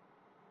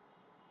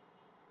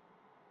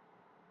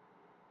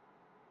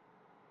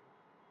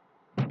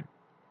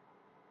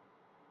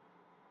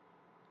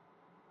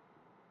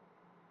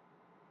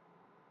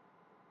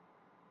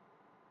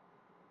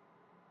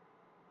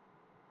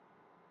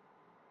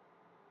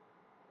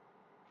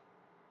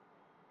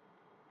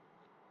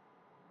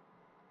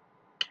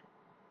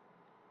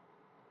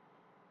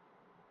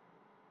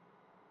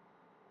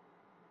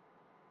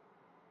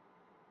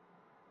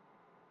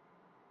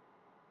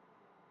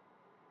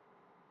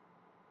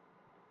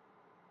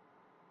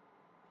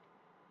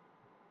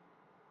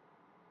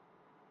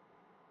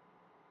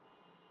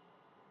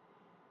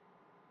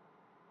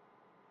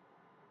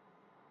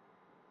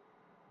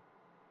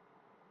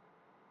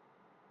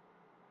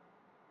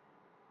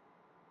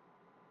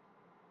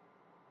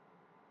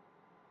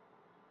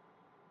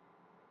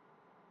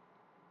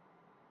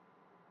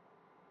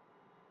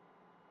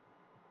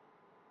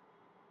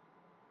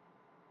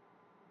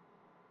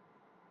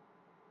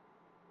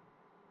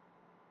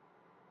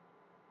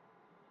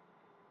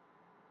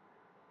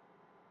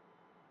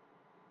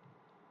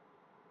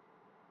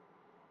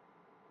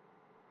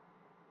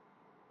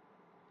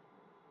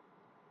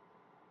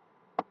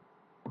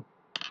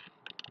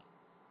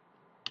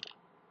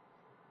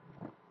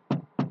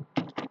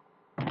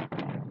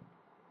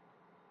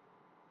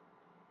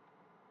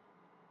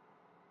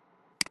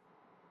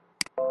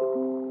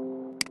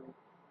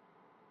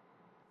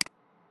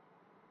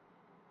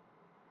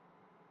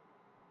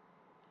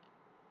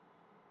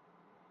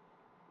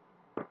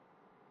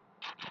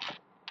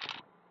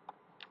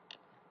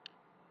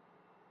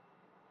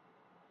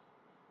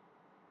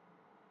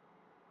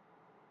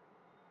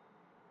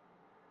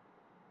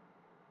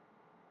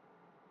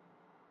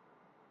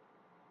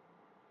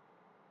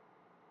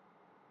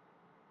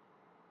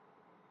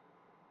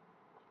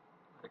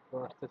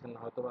 কেউ আসতেছেন না,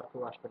 হয়তো বা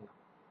কেউ আসবেন না।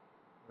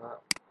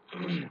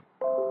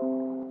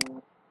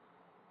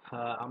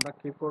 হ্যাঁ, আমরা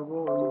কি করব,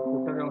 ওই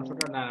ফুটারের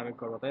অংশটা ডাইনামিক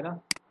করবো, তাই না?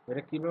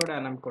 ওইটা কিভাবে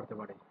ডাইনামিক করতে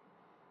পারি?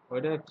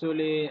 ওইটা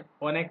অ্যাকচুয়ালি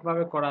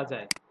অনেকভাবে করা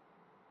যায়।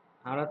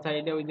 আমরা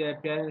চাইলে ওই যে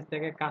অ্যাপিয়ারেন্স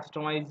থেকে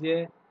কাস্টমাইজে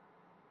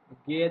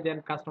গিয়ে দেন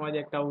কাস্টমাইজে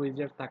একটা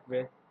উইজেট থাকবে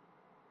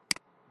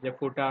যে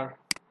ফুটার।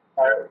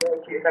 আর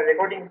কি স্যার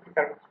রেকর্ডিং কি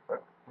স্যার?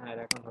 হ্যাঁ,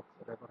 রেকর্ড হচ্ছে,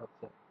 রেকর্ড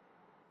হচ্ছে।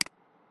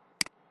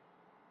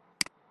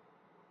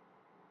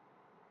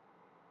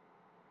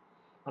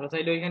 আমরা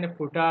চাইলে ওইখানে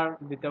ফুটার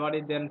দিতে পারি,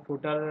 দেন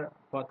ফুটার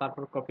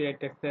তারপর কপিরাইট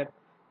টেক্সটের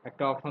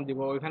একটা অপশন দিব,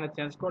 ওইখানে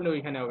চেঞ্জ করলে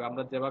ওইখানে হবে,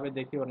 আমরা যেভাবে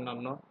দেখি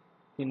অন্যান্য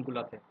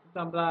থিমগুলোতে। কিন্তু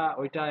আমরা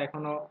ওইটা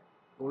এখনো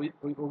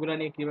ওইগুলা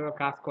নিয়ে কিভাবে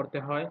কাজ করতে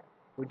হয়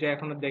ওইটা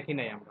এখনো দেখি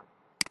নাই আমরা।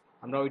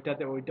 আমরা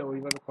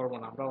ওইভাবে করবো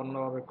না, আমরা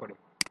অন্যভাবে করি।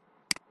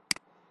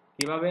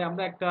 কিভাবে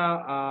আমরা একটা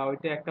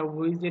ওইটা একটা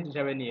উইজেট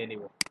হিসাবে নিয়ে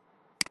নিব,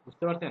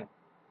 বুঝতে পারছেন?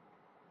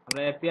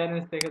 আমরা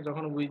অ্যাপিয়ারেন্স থেকে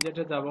যখন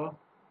উইজেটে যাব,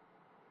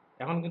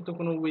 এখন কিন্তু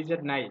কোনো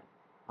উইজেট নাই।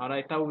 আমরা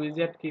একটা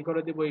উইজেট কি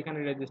করে দিব, এখানে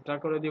রেজিস্টার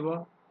করে দিব,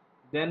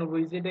 দেন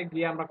উইজেটে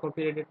গিয়ে আমরা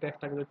কপিরাইটেড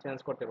টেক্সটটা কিন্তু চেঞ্জ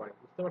করতে পারি,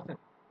 বুঝতে পারছেন?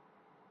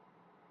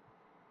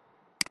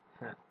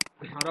 হ্যাঁ,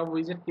 আমরা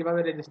উইজেট কিভাবে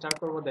রেজিস্টার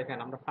করব দেখেন,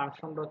 আমরা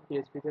ফাংশন ডট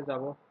পিএইচপি তে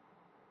যাব।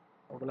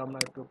 ওগুলো আমরা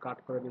একটু কাট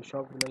করে দিই,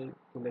 সবগুলোই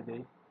তুলে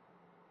দিই,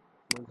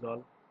 ক্লোজ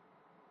অল।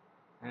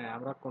 হ্যাঁ,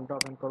 আমরা কোনটা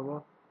ওপেন করব,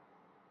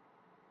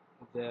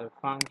 যে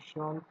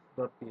ফাংশন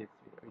ডট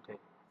পিএইচপি, ওইটাই।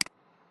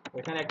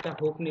 ওইখানে একটা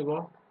হুক নিব,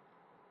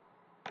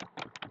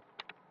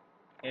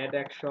 অ্যাড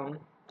অ্যাকশন,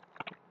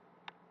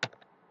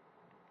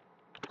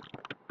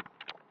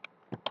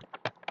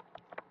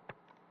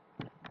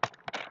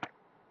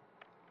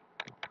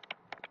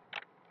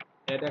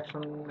 অ্যাড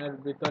অ্যাকশনের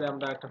ভিতরে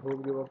আমরা একটা হুক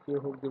দিব, কি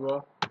হুক দিব,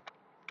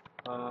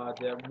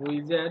 যে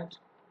উইজেট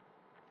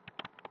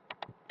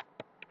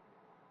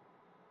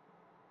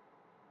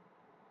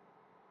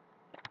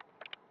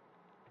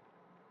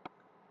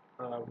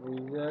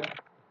উইজেট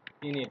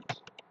ইনিট,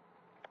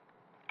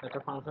 একটা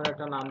ফাংশনের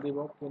একটা নাম দিব।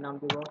 কি নাম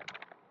দিব,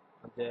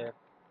 যে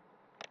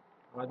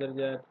আমাদের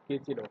যে কি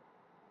ছিল,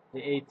 যে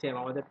এইচএম,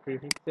 আমাদের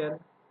প্রিফিক্সের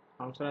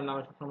ফাংশনের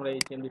নামে সবসময়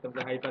এইচএম দিতাম,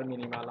 যে হাইপার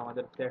মিনিমাল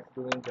আমাদের টেক্সট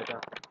ডুইং যেটা,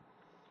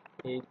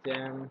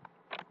 এইচএম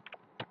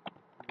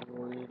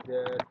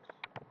উইজেট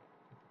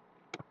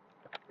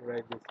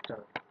রেজিস্টার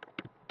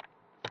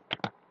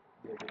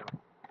দিয়ে দিলাম।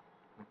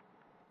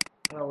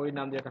 আমরা ওই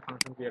নাম দিয়ে একটা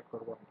ফাংশন ক্রিয়েট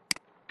করবো।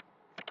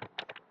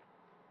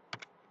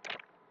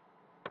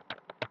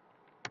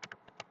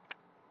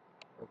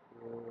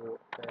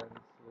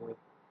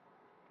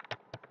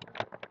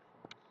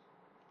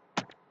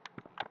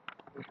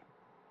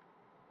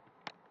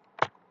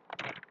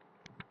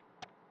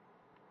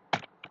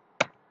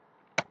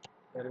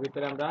 এর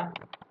ভিতরে আমরা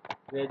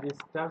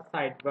রেজিস্টার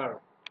সাইডবার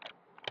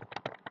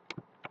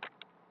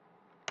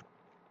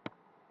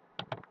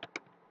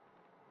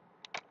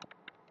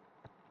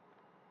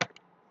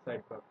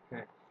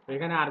হ্যাঁ, তো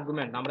এখানে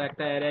আর্গুমেন্ট আমরা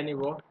একটা অ্যারে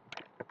নিব,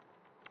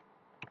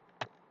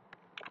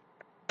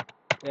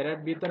 অ্যারের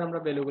ভিতরে আমরা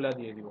ভ্যালুগুলা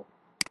দিয়ে দিব।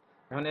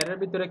 এখন অ্যারের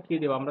ভিতরে কি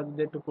দিব, আমরা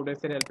যদি একটু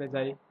কোডেক্সের হেল্পে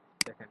যাই,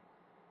 দেখেন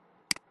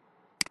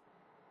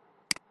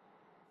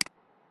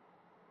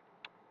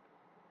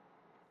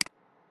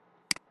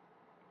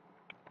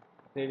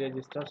এই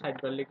রেজিস্টার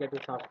সাইডবার লিখে একটু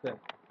সার্চ দেন,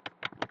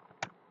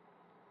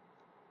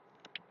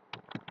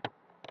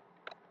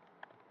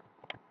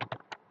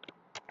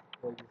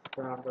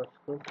 রেজিস্টার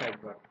আন্ডারস্কোর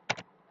সাইডবার।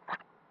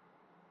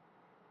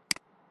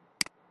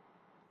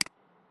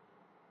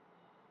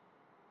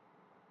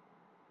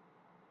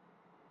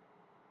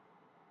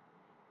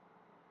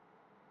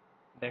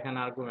 দেখেন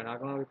আর্গুমেন্ট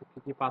কি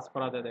কি পাস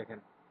করা যায়, দেখেন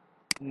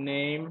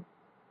name,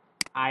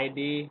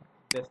 ID,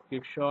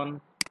 description,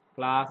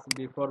 class,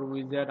 before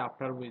উইজেট,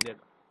 after উইজেট,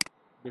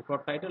 before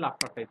title,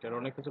 after title,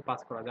 অনেক কিছু পাস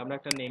করা যায়। আমরা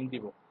একটা নেম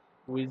দিব,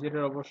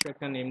 উইজেটের অবশ্যই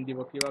একটা নেম দিব।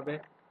 কিভাবে,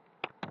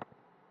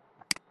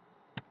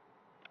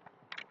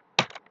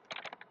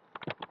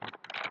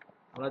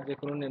 আমরা যে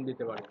কোনো নেম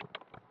দিতে পারি,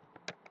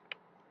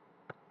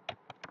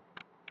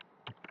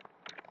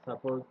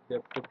 সাপোজ দ্য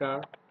ফুটার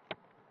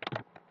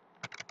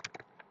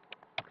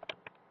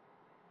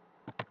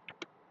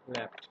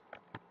লেফট।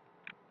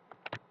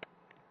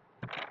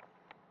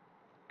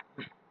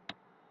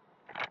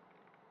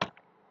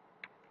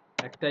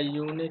 একটা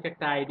ইউনিক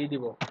একটা আইডি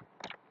দিব,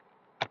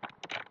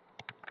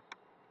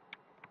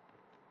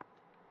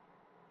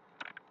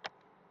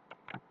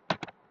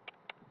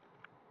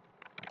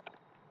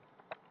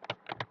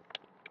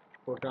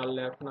 ফুটার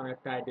লেফট নামে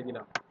একটা আইডি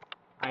দিলাম।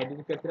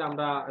 আইডির ক্ষেত্রে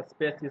আমরা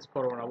স্পেস ইউজ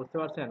করবো না, বুঝতে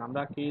পারছেন?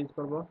 আমরা কি ইউজ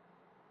করব,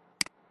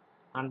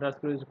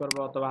 আন্ডারস্কোর ইউজ করবো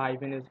অথবা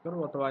হাইফেন ইউজ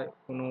করবো অথবা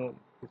কোনো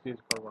কিছু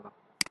ইউজ করবো না,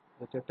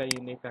 যেটা একটা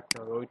ইউনিক রাখতে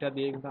হবে, ওইটা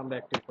দিয়ে কিন্তু আমরা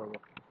অ্যাক্টিভ করবো।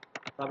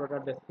 তারপর একটা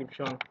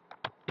ডেসক্রিপশন,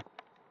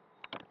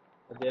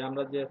 যে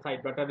আমরা যে সাইট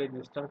বারটা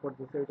রেজিস্টার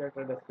করতেছি ওইটা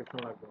একটা ডেসক্রিপশন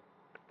লাগবে।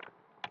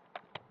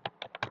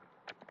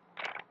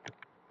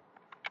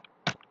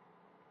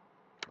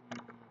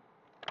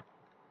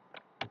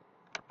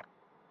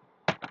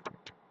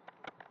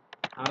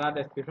 আমরা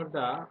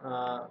ডেসক্রিপশনটা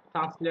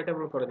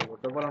ট্রান্সলেটেবল করে দিব,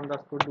 ডবল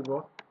আন্ডারস্কোর দিব,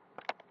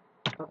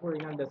 তারপর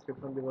এখানে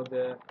ডেসক্রিপশন দিব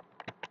যে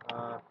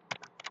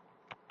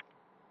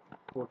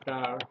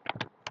ফুটার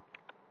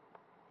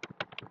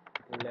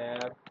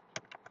লেফট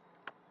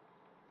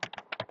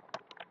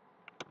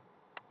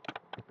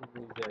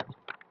উইজেট।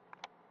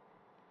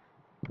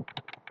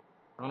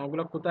 এখন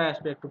ওগুলো কোথায়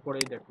আসবে একটু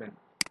পরেই দেখবেন।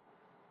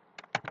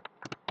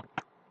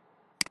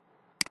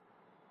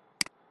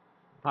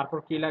 তারপর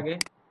কি লাগে,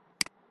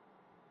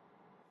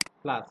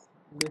 প্লাস,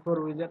 বিফোর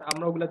উইজেট,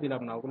 আমরা ওগুলা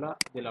দিলাম না,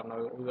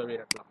 ওইভাবেই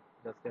রাখলাম,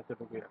 জাস্ট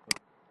এতটুকুই রাখলাম।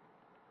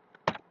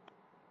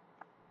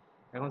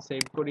 এখন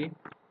সেভ করি,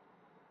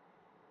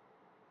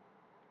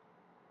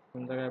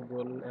 কোন জায়গায়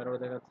ভুল এরর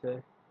দেখাচ্ছে,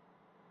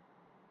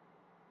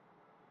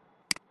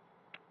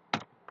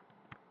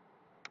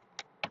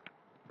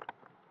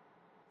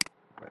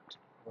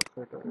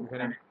 অবশ্যই তো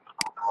এখানে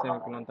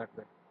সেমিকোলন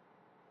থাকবে।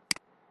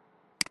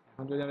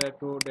 এখন যদি আমরা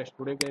একটু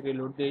ড্যাশবোর্ডে গিয়ে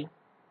রিলোড দিই,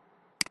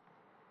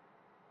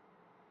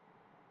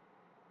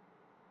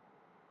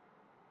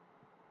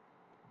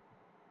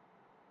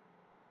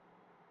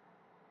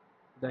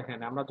 দেখেন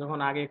আমরা যখন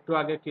একটু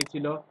আগে কি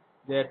ছিল,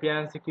 যে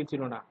অ্যাপিয়ারেন্সে কি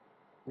ছিল না,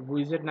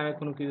 উইজেট নামে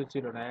কোনো কিছু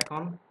ছিল না,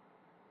 এখন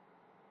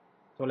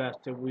চলে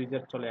আসছে,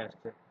 উইজেট চলে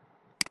আসছে।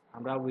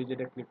 আমরা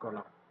উইজেটে ক্লিক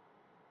করলাম,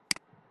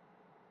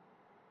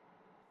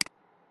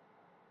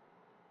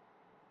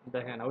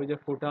 দেখেন ওই যে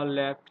ফুটার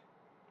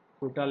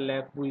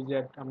লেফট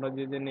উইজেট, আমরা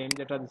যে নেম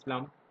যেটা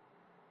দিছিলাম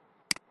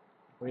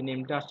ওই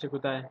নেমটা আসছে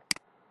কোথায়,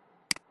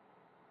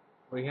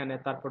 ওইখানে।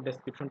 তারপর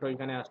ডেসক্রিপশনটা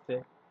ওইখানে আসছে।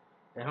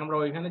 এখন আমরা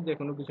ওইখানে যে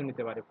কোনো কিছু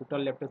নিতে পারি। ফুটার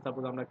লেফটে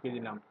সাপোজ আমরা কি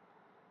দিলাম,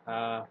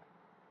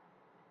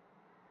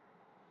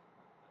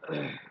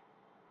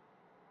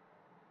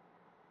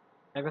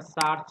 একটা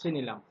সার্চে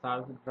নিলাম,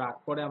 সার্চ ড্রাগ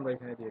করে আমরা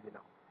এখানে দিয়ে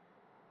দিলাম,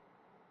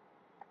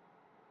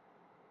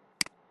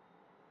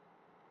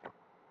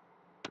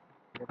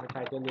 একটা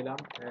টাইটেল দিলাম,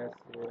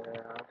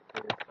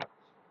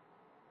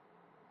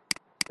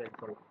 সেভ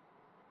করলাম।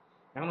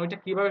 এখন ওইটা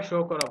কিভাবে শো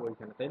করাবো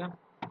ওইখানে, তাই না?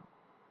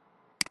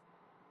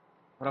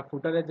 আমরা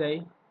ফুটারে যাই,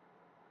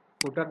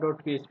 ফুটার ডট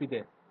পিএইচপি তে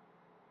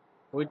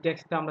ওই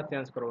টেক্সটটা আমরা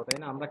চেঞ্জ করবো, তাই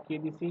না? আমরা কি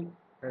দিছি,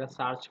 একটা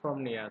সার্চ ফর্ম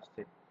নিয়ে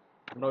আসছি,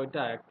 আমরা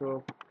ওইটা একটু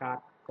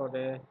কাট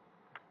করে,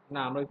 না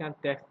আমরা ওইখানে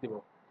টেক্সট দিব,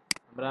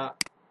 আমরা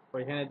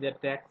ওইখানে যে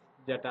টেক্সট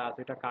যেটা আছে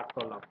ওইটা কাট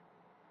করলাম,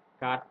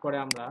 কাট করে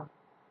আমরা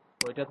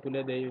ওইটা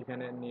তুলে দেই,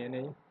 ওইখানে নিয়ে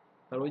নেই।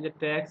 আর ওই যে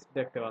টেক্সট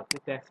দেখতে পাচ্ছি,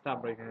 টেক্সটটা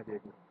আমরা এখানে দিয়ে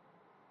দিই,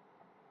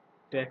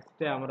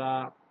 টেক্সটে আমরা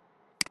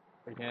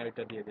ওইখানে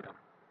ওইটা দিয়ে দিলাম,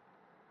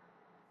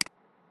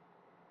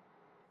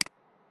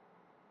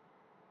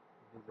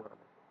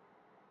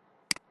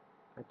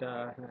 এটা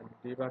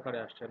ডিভ আকারে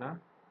আসছে না।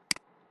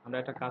 আমরা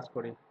একটা কাজ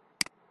করি,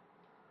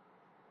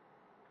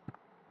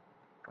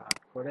 কাট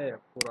করে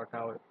পুরোটা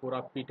পুরো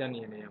পিটা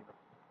নিয়ে নেই আমরা,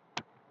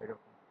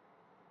 এরকম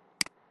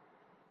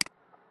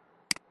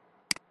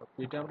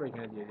এটা আমরা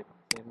এখানে দিয়ে দিলাম,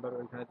 সেম ভাবে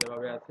ওইখানে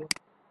যেভাবে আছে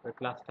ওই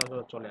ক্লাসটা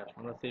চলে আসে,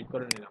 আমরা সেভ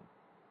করে নিলাম।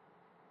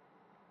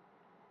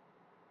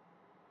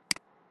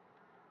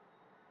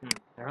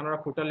 এখন আমরা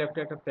ফুটার লেফটে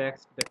একটা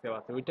টেক্সট দেখতে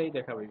পাচ্ছি, ওইটাই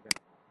দেখাবো এখানে,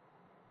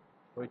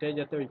 ওইটাই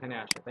যাতে ওইখানে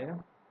আসে, তাই না?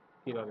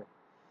 কিভাবে?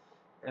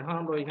 এখন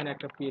আমরা ওইখানে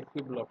একটা পিএইচপি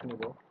ব্লক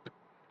নিব,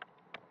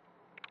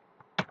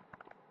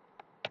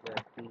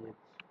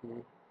 পিএইচপি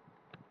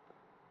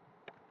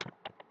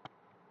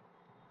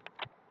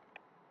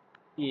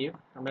ইফ,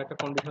 আমরা একটা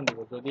কন্ডিশন দিব,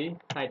 যদি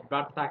সাইড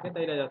বার থাকে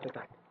তাইলে যাতে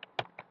থাকে,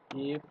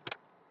 if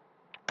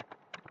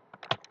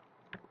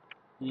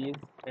is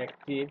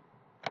active,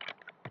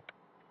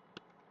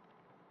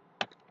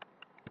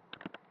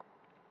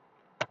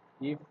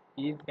 if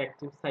is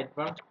active side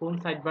bar, কোন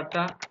সাইড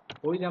বারটা?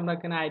 ওই যে আমরা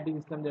এখানে আইডি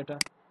দিছিলাম যেটা,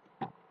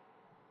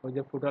 ওই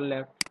যে ফুটার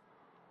লেফট,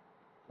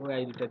 ওই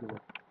আইডিটা দিব।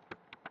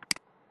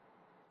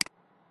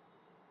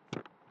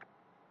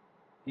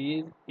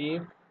 Is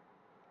if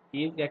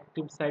is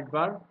active side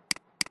bar,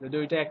 যদি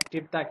ওইটা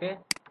অ্যাক্টিভ থাকে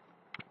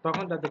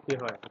তখন তাতে কি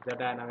হয়, যে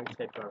ডায়নামিক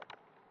সাইড বার।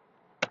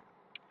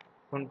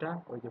 কোনটা?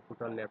 ওই যে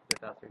ফুটার লেফট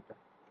যেটা আছে এটা।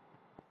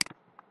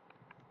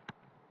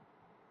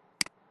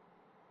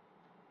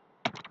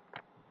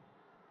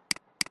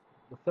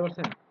 বুঝতে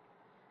পারছেন?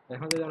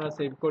 এখন যদি আমরা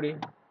সেভ করি,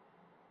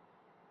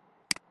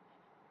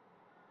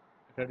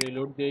 এটা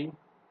রিলোড দেই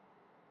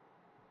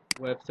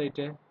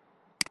ওয়েবসাইটে,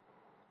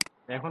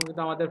 এখন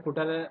কিন্তু আমাদের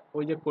ফুটারে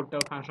ওই যে কোডটা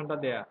ফাংশনটা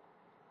দেয়া,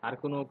 আর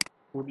কোনো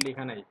কোড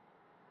লেখা নাই।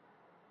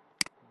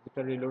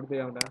 যেটা রিলোড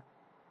দেই আমরা,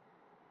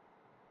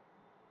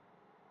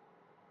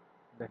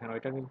 দেখেন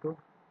ওইটা কিন্তু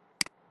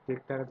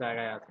ঠিকঠাক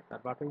জায়গায় আছে,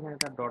 তারপর এখানে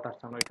একটা ডট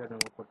আসছে, আমরা এটা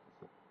রিমুভ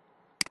করতেছি।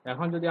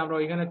 এখন যদি আমরা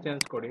ওইখানে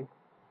চেঞ্জ করি,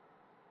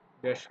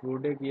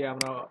 ড্যাশবোর্ডে গিয়ে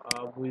আমরা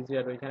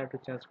উইজার্ড ওইখানে একটু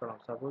চেঞ্জ করলাম,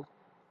 সাপোজ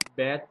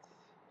ব্যাচ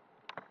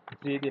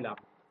 3 দিলাম,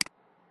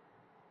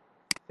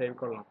 সেভ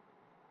করলাম।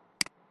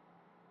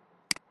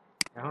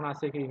 এখন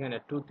আছে কি এখানে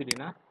 2 3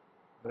 না,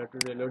 আমরা একটু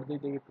রিলোড দিই,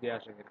 দেখি 3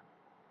 আসে কিনা।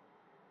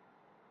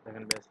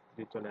 দেখেন ব্যাচ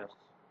 3 চলে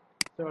আসছে।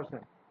 বুঝতে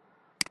পারছেন?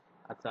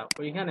 আচ্ছা,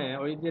 ওইখানে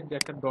ওই যে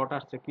একটা ডট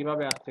আসছে,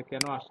 কিভাবে আসছে,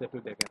 কেন আসছে একটু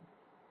দেখেন।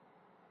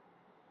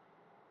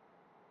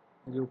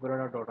 এই যে উপরে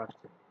একটা ডট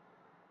আসছে,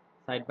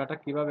 সাইড বারটা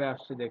কিভাবে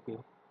আসছে দেখি।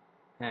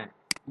 হ্যাঁ,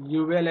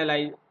 ইউএল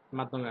এলআই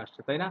মাধ্যমে আসছে,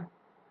 তাই না?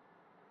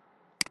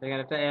 দেখেন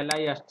একটা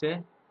এলআই আসছে,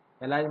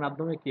 এলআই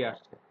মাধ্যমে কি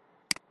আসছে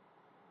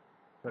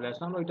চলে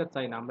আসছে। আমরা ওইটা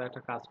চাই না, আমরা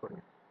একটা কাজ করি,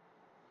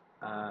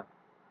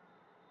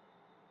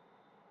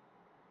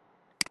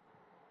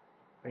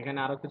 এখানে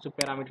আরো কিছু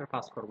প্যারামিটার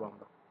পাস করব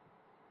আমরা,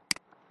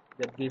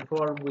 যে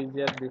বিফোর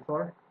উইজার্ড,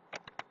 বিফোর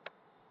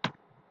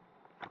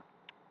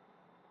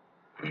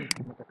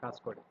একটা কাজ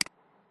করি,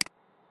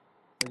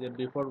 ওই যে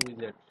বিফোর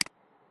উইজার্ড,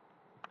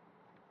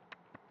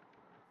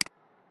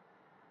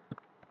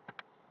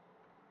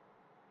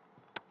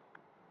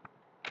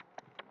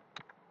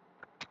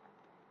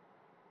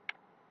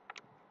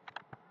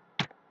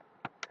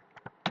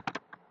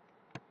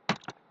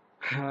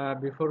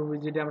 বিফোর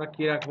উইজার্ডে আমরা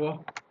কি রাখবো,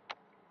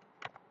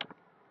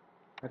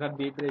 একটা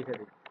ডিপ রেখে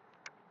দিই,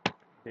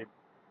 ডিপ।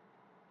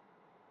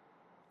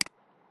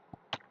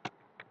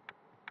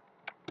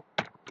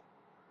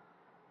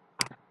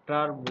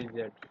 আফটার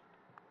উইজার্ড,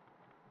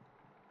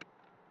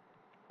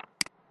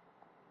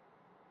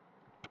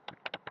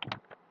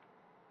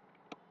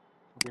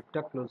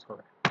 ডিপটা ক্লোজ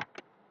হবে।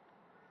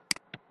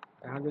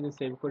 এখন যদি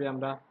সেভ করি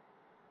আমরা,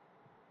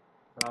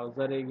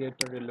 ব্রাউজারে গিয়ে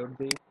একটা রিলোড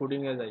দিই,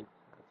 কোডিং এ যাই।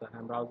 আচ্ছা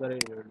হ্যাঁ, ব্রাউজারে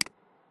রিলোড দিই,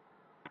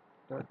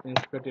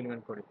 ইনস্পেক্ট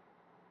করি,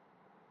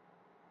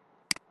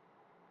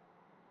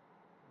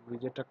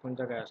 উইজার্ডটা কোন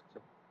জায়গায় আসছে,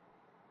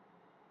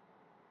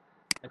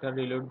 এটা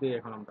রিলোড দিই।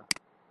 এখন আমরা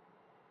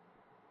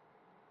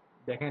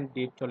দেখেন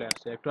ডিপ চলে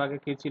আসছে, একটু আগে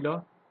কি ছিল,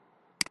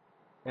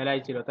 এলআই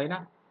ছিল, তাই না?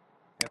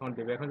 এখন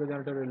ডিপ। এখন যদি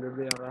আমরা রিলোড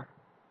দিই, আমরা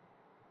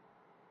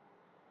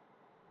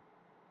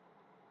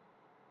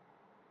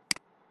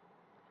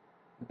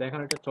দেখেন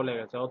এটা চলে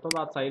গেছে।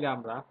 অথবা চাইলে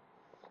আমরা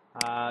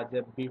যে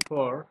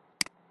বিফোর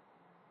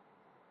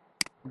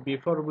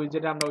বিফোর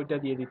উইজেটে আমরা ওইটা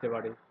দিয়ে দিতে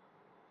পারি,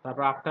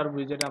 তারপর আফটার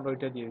উইজেটে আমরা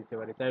ওইটা দিয়ে দিতে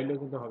পারি, তাইলেও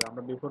কিন্তু হবে।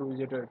 আমরা বিফোর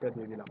উইজেটে ওইটা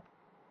দিয়ে দিলাম,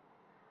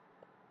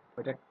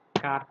 ওইটা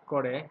কাট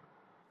করে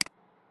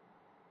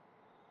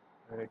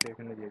এটা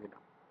এখানে দিয়ে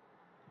দিলাম,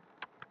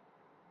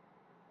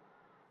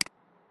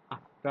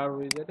 আফটার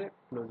উইজেটে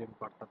ক্লোজিং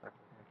পার্টটা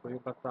থাকে, ক্লোজিং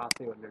পার্টটা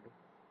আছে অলরেডি।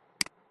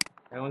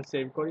 এখন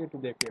সেভ করি, একটু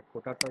দেখি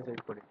ফোটারটা সেভ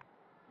করি,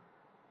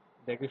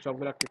 দেখি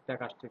সবগুলা ঠিকঠাক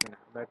আসছে কিনা।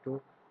 আমরা একটু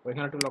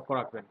ওইখানে একটু লক্ষ্য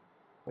রাখবেন,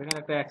 ওইখানে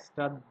একটা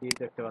এক্সট্রা দিয়ে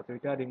দেখতে পাচ্ছি,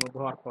 ওইটা রিমুভ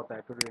হওয়ার কথা।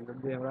 একটু রিলোড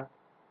দিয়ে আমরা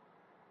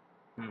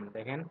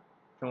দেখেন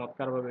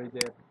চমৎকার ভাবে এই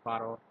যে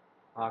 12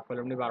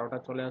 কলামনি 12টা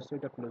চলে আসছে,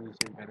 এটা ক্লোজ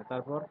হয়েছে এখানে।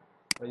 তারপর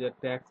ওই যে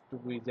টেক্সট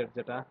উইজেট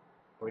যেটা,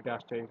 ওইটা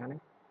আসছে এখানে,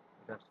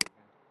 এটা আসছে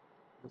এখানে।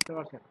 বুঝতে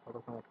পারছেন কত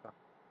চমৎকার?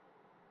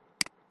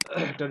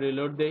 একটা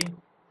রিলোড দেই,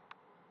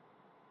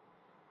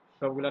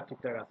 সবগুলা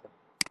ঠিকঠাক আছে।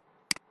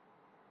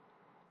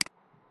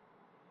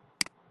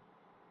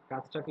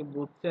 কাজটা কি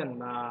বুঝছেন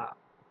না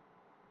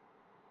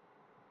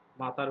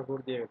মাথার উপর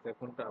দিয়ে গেছে,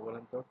 কোনটা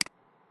বলেন তো?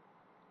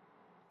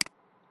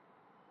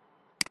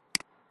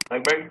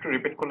 একবার একটু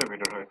রিপিট করলে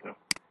বেটার হয়েছে।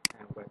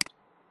 হ্যাঁ, wait।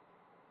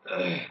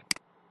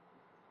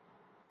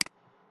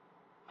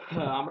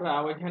 আমরা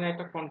ওইখানে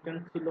একটা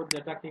কন্টেন্ট ছিল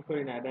যেটা কি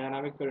করি না,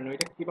 ডায়নামিক করি না।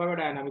 ওইটা কিভাবে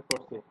ডায়নামিক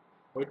করছে,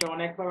 ওইটা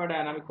অনেকভাবে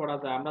ডায়নামিক করা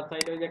যায়। আমরা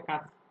চাইলে ওই যে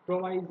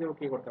কাস্টমাইজেও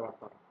কি করতে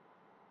পারতাম,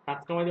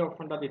 কাস্টমাইজ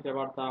অপশনটা দিতে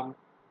পারতাম।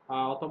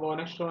 অথবা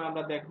অনেক সময়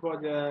আমরা দেখবো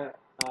যে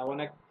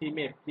অনেক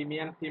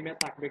প্রিমিয়াম থিমে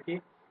থাকবে কি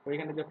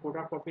ওইখানে যে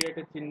ফুটার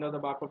কপিরাইটের চিহ্ন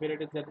বা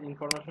কপিরাইটের যে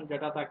ইনফরমেশন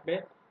যেটা থাকবে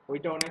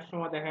ওইটা অনেক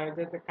সময় দেখা যায়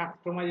যে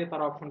কাস্টমাইজে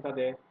তার অপশনটা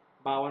দেয়।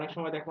 বা অনেক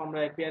সময় দেখবো আমরা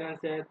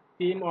অ্যাপিয়ারেন্সে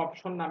থিম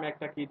অপশন নামে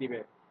একটা কি দিবে,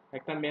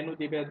 একটা মেনু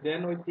দিবে,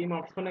 দেন ওই থিম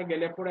অপশনে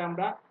গেলে পরে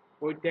আমরা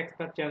ওই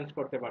টেক্সটটা চেঞ্জ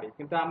করতে পারি।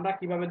 কিন্তু আমরা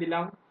কিভাবে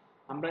দিলাম,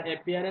 আমরা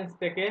অ্যাপিয়ারেন্স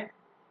থেকে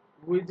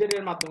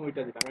উইজেটের মাধ্যমে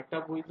ওইটা দিলাম, একটা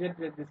উইজেট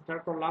রেজিস্টার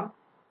করলাম,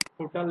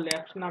 ফুটার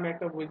লেফট নামে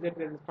একটা উইজেট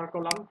রেজিস্টার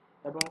করলাম,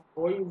 এবং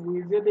ওই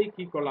উইজেটেই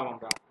কি করলাম,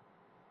 আমরা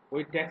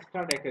ওই টেক্সটটা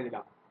রেখে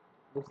দিলাম।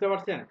 বুঝতে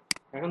পারছেন?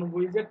 এখন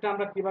উইজেটটা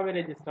আমরা কিভাবে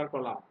রেজিস্টার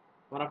করলাম,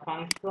 আমরা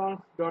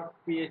ফাংশনস ডট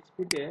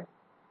পিএইচপি তে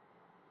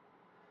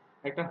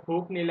একটা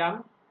হুক নিলাম,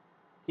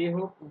 কি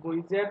হুক,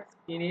 উইজেট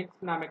ইনিট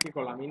নামে কি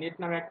করলাম, ইনিট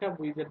নামে একটা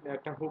উইজেট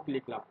একটা হুক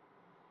লিখলাম,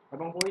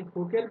 এবং ওই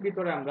হুকের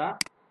ভিতরে আমরা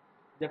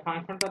যে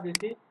ফাংশনটা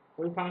দিছি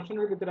ওই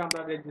ফাংশনের ভিতরে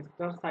আমরা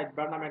রেজিস্টার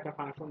সাইডবার নামে একটা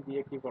ফাংশন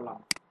দিয়ে কি করলাম,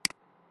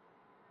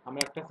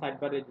 আমরা একটা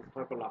সাইডবার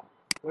রেজিস্টার করলাম।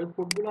 ওই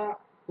কোডগুলা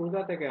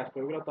কোথা থেকে আসবে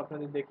ওইগুলো তো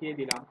আপনাদের দেখিয়ে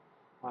দিলাম।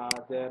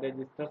 যে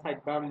রেজিস্টার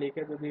সাইডবার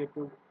লিখে যদি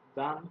একটু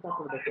যান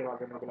তারপর দেখতে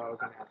পাবেন ওগুলো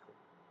ওখানে আছে।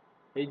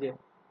 এই যে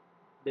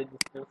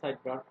রেজিস্টার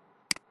সাইডবার,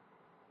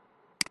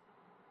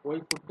 ওই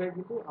কোডটাই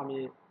কিন্তু আমি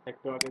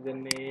একটু আগে যে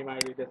name,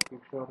 ID,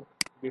 description,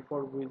 before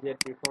উইজেট,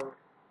 before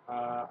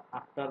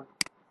after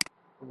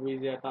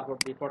উইজেট, তারপর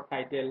বিফোর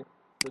টাইটেল,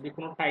 যদি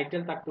কোনো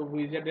টাইটেল থাকতো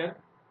উইজেটের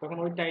তখন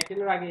ওই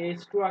টাইটেলের আগে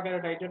H2 আকারে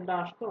টাইটেলটা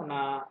আসতো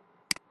না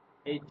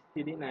H3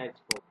 না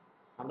H4,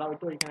 আমরা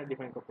ওইটা ওইখানে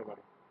ডিফাইন করতে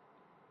পারি।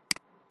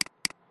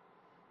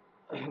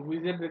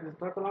 উইজেট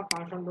রেজিস্টার করলাম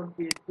ফাংশন ডট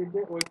পিএইচপি তে,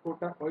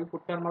 ওই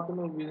কোডটার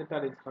মাধ্যমে উইজেটটা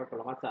রেজিস্টার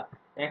করলাম। আচ্ছা,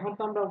 এখন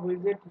তো আমরা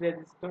উইজেট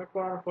রেজিস্টার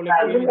করার ফলে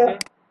কি হয়েছে,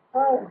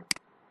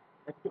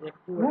 একটু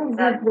একটু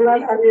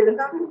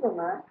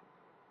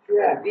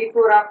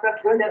বিফোর আফটার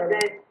সেটাতে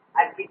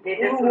আর কি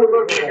যেটা শুরু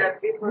করবে এটা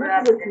বিফোর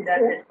আফটার যেটা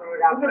শেষ করবে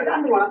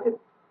আফটার।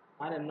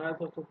 আরে নয়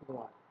তো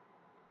তোমার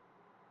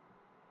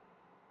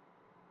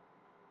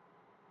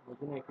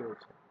বুঝি না কি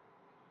হচ্ছে।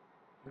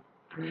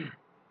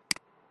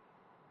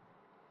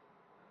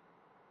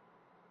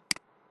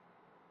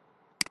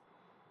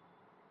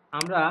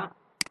 আমরা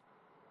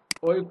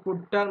ওই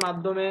কোডটার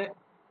মাধ্যমে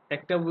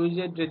একটা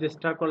উইজেট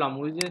রেজিস্টার করলাম,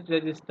 উইজেট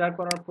রেজিস্টার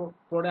করার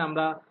পরে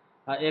আমরা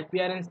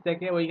অ্যাপিয়ারেন্স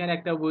থেকে ওইখানে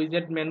একটা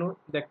উইজেট মেনু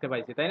দেখতে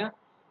পাইছি, তাই না?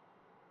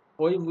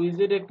 ওই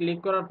উইজেটে ক্লিক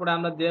করার পরে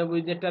আমরা যে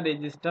উইজেটটা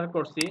রেজিস্টার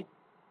করছি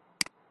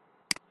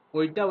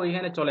ওইটা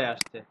ওইখানে চলে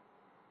আসছে।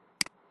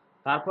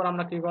 তারপর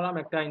আমরা কি করলাম,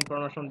 একটা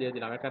ইনফরমেশন দিয়ে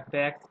দিলাম, একটা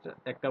টেক্সট,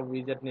 একটা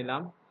উইজেট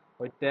নিলাম।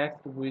 ওই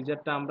টেক্সট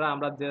উইজেটটা আমরা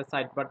আমরা যে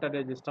সাইডবারটা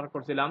রেজিস্টার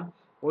করছিলাম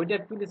ওইটা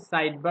অ্যাকচুয়ালি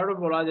সাইডবারও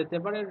বলা যেতে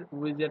পারে,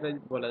 উইজেট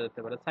বলা যেতে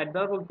পারে।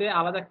 সাইডবার বলতে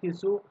আলাদা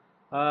কিছু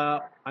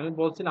আমি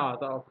বলছিলাম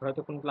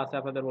হয়তো কোন ক্লাসে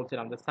আপনাদের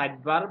বলছিলাম যে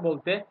সাইডবার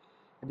বলতে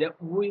যে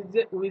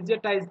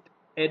উইজেটাইজড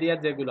এরিয়া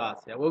যেগুলো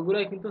আছে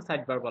ওইগুলোই কিন্তু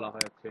সাইডবার বলা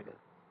হয় অ্যাকচুয়ালি।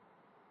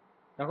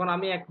 এখন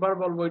আমি একবার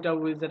বলবো ওইটা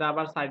উইজেট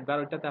আবার সাইডবার,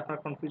 ওইটাতে আপনার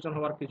কনফিউশন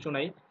হওয়ার কিছু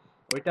নাই।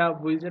 ওইটা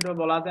উইজেটও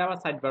বলা যায় আবার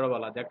সাইডবারও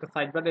বলা যায়। একটা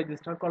সাইডবার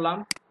রেজিস্টার করলাম,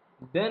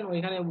 দেন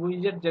ওইখানে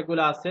উইজেট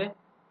যেগুলো আছে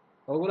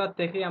ওগুলোর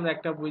থেকেই আমরা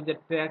একটা উইজেট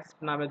টেক্সট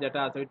নামে যেটা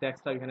আছে ওই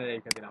টেক্সটটা ওইখানে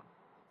রেখে দিলাম।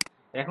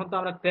 এখন তো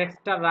আমরা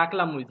টেক্সটটা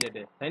রাখলাম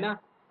উইজেটে, তাই না?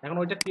 এখন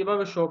ওইটা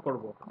কিভাবে শো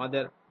করব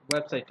আমাদের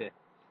ওয়েবসাইটে,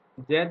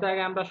 যে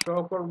জায়গায় আমরা শো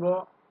করব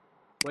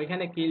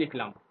ওইখানে কি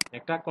লিখলাম,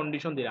 একটা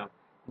কন্ডিশন দিলাম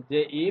যে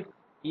ইফ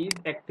ইজ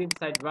অ্যাক্টিভ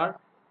সাইডবার,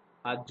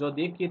 আর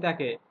যদি কি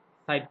থাকে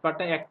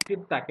সাইডবারটা অ্যাক্টিভ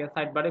থাকে,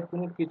 সাইডবারে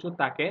কোনো কিছু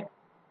থাকে,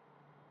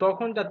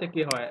 তখন যাতে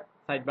কি হয়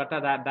সাইডবারটা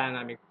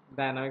ডায়নামিক,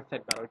 ডায়নামিক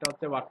সাইডবার, ওইটা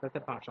হচ্ছে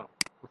ওয়ার্ডপ্রেসের ফাংশন।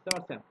 বুঝতে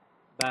পারছেন?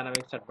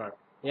 ডায়নামিক সাইডবার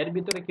এর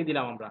ভিতরে কি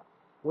দিলাম আমরা,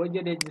 ওই যে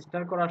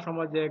রেজিস্টার করার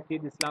সময় যে কি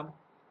দিছিলাম,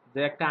 যে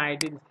একটা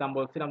আইডি দিছিলাম,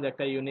 বলছিলাম যে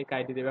একটা ইউনিক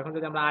আইডি দেবে। এখন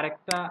যদি আমরা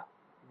আরেকটা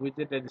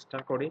উইজেট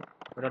রেজিস্টার করি,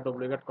 ওটা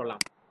ডুপ্লিকেট করলাম,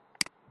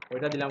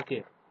 ওইটা দিলাম কি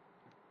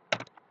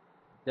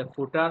যে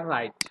ফুটার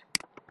right,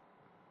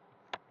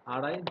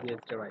 R I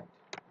GST right,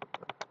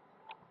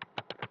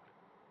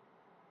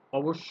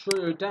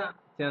 অবশ্যই ওইটা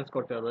চেঞ্জ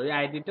করতে হবে। ওই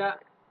আইডিটা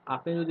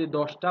আপনি যদি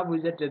 10টা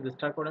উইজেট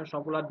রেজিস্টার করেন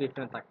সবগুলো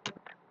ডিফারেন্ট থাকবে।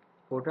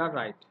 ফুটার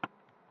রাইট,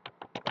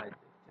 রাইট,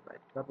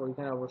 রাইট, তারপর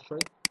ওইখানে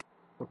অবশ্যই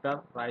ফুটার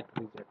রাইট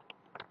উইজেট।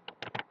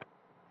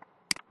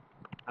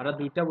 আমরা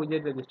 2টা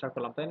উইজেট রেজিস্টার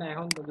করলাম, তাই না?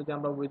 এখন যদি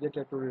আমরা উইজেট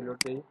একটু রিলোড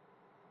দিই,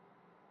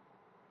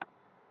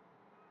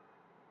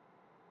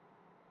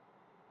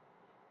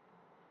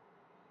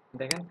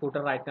 দেখেন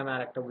ফুটার রাইট নামে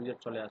আরেকটা উইজেট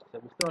চলে আসছে।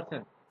 বুঝতে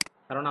পারছেন?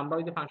 কারণ আমরা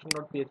ওই যে ফাংশন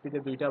ডট পিএইচপি তে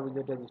 2টা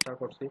উইজেট রেজিস্টার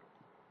করছি,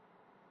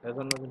 এর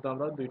জন্য কিন্তু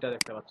আমরা 2টা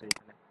দেখতে পাচ্ছি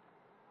এখানে।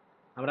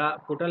 আমরা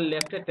ফুটার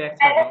লেফটে টেক্সট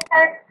তাহলে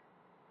রাখলাম।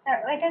 স্যার,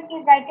 ওইটা কি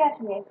রাইটে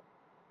আসবে?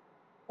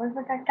 ওই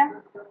ফুটারটা,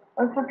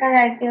 ওই ফুটার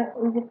রাইটে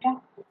উইজেটটা।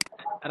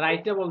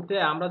 রাইটে বলতে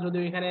আমরা যদি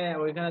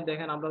ওইখানে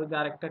দেখেন, আমরা যদি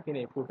আরেকটা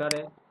কিনি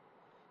ফুটারে,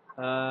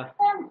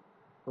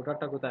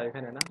 ফুটারটা কোথায়,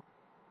 এখানে না?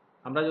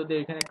 আমরা যদি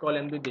এখানে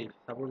কলম বি দিই,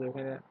 সাপোজ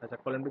এখানে, আচ্ছা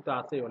কলম বি তো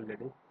আছেই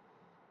অলরেডি,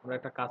 আমরা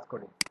একটা কাজ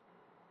করি,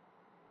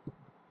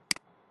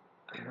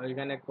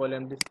 ওইখানে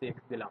কলম বি 6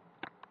 দিলাম,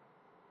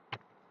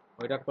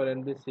 ওইটা কলম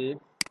বি 6,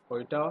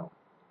 ওইটাও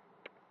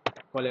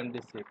কলম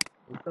বি 6,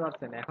 বুঝতে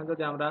পারছেন? এখন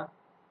যদি আমরা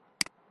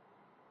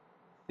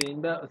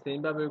সেম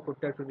ভাবে ওই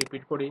কোডটা একটু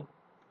রিপিট করি,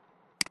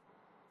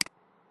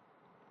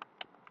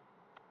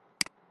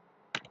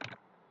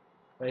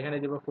 তো এখানে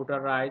দিব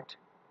ফুটার right,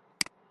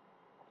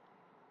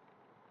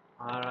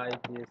 R I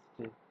G S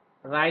T,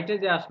 রাইটে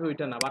যে আসবে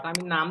ওইটা না, বাট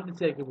আমি নাম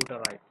দিচ্ছি আর কি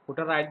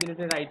ফুটার রাইট দিলে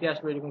এটা রাইটে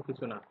আসবে এরকম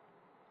কিছু না,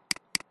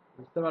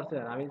 বুঝতে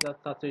পারছেন? আমি জাস্ট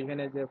চাচ্ছি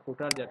এখানে যে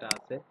ফুটার যেটা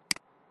আছে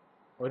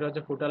ওইটা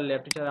হচ্ছে ফুটার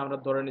লেফট হিসাবে আমরা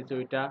ধরে নিচ্ছি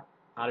ওইটা,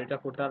 আর ওইটা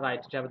ফুটার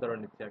রাইট হিসাবে ধরে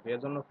নিচ্ছি আর কি, এর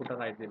জন্য ফুটার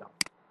রাইট দিলাম।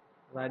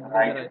 রাইট দিলে যে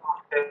রাইটে রাইট, তো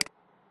আসবে,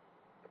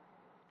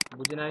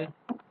 বুঝি নাই।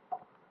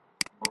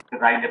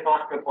 রাইটে তো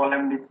আসবে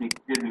কলাম ডি 6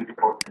 দিয়ে দুইটি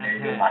করছেন, এই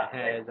জন্য হ্যাঁ আসবে।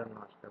 হ্যাঁ, এর জন্য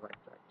আসবে,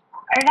 রাইট রাইট।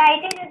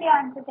 রাইটে যদি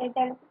আনতে চাই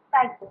তাহলে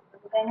স্টাইল করতে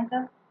হবে, তাই না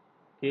স্যার?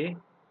 কি?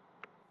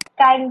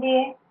 স্টাইল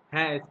দিয়ে।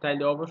 হ্যাঁ স্টাইল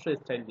দিয়ে, অবশ্যই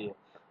স্টাইল দিয়ে।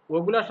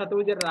 ওগুলোর সাথে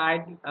ওই যে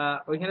রাইট,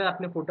 ওইখানে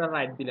আপনি ফুটার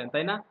রাইট দিলেন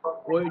তাই না,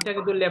 ওইটা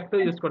কিন্তু লেফটও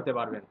ইউজ করতে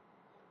পারবেন।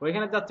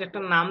 ওইখানে জাস্ট একটা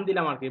নাম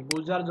দিলাম আর কি,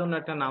 বোঝার জন্য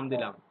একটা নাম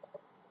দিলাম,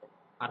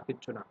 আর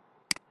কিচ্ছু না।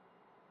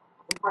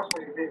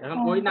 এখন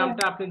ওই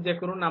নামটা আপনি যে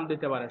কোনো নাম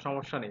দিতে পারেন,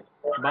 সমস্যা নেই,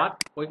 বাট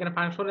ওইখানে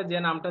ফাংশনে যে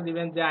নামটা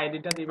দিবেন, যে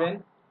আইডিটা দিবেন,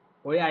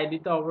 ওই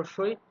আইডিটা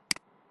অবশ্যই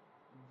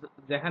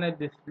যেখানে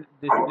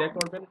ডিসপ্লে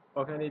করবেন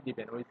ওখানেই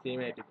দিবেন ওই সেম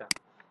আইডিটা।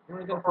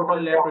 ফুটার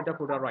লেফট, ওইটা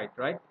ফুটার রাইট,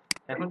 রাইট।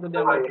 এখন যদি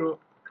আমরা একটু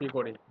কি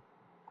করি,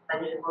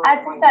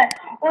 আচ্ছা স্যার,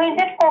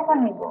 উইজেট কখন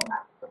নিব?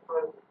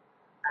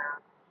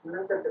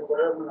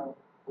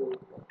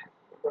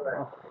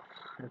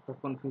 একটু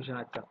কনফিউশন।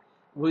 আচ্ছা,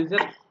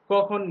 উইজেট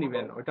কখন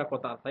নিবেন ওইটা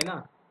কথা, তাই না?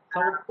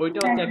 সাপোজ ওইটা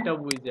হচ্ছে একটা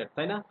উইজেট,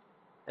 তাই না?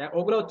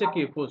 ওগুলো হচ্ছে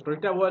কি পোস্ট,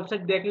 ওইটা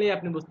ওয়েবসাইট দেখলেই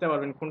আপনি বুঝতে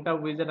পারবেন কোনটা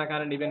উইজেট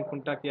আকারে নেবেন,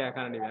 কোনটা কি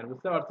আকারে নেবেন,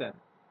 বুঝতে পারছেন?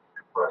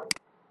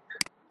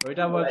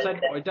 ওইটা ওয়েবসাইট,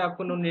 ওইটা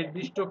কোনো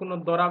নির্দিষ্ট কোনো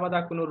ধরা বাঁধা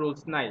কোনো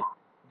রুলস নাই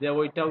যে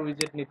ওইটা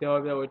উইজেট নিতে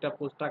হবে, ওইটা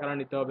পোস্ট আকারে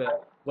নিতে হবে।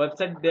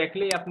 ওয়েবসাইট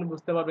দেখলেই আপনি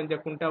বুঝতে পারবেন যে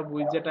কোনটা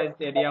উইজেটাইজড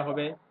এরিয়া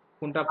হবে,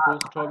 কোনটা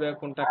পোস্ট হবে,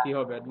 কোনটা কি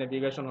হবে,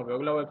 নেভিগেশন হবে,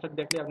 ওগুলো ওয়েবসাইট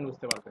দেখলেই আপনি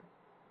বুঝতে পারবেন।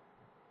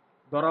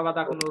 ধরা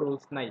বাঁধা কোনো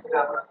রুলস নাই।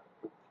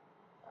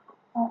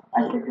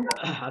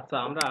 আচ্ছা,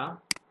 আমরা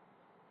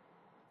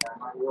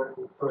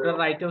ফুটার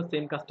রাইটেও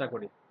সেম কাজটা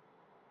করি।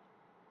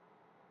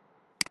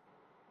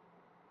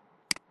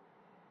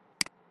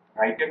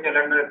 রাইটে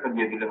ক্যালেন্ডার একটা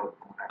দিয়ে দিলে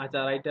হতো। আচ্ছা,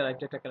 রাইটে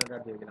রাইটে একটা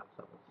ক্যালেন্ডার দিয়ে দিলাম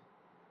সাপোজ।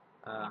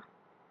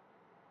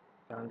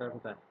 ক্যালেন্ডার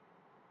কোথায়?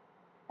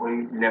 ওই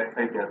লেফট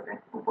সাইডে আছে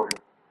উপরে।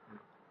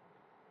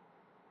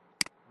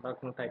 আমরা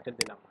কোনো টাইটেল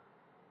দিলাম না,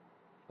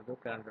 শুধু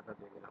ক্যালেন্ডারটা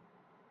দিয়ে দিলাম।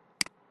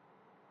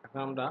 এখন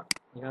আমরা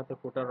এখানে তো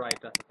ফুটার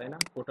রাইট আছে তাই না,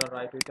 ফুটার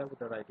রাইট ওইটা,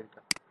 ফুটার রাইট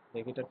ওইটা,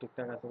 দেখি এটা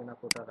ঠিকঠাক আছে কিনা,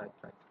 ফুটার রাইট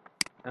রাইট।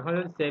 এখন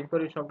যদি সেভ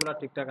করি সবগুলা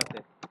ঠিকঠাক আছে,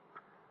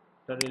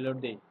 এটা রিলোড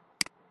দিই,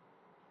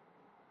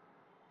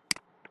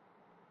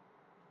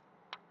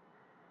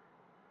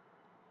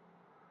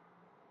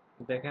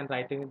 দেখেন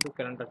রাইটে কিন্তু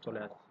ক্যালেন্ডার চলে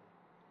আসছে।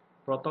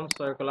 প্রথম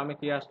 6 কলামে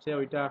কি আসছে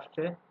ওইটা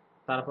আসছে,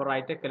 তারপর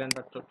রাইটে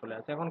ক্যালেন্ডার চলে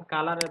আসছে। এখন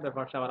কালারের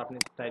ব্যাপারটা আবার আপনি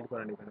স্টাইল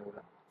করে নেবেন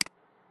ওগুলা,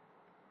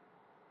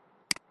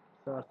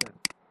 বুঝতে পারছেন?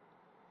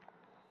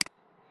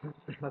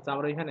 আচ্ছা,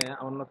 আমরা এখানে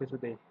অন্য কিছু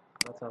দেই,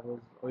 আমরা সাপোজ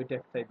ওই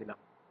টেক্সটাই দিলাম,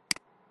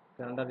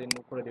 ক্যালেন্ডার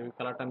রিমুভ করে দিই, ওই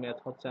কালারটা ম্যাচ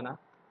হচ্ছে না,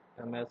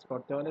 ম্যাচ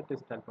করতে হলে একটু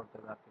স্টাইল করতে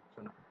হবে, আর কিছু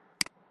না।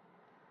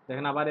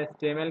 দেখেন আবার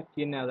HTML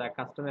কি নেওয়া যায়,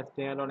 কাস্টম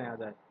HTML ও নেওয়া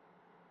যায়।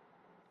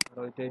 আর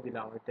ওইটাই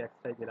দিলাম, ওই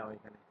টেক্সটাই দিলাম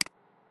এখানে।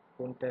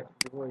 কোন টেক্সট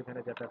দিব, এখানে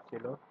যেটা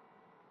ছিল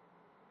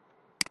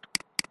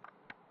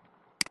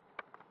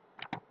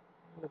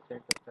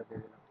টেক্সটটা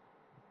দিয়ে দিলাম।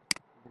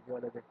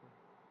 ভিজুয়ালে দেখি,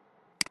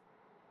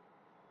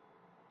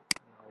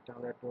 না ওইটা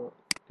আমরা একটু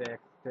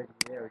টেক্সটে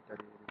গিয়ে ওইটা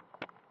দিয়ে দিব,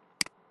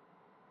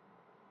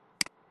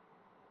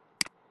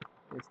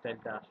 এই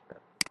স্টাইলটা আসবে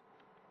আর কি,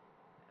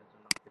 এর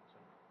জন্য কিছু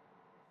না।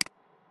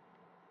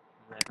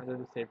 আমরা এখন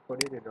যদি সেভ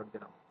করি, রিলোড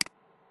দিলাম,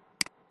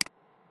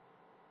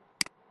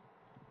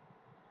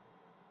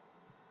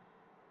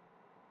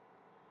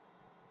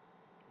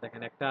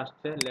 দেখেন একটা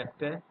আসছে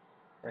লেফটে,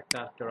 একটা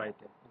আসছে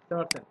রাইটে, বুঝতে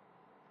পারছেন?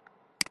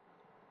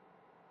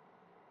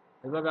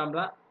 এভাবে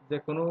আমরা যে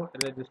কোনো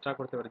রেজিস্টার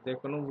করতে পারি, যে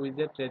কোনো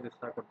উইজেট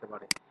রেজিস্টার করতে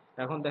পারি।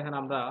 এখন দেখেন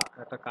আমরা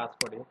একটা কাজ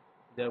করি,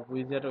 যে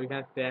উইজেট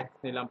ওইখানে ট্যাক্স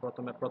নিলাম,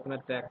 প্রথমে প্রথমে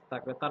ট্যাক্স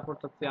থাকবে, তারপর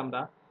হচ্ছে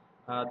আমরা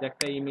যে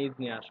একটা ইমেজ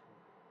নিয়ে আসবো,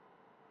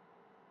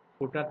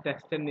 ফুটার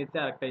টেক্সটের নিচে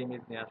আর একটা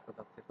ইমেজ নিয়ে আসবো,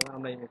 তার থেকে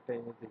আমরা ইমেজ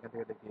এখান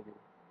থেকে দেখিয়ে দিব,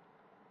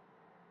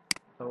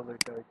 সাপোজ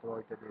ওইটা ওইটা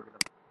ওইটা দিয়ে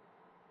দিলাম।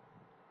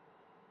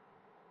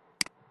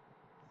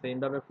 সেম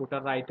ভাবে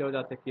ফুটার রাইটেও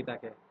যাতে কি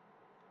থাকে,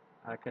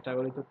 আর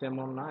ক্যাটাগরি তো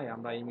তেমন নাই,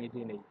 আমরা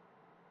ইমেজই নেই,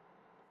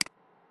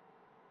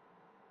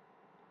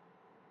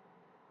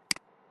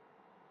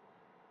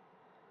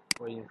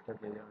 ওই জিনিসটা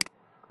দিয়ে দিলাম।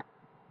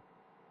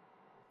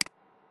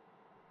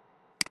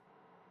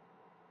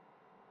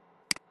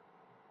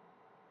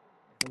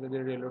 এখন যদি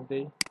রিলোড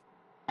দেই,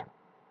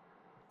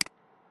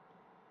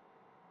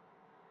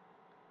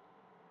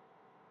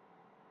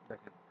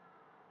 দেখেন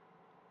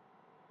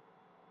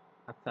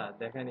আচ্ছা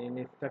দেখেন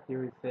ইমেজটা কি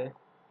হয়েছে,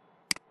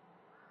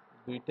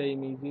 দুইটা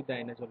ইমেজই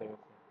ডাইনে চলে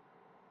গেছে।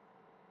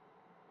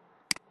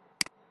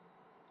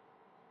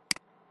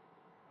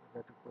 এটা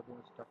একটু প্রথম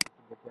স্টাফ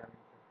একটু দেখে আমি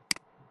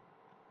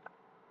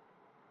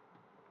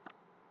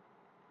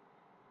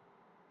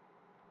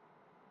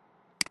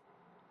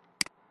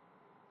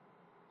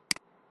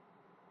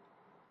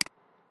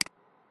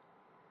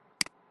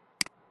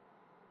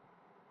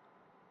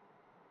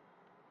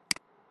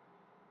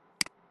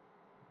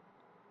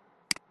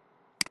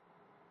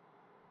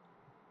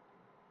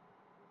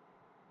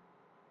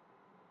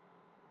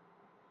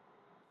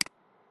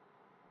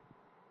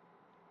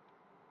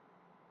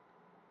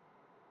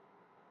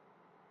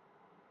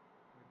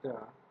এটা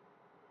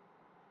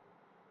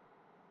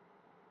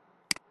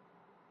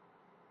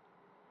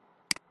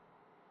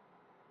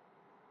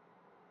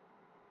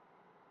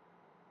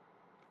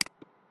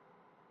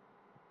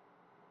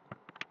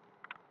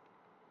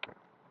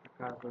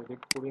কাজ ওই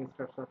কোডিং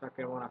স্ট্রাকচারটা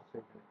কেমন আসছে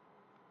এখানে।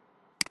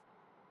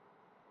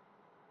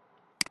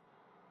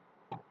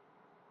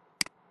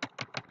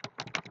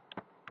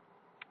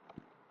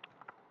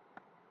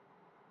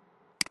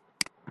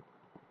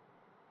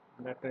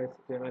 আমরা একটা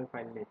HTML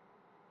ফাইল নিই,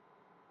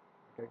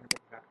 এটা এখানে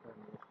কাট করে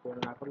নিই, HTML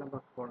না করলে আমরা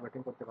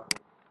ফরম্যাটিং করতে পারবো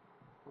না।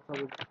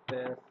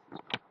 test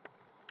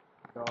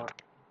ডট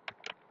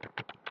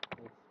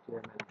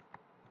html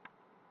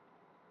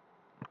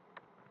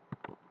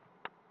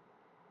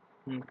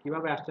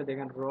কিভাবে আসছে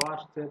দেখেন, র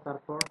আসছে,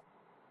 তারপর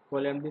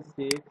কলাম ডি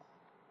 6,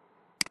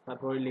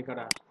 তারপর ওই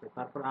লেখাটা আসছে,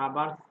 তারপর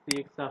আবার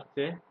 6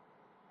 আসছে।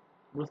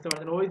 বুঝতে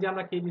পারছেন, ওই যে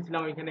আমরা কি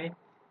দিয়েছিলাম ওইখানে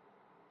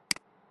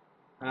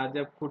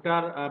যে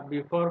ফুটার,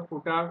 বিফোর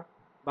ফুটার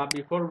বা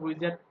বিফোর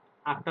উইজেট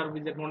আফটার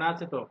উইজেট, মনে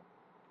আছে তো?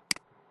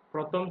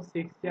 প্রথম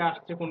 6 এ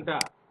আসছে কোনটা,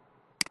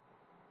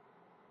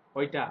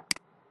 ওইটা,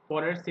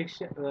 পরের 6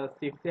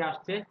 এ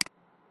আসছে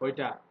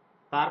ওইটা,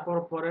 তারপর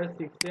পরের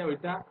 6 এ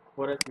ওইটা,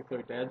 পরের 6 এ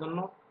ওইটা, এজন্য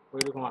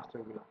ওইরকম আসছে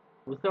ওইগুলো।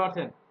 বুঝতে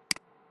পারছেন?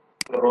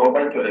 রো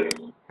বাই চলে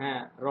গেছে।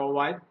 হ্যাঁ, র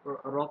ওয়াইজ,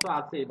 র তো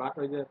আছেই, বাট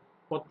ওই যে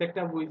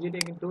প্রত্যেকটা উইজেটে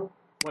কিন্তু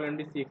কলাম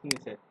ডি 6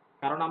 নিছে,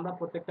 কারণ আমরা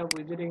প্রত্যেকটা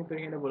উইজেটে কিন্তু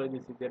এখানে বলে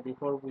দিচ্ছি যে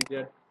বিফোর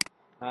উইজেট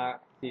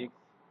 6,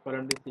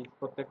 কলাম ডি 6,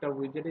 প্রত্যেকটা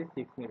উইজেটে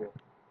 6 নেবে।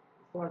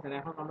 বুঝতে পারছেন?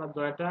 এখন আমরা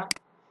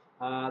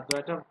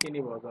জয়টা কি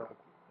নিব,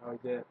 ওই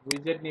যে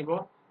উইজেট নিব,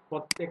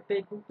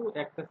 প্রত্যেকটাই কিন্তু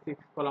একটা 6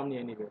 কলাম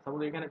নিয়ে নিবে।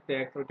 সাপোজ এখানে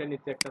টেক্সট, ওইটা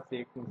নিচে একটা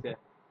 6 নিচে,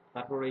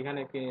 তারপর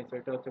এখানে কি নিচে,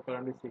 ওইটা হচ্ছে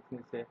কলাম ডি 6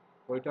 নিচে,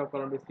 ওইটাও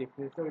কলাম ডি 6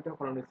 নিচে, ওইটাও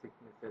কলাম ডি 6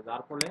 নিচে,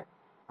 যার ফলে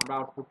আমরা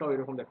আউটপুটটাও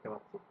এরকম দেখতে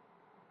পাচ্ছি।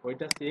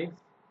 ওইটা 6,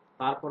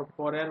 তারপর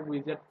পরের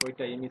উইজেট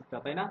ওইটা ইমেজটা,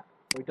 তাই না?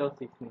 ওইটাও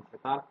 6 নিচে,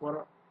 তারপর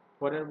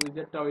পরের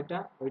উইজেটটা ওইটা,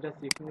 ওইটা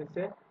 6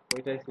 নিচে,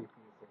 ওইটাই 6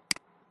 নিচে।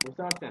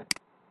 বুঝতে পারছেন?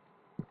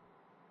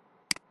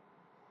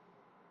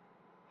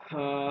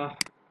 আহ,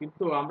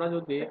 কিন্তু আমরা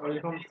যদি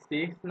ওইরকম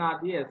 6 না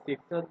দিয়ে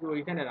 6টা যদি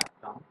ওইখানে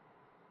রাখতাম,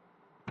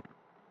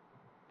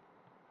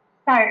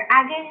 স্যার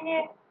আগে যে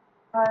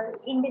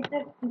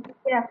ইন্ডেক্সের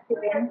ভিত্তিতে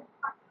রাখছিলেন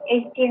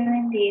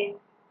এইচটিএমএল দিয়ে,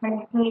 মানে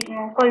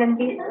কলাম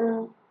দিয়ে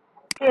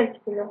 12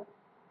 ছিল,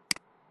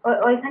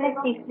 ওইখানে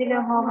 6 দিলে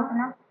হওয়া হতো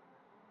না?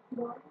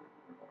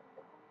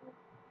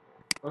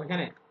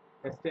 ওইখানে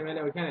HTML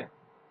এ ওইখানে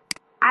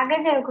আগে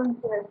যেরকম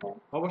ছিল স্যার।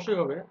 অবশ্যই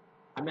হবে।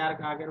 আমি আর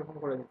আগে এরকম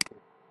করে দিচ্ছি,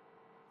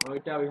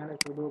 ওইটা ওইখানে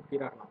শুধু কি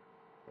রাখলাম,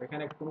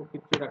 ওইখানে কোনো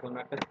কিছু রাখলাম না,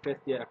 একটা স্পেস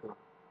দিয়ে রাখলাম,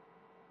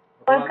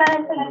 অথবা ওইখানে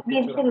তো কোনো কিছু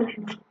দিয়েছিল।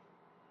 রাখলাম না।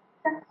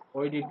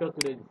 ওই ডিটটাও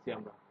তুলে দিচ্ছি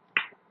আমরা,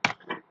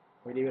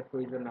 ওই ডিটের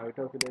প্রয়োজন না,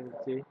 ওইটাও তুলে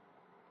দিচ্ছি,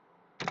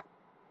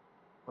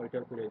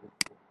 ওইটাও তুলে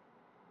দিচ্ছি।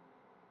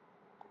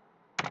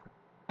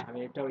 আমি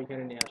এটা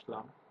ওইখানে নিয়ে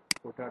আসলাম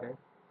ফুটারে,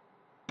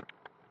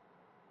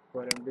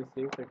 কলাম ডি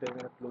 6, এটা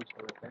এখানে ক্লোজ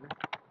হবে, তাই না?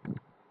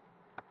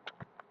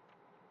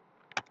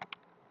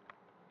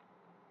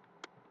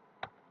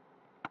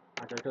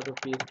 আচ্ছা, এটা তো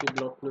পিএইচপি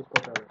ব্লক ক্লোজ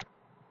করতে হবে,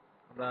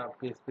 আমরা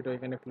পিএইচপিটা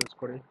এখানে ক্লোজ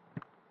করি,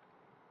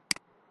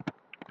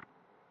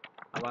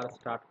 আবার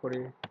স্টার্ট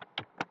করি,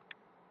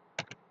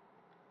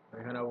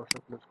 এখানে অবশ্য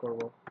ক্লোজ করব।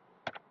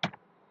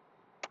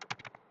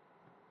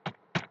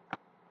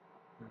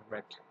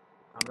 রাইট,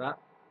 আমরা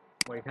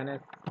ওইখানে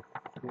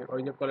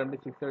ওই যে কলামটি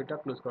 6 ওইটা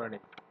ক্লোজ করে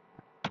নিই।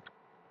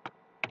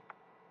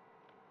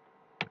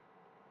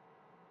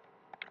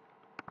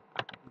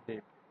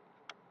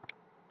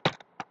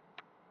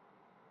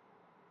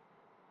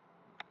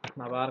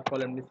 আবার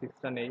কলামটি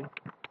 6টা নেই,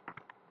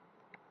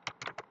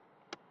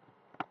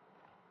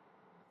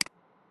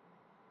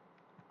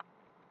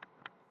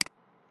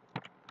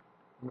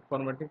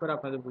 ফরম্যাটিং করে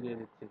আপনাদের বুঝিয়ে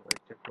দিচ্ছি,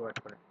 একটু ওয়েট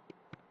করে।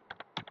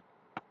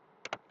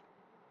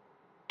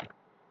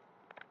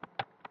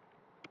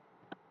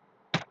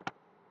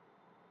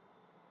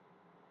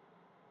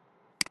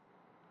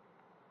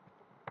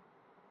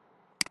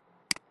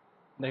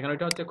 দেখেন,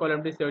 ওইটা হচ্ছে কলাম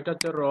ডি 6, ওইটা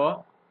হচ্ছে র,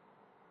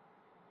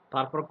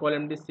 তারপর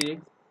কলাম ডি 6,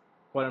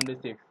 কলাম ডি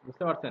 6।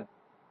 বুঝতে পারছেন?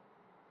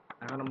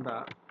 এখন আমরা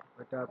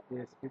ওইটা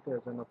পিএইচপি তে,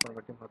 এর জন্য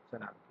ফরম্যাটিং হচ্ছে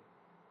না আর কি,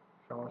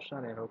 সমস্যা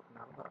নেই, হোক না,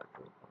 আমরা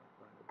একটু format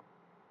করে নেব।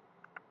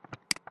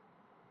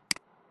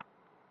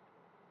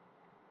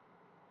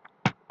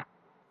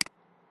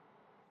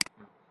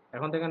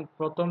 এখন দেখেন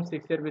প্রথম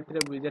 6 এর ভিতরে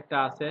উইজেটটা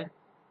আছে,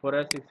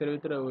 পরের 6 এর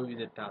ভিতরে ওই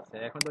উইজেটটা আছে।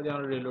 এখন যদি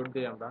আমরা রিলোড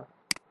দিই, আমরা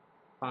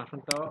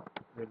ফাংশনটাও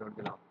রিলোড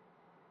দিলাম,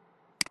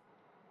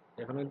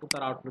 এখন কিন্তু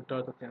তার আউটপুটটা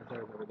হয়তো চেঞ্জ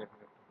হয়ে যাবে। দেখুন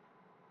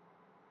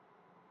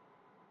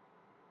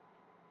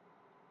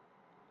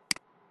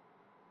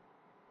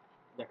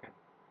দেখেন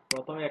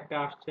প্রথমে একটা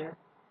আসছে,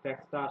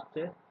 টেক্সটটা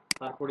আসছে,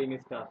 তারপর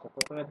ইমেজটা আসছে,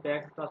 প্রথমে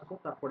টেক্সট আসছে,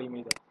 তারপর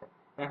ইমেজ আসছে।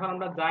 এখন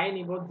আমরা যাই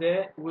নিব, যে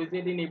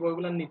উইজেটই নিব,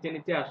 ওইগুলো নিচে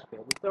নিচে আসবে,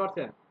 বুঝতে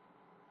পারছেন?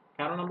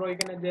 কারণ আমরা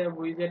ওইখানে যে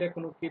উইজেটে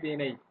কোনো কি দিয়ে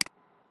নেই,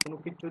 কোনো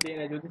কিছু দিয়ে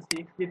নেই। যদি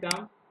 6 দিতাম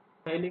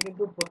তাহলে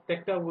কিন্তু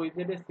প্রত্যেকটা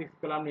উইজেটে 6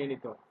 কলাম নিয়ে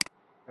নিত।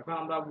 এখন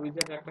আমরা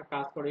উইজেট একটা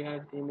কাজ করি, এখানে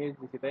ইমেজ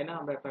দিছি, তাই না?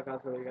 আমরা একটা কাজ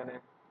করি এখানে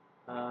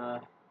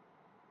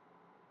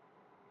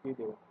কি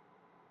দেব,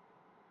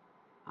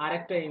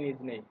 আরেকটা ইমেজ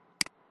নেই,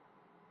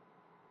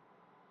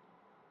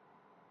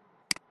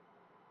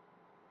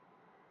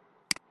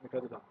 এটা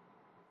দিলাম।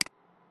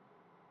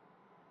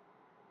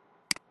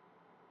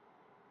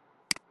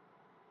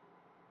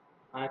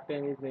 আরেকটা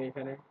ইমেজ নেই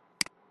এখানে,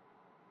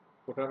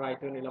 ওটার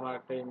রাইটে নিলাম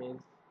আরেকটা ইমেজ,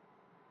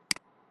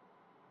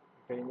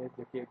 একটা ইমেজ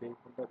দেখিয়ে দিই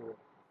কোনটা দেবো,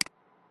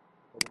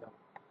 দিলাম,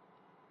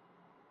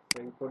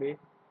 সেভ করি,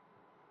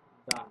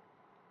 ডান।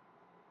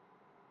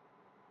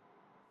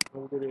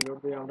 যদি রিলোড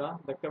দিই, আমরা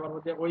দেখতে পারবো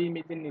যে ওই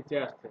ইমেজের নিচে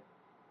আসছে,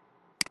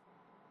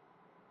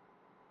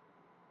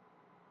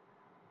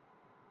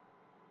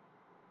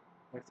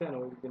 দেখছেন?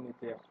 ওই ইমেজের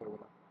নিচে আসছে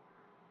ওগুলা,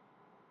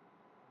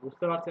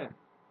 বুঝতে পারছেন?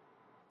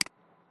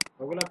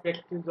 ওগুলা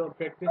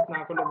প্র্যাকটিস না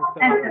করলে বুঝতে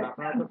পারবেন।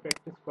 আপনারা তো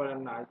প্র্যাকটিস করেন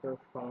না, এই তো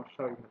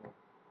সমস্যা ওইখানে।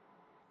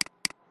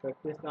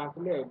 প্র্যাকটিস না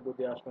করলে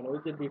বুঝে আসবেন। ওই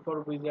যে before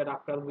উইজেট,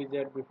 after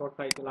উইজেট, before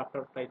title,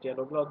 after title,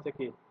 ওগুলো হচ্ছে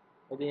কি,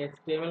 এই যে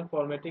HTML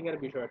ফরম্যাটিং এর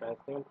বিষয়টা,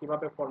 HTML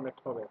কিভাবে ফরম্যাট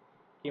হবে,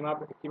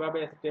 কিভাবে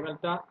HTML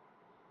টা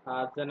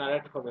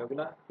জেনারেট হবে,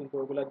 ওগুলা কিন্তু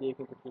ওগুলা দিয়ে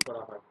কিন্তু কি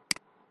করা হয়।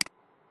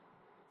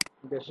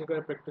 বেশি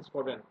করে প্র্যাকটিস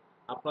করবেন।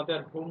 আপনাদের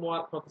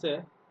হোমওয়ার্ক হচ্ছে,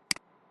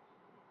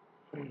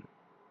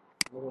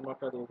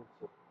 হোমওয়ার্কটা দিয়ে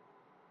দিচ্ছি,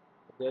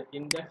 যে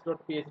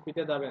index.php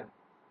তে যাবেন,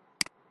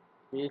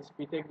 PHP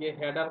তে গিয়ে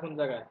হেডার কোন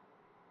জায়গায়,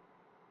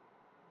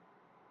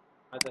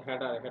 আচ্ছা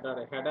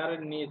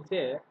হেডারের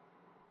নিচে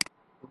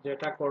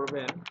যেটা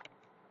করবেন,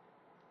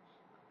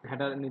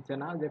 হেডারের নিচে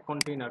না, যে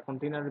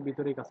কন্টেইনারের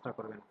ভিতরেই কাজটা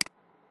করবেন।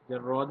 যে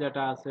র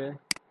যেটা আছে,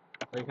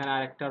 ওইখানে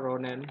আরেকটা র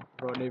নেন,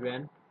 র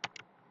নিবেন,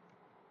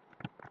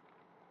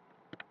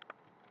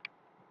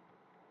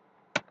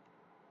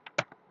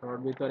 রর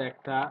ভিতরে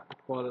একটা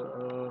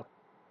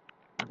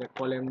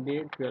কলাম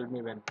দিয়ে 12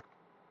 নিবেন,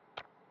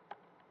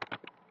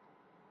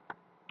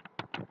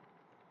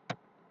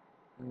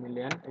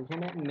 নিলেন,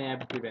 এখানে ন্যাব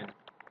দিবেন,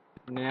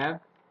 ন্যাব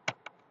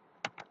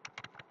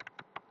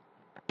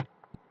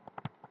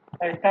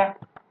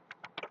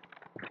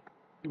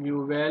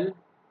ইউএল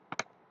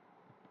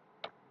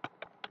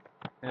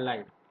এলআই,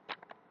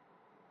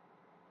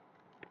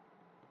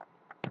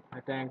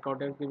 একটা অ্যাঙ্কর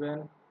টেক্সট দিবেন,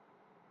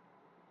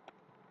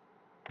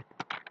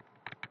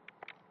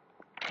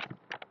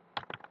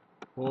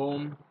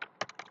 হোম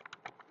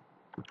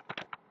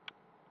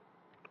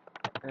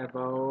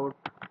অ্যাবাউট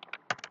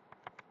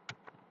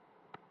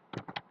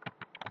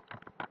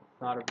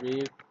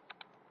সার্ভিস,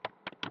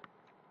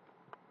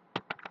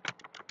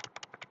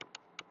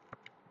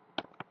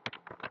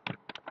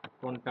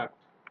 কন্টাক্ট।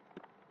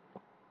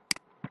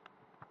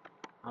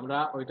 আমরা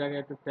ওইটাকে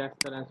একটু টেক্সট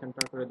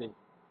সেন্টার করে দিই,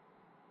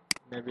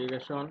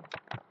 নেভিগেশন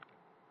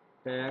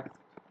টেক্সট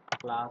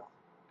ক্লাস,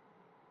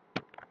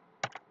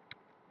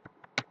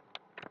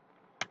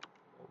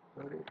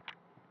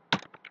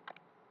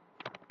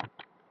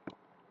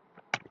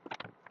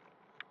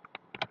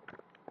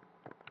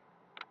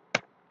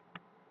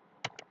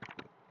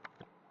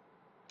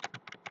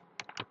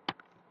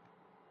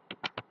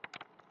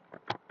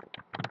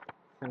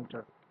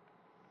 সেন্টার।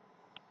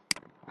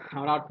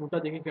 আমরা আউটপুটটা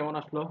দেখি কেমন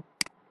আসলো।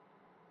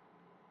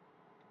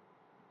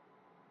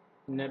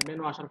 নেট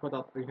মেনু আসার কথা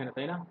এখানে,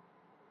 তাই না?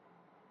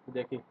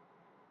 দেখি,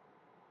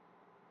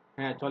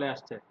 হ্যাঁ চলে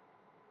আসছে।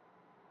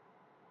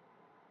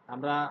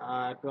 আমরা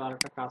একটু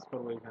আরেকটা কাজ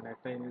করবো, এখানে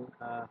একটা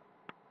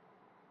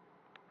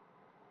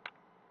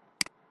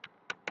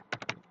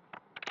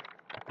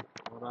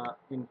আমরা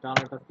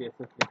ইন্টারনাল একটা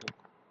CSS লিখি,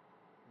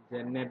 যে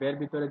নেবের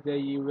ভিতরে যে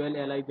ইউএল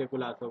এলআই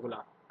যেগুলো আছে,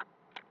 ওগুলা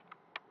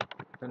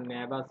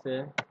নেব আছে,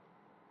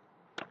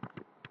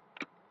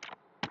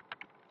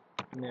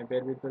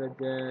 নেবের ভিতরে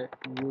যে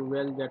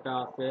ইউএল যেটা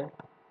আছে,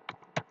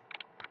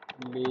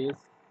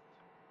 লিস্ট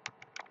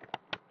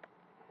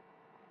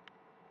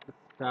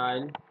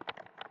স্টাইল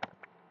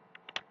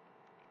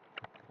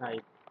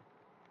টাইপ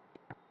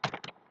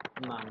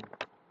নাম,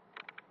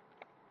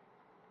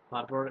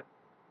 তারপর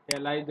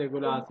এলআই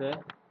যেগুলো আছে,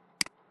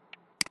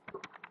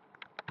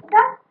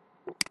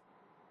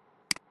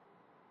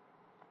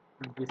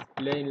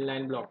 ডিসপ্লে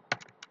ইনলাইন ব্লক,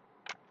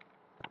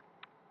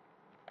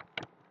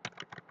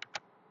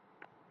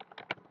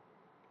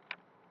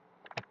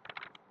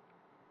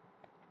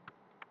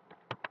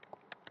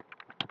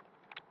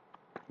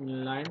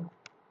 ইনলাইন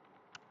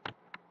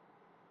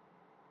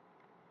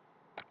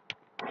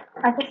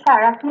আচ্ছা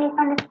স্যার, আপনি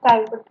এখানে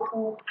স্টাইল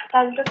করতেছেন,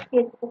 স্টাইলটা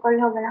সিএসসি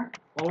করলে হবে না?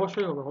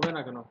 অবশ্যই হবে, হবে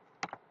না কেন?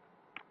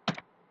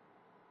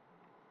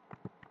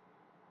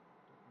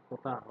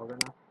 কোথা হবে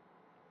না?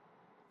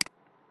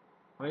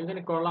 আমি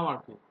এখানে করলাম আর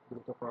কি,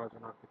 দ্রুত করার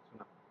জন্য, আর কিছু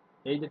না।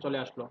 এই যে চলে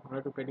আসলো, আমরা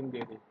একটু পেডিং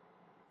দিয়ে দিই।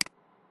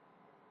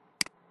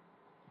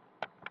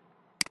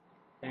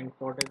 ট্যাঙ্ক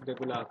পটের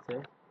যেগুলো আছে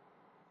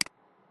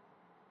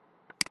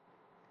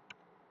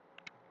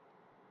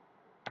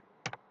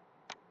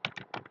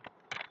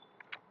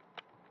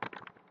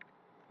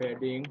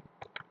পেডিং,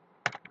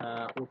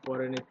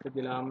 উপরে নিচে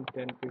দিলাম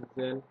 10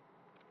 পিক্সেল,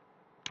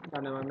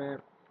 ডানে বামে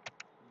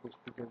 20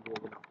 পিক্সেল দিয়ে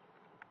দিলাম।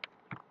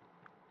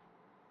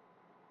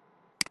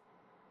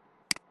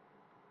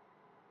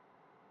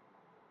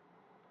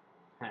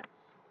 হ্যাঁ,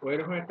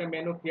 ওইরকম একটা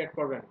মেনু ক্রিয়েট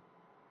করবেন।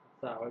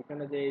 আচ্ছা,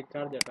 ওইখানে যে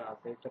এইচআর যেটা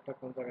আছে, এইচআরটা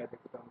কোন জায়গায়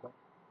দেখি তো আমরা।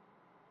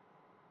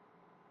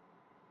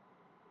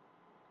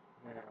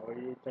 হ্যাঁ, ওই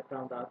এইচআরটা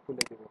আমরা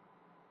তুলে দিব।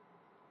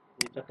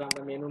 এইচআরটা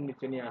আমরা মেনুর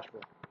নিচে নিয়ে আসবো।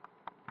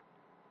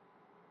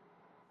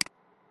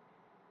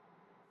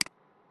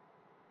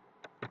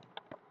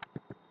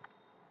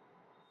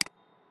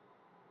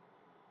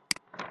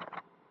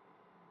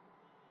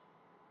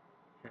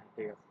 হ্যাঁ,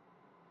 ঠিক আছে।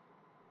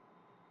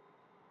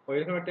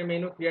 ওইরকম একটা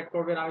মেনু ক্রিয়েট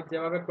করবেন, আমি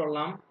যেভাবে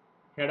করলাম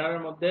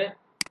হেডারের মধ্যে,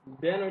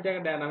 দেন ওইটাকে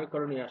ডায়নামিক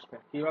করে নিয়ে আসবেন।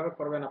 কিভাবে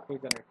করবেন আপনি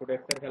জানেন,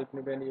 কোডেক্সের হেল্প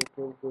নেবেন,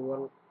 ইউটিউব,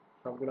 গুগল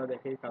সবগুলো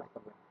দেখেই কাজ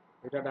করবেন।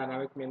 এটা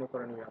ডায়নামিক মেনু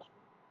করে নিয়ে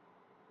আসবেন।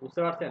 বুঝতে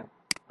পারছেন?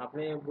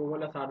 আপনি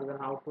গুগলে সার্চ দেবেন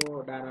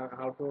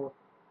how to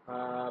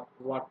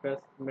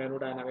WordPress menu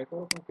dynamic,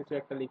 ওরকম কিছু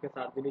একটা লিখে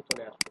সার্চ দিলেই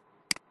চলে আসবে।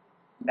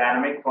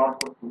 ডায়নামিক করার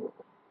পর কি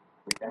হবে?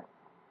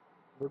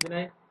 বুঝি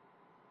নাই?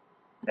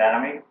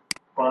 ডায়নামিক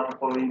করার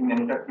পর ওই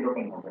মেনুটা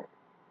কিরকম হবে?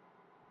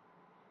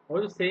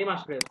 ওই সেম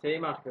আসবে,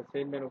 সেম আসবে,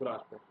 সেম মেনুগুলো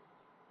আসবে।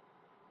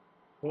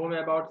 হোম,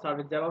 অ্যাবাউট,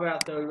 সার্ভিস যেভাবে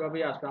আছে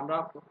ওইভাবেই আসবে। আমরা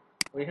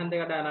ওইখান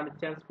থেকে ডায়নামিক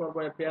চেঞ্জ করবো।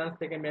 অ্যাপিয়ারেন্স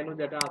থেকে মেনু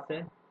যেটা আছে,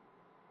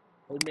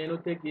 ওই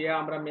মেনুতে গিয়ে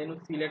আমরা মেনু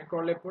সিলেক্ট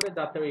করলে পরে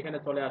যাতে ওইখানে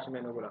চলে আসে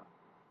মেনুগুলো।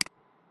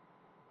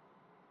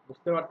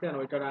 বুঝতে পারছেন?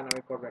 ওইটা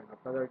ডায়নামিক করবেন,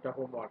 আপনাদের ওইটা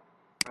হোমওয়ার্ক।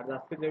 আর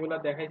আজকে যেগুলো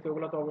দেখাইছি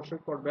ওগুলো তো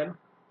অবশ্যই করবেন,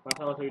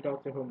 পাশাপাশি ওইটা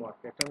হচ্ছে হোমওয়ার্ক।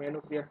 একটা মেনু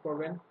ক্রিয়েট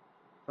করবেন,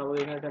 তারপর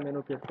এখানে একটা মেনু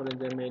ক্রিয়েট করবেন,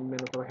 যে মেইন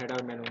মেনু তো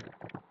header menu.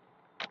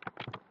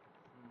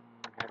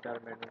 Header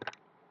menu,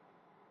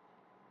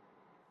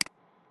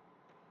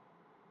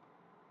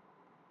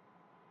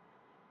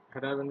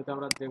 header মেনুতে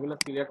আমরা যেগুলো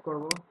সিলেক্ট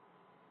করব,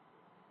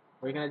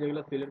 ওইখানে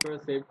যেগুলো সিলেক্ট করে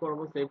সেভ করব,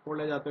 সেভ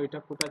করলে যাতে ওইটা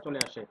কোথায় চলে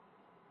আসে,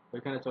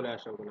 ওইখানে চলে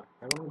আসে ওগুলো।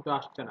 এখন কিন্তু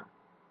আসছে না।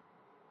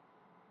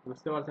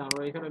 বুঝতে পারছেন?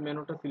 আমরা এখানে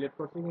মেনুটা সিলেক্ট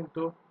করছি,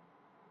 কিন্তু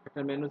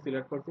একটা মেনু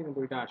সিলেক্ট করছি কিন্তু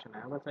ওইটা আসে না।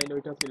 আমরা চাইলে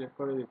ওইটা সিলেক্ট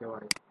করে দিতে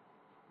পারি,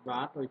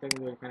 বাট ওইটা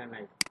কিন্তু ওইখানে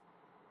নাই।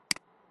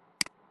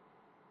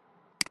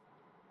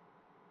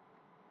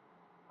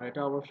 আর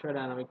এটা অবশ্যই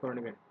ডায়নামিক করে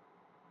নেবেন।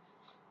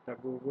 এটা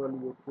গুগল,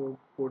 ইউটিউব,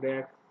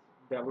 কোডেক্স,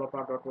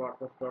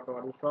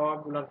 developer.wordpress.org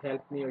সবগুলোর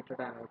হেল্প নিয়ে ওইটা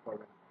ডায়নামিক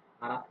করবেন।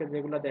 আর আজকে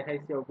যেগুলো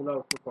দেখাইছি ওগুলো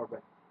একটু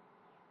করবেন।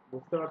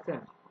 বুঝতে পারছেন?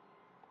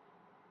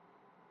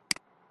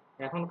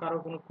 এখন কারো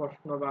কোনো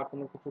প্রশ্ন বা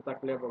কোনো কিছু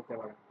থাকলে বলতে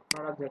পারেন।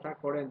 আপনারা যেটা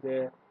করেন যে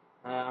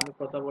আমি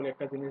কথা বলে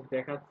একটা জিনিস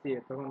দেখাচ্ছি,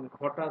 তখন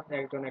হঠাৎ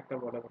একজন একটা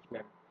বলে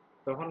বসলেন,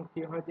 তখন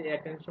কি হয় যে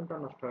অ্যাটেনশনটা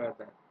নষ্ট হয়ে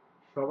যায়।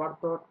 সবার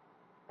তো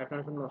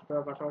অ্যাটেনশন নষ্ট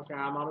হওয়ার পাশাপাশি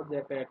আমারও যে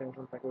একটা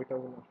অ্যাটেনশন থাকে ওইটাও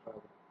নষ্ট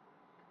হয়ে যায়।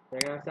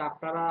 দেখা যাচ্ছে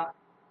আপনারা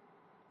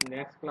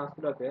নেক্সট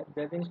ক্লাসগুলোতে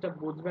যে জিনিসটা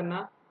বুঝবেন না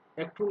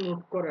একটু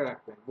নোট করে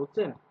রাখবেন,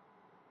 বুঝছেন?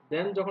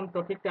 দেন যখন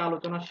টপিকটা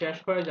আলোচনা শেষ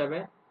হয়ে যাবে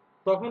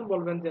তখন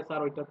বলবেন যে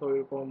স্যার ওইটা তো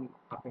ওইরকম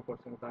আপনি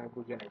করছেন, তো আমি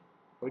বুঝে নাই।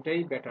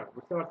 ওইটাই বেটার,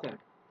 বুঝতে পারছেন?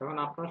 তখন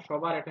আপনার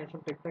সবার অ্যাটেনশন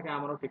ঠিক থাকে,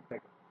 আমারও ঠিক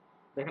থাকে।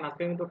 দেখেন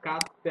আজকে কিন্তু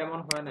কাজ তেমন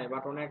হয় নাই,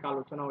 বাট অনেক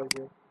আলোচনা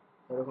হয়েছে।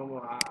 এরকম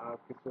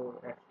কিছু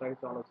এক্সট্রা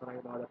কিছু আলোচনা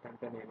কিন্তু আমাদের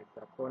টাইমটা নিয়ে নিচ্ছে।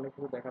 আজকে অনেক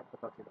কিছু দেখার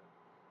কথা ছিল,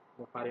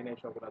 কিন্তু পারি নাই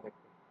সবগুলা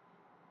দেখতে।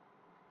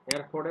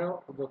 এরপরেও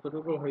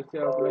যতটুকু হয়েছে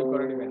ওগুলোই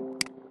করে নেবেন।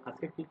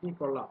 আজকে কি কি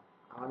করলাম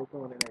আমারই তো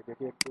মনে নাই,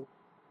 দেখি একটু।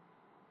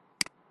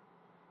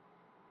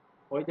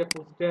 ওই যে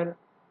পোস্টের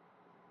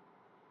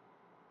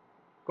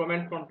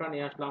কমেন্ট ফর্মটা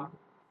নিয়ে আসলাম।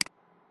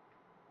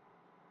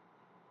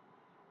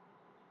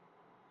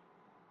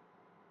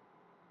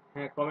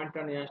 হ্যাঁ,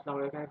 কমেন্টটা নিয়ে আসলাম,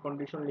 এখানে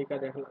কন্ডিশন লিখা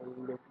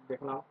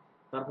দেখলাম।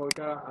 তারপর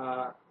ওইটা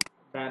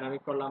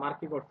ডায়নামিক করলাম। আর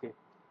কি করছি?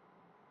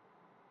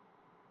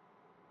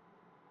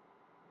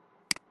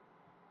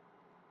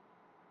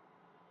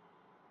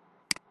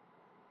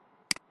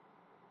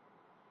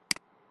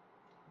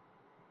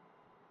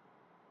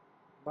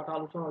 বাট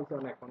আলোচনা হয়েছে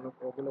অনেক,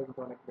 ওগুলো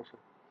কিন্তু অনেক বেশি।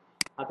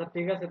 আচ্ছা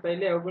ঠিক আছে,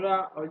 তাইলে ওগুলা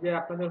ওই যে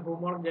আপনাদের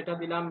হোমওয়ার্ক যেটা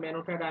দিলাম,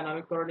 মেনুটা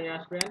ডায়নামিক করে নিয়ে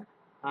আসবেন।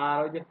 আর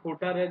ওই যে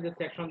ফুটারের যে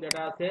সেকশন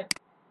যেটা আছে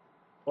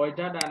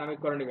ওইটা ডায়নামিক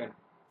করে নেবেন।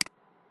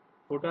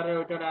 ফুটারে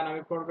ওইটা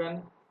ডায়নামিক করবেন।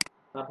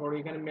 তারপর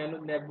এখানে মেনু,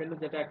 ল্যাব মেনু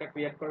যেটা একটা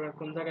ক্রিয়েট করবেন,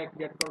 কোন জায়গায়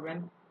ক্রিয়েট করবেন?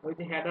 ওই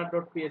যে হেডার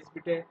ডট পিএইচপি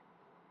তে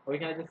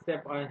ওইখানে যে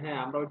হ্যাঁ,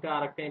 আমরা ওইটা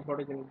আরেকটা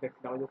ইম্পর্টেন্ট জিনিস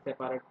দেখছিলাম, ওই যে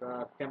সেপারেট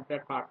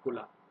টেমপ্লেট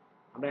পার্টগুলা।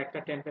 আমরা একটা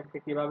টেমপ্লেটকে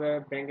কিভাবে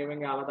ভেঙে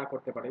ভেঙে আলাদা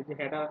করতে পারি। এই যে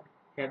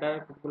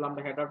হেডারের কোডগুলো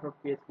আমরা হেডার ডট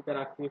পিএইচপি তে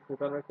রাখছি,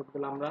 ফুটারের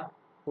কোডগুলো আমরা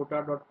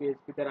ফুটার ডট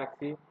পিএইচপি তে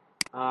রাখছি।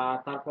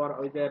 তারপর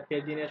ওই যে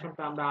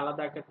পেজিনেশনটা আমরা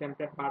আলাদা একটা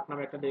টেমপ্লেট পার্ট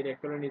নামে একটা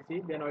ডিরেক্টরি নিয়েছি,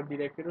 দেন ওই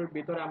ডিরেক্টরির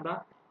ভিতরে আমরা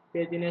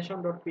পেজিনেশন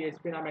ডট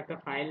পিএইচপি নামে একটা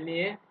ফাইল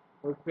নিয়ে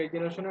ওই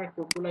পেজিনেশনের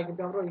কোডগুলো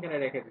কিন্তু আমরা ওইখানে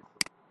রেখে দিচ্ছি,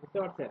 বুঝতে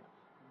পারছেন?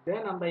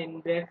 দেন আমরা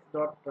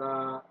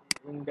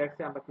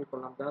ইন্ডেক্সে আমরা কি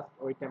করলাম, জাস্ট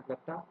ওই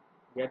টেমপ্লেটটা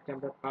গেট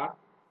টেমপ্লেট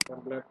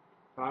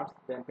পার্টস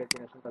দেন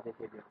পেজিনেশনটা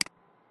দেখিয়ে দিলাম,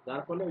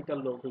 যার ফলে ওইটা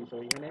লোড হয়েছে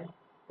ওইখানে,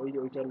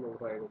 ওইটার লোড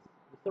হয়ে গেছে,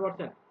 বুঝতে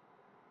পারছেন?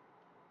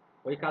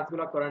 ওই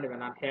কাজগুলো করে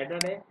নেবেন। আর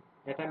হেডারে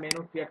একটা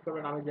মেনু ক্রিয়েট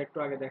করবেন, আমি যে একটু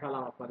আগে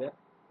দেখালাম আপনাদের,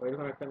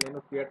 ওইরকম একটা মেনু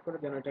ক্রিয়েট করে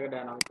দেন ওইটাকে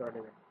ডায়নামিক করে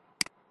নেবেন।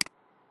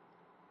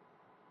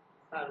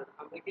 স্যার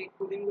আমরা কি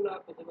কোডিং গুলো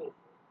পেতে পারি?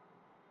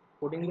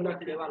 কোডিং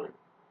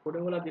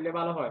গুলো দিলে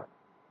ভালো হয়?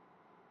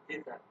 জি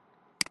স্যার।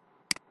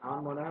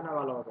 আমার মনে হয় না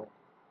ভালো হবে।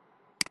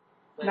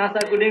 না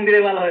স্যার, কোডিং দিলে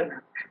ভালো হয় না,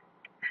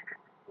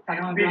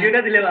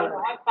 ভিডিওটা দিলে ভালো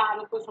হয়।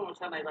 তাহলে তো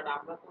সমস্যা নাই, বাট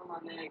আমরা তো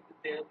মানে একটু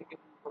দেহ থেকে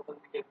প্রথম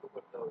দিকে একটু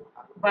করতে হবে।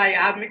 ভাই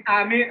আমি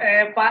আমি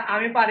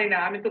আমি পারি না,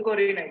 আমি তো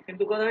করি নাই,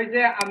 কিন্তু কথা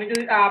হচ্ছে আমি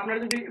যদি আপনার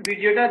যদি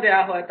ভিডিওটা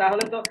দেওয়া হয়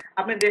তাহলে তো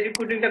আপনি দেশি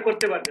কোডিংটা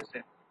করতে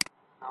পারতেছেন।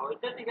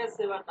 ওইটা ঠিক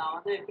আছে, বাট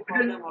আমাদের একটু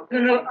প্রবলেম হবে।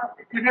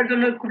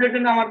 কোডের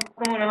জন্য আমার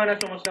তো মনে হয় না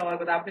সমস্যা হওয়ার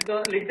কথা, আপনি তো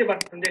লিখতে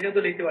পারতেছেন, দেখে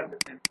তো লিখতে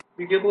পারতেছেন,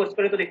 ভিডিও পোস্ট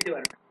করে তো লিখতে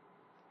পারবেন।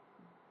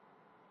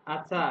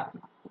 আচ্ছা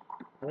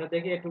আচ্ছা,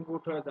 দেখি একটু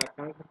বুট হয়ে যাক,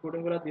 আমি কোডিং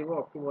গুলো দিব,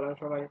 একটু বলেন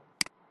সবাই।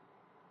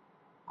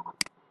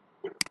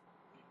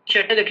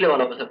 সেটা দেখলে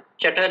ভালো হবে স্যার,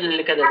 সেটা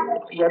লিখে দেন,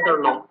 ইয়েস অর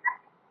নো।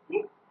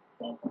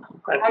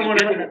 আমার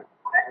মনে হয় না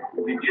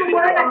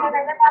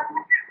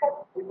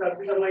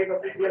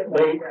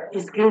ভাই,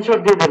 স্ক্রিনশট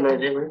দিয়ে দেন না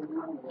যে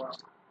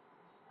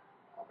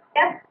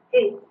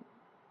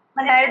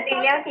মানে আর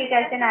দিলেও ঠিক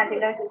আছে, না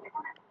দিলেও ঠিক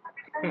আছে।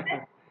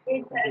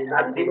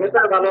 আর দিলে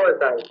স্যার ভালো হয়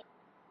স্যার।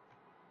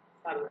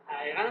 স্যার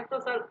এখানে তো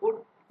স্যার ফুড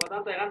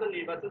প্রধানত এখানে তো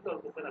নির্বাচন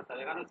চলতেছে না স্যার,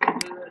 এখানে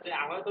চলছে যে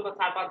হয়তো বা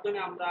 4-5 জনে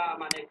আমরা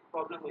মানে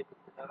প্রবলেম হয়েছে,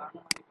 তার কারণে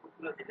মানে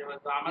ফুডগুলো দিতে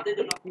পারতো আমাদের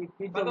জন্য,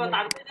 কি হয়তো চলতেছে?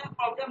 তাদের জন্য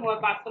প্রবলেম হয়,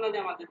 পার্সোনালি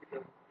আমাদের দিতে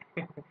হবে।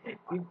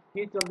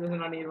 কি চলতেছে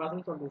না, নির্বাচন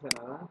চলতেছে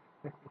না না?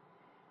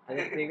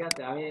 আচ্ছা ঠিক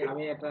আছে, আমি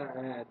আমি এটা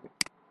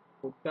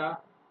কোডটা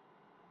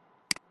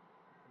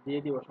দিয়ে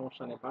দিব,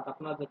 সমস্যা নেই। বাট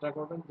আপনারা যেটা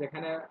করবেন,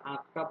 যেখানে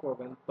আটকা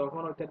পড়বেন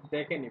তখন ওইটা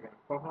দেখে নেবেন,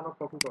 কখনো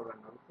কপি করবেন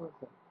না, বুঝতে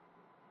পারছেন?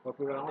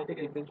 কপি করা আমাকে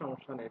দিতে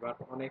সমস্যা নেই, বাট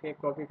অনেকে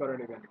কপি করে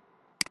নেবেন।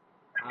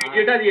 আর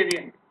ভিডিওটা দিয়ে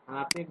দিন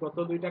আপনি গত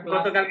দুইটা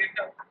ক্লাস, গতকালকে।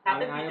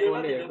 আমি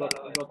বলি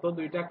গত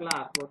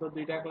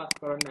দুইটা ক্লাস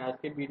করেন না,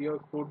 আজকে ভিডিও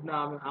কোড না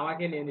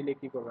আমাকে নিয়ে নিলে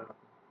কি করবেন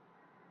আপনি?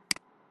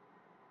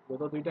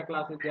 গত দুইটা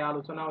ক্লাসে যে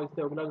আলোচনা হয়েছে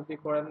ওগুলো যদি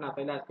করেন না,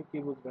 তাহলে আজকে কি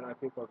বুঝবেন আর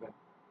কি করবেন?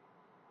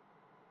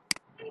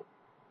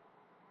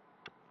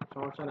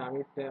 সমস্যা নেই, আমি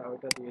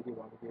ওইটা দিয়ে দিব,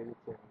 আমি দিয়ে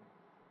দিচ্ছি এখানে।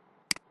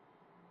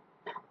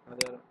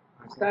 আপনাদের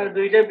স্যার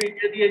দুইটা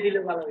ভিডিও দিয়ে দিলে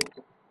ভালো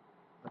হতো।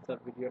 আচ্ছা,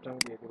 ভিডিওটা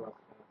আমি দিয়ে দিব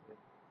আজকে,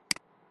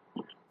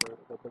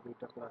 গত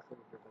দুইটা ক্লাসে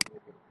ভিডিওটা দিয়ে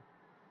দিব।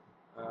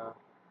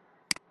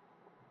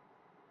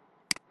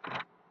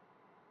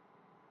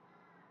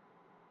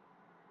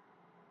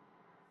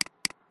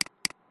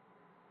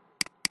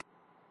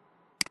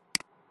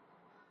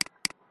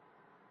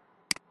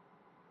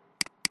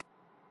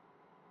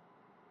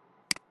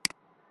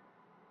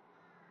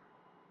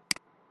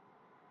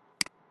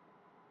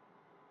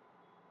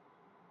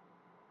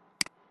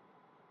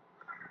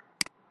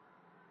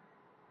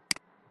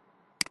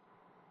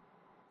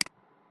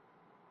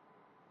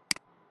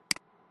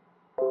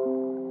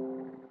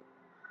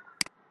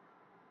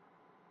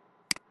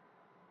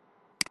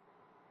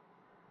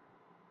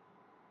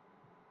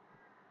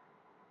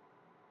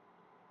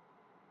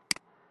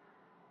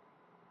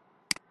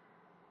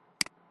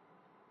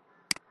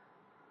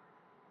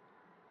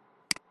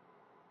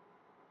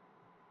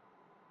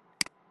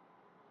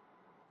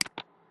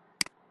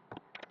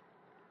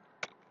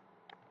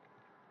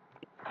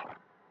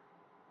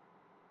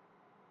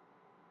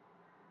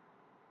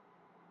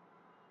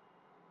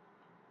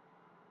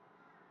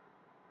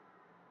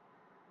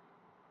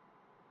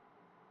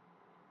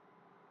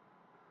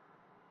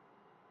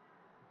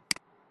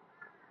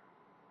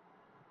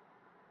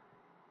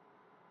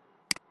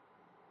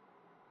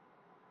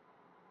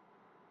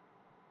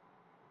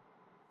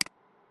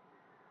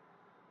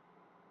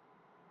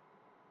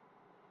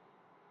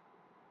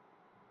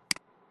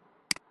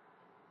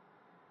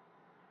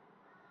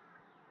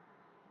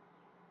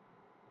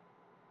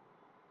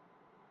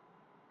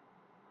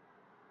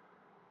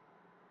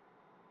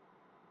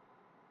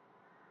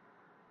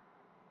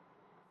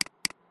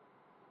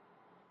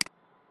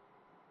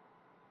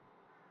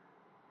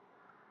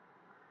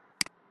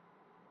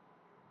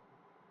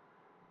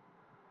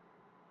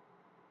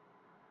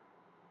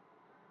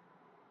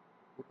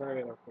 কোথায়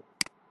গেল?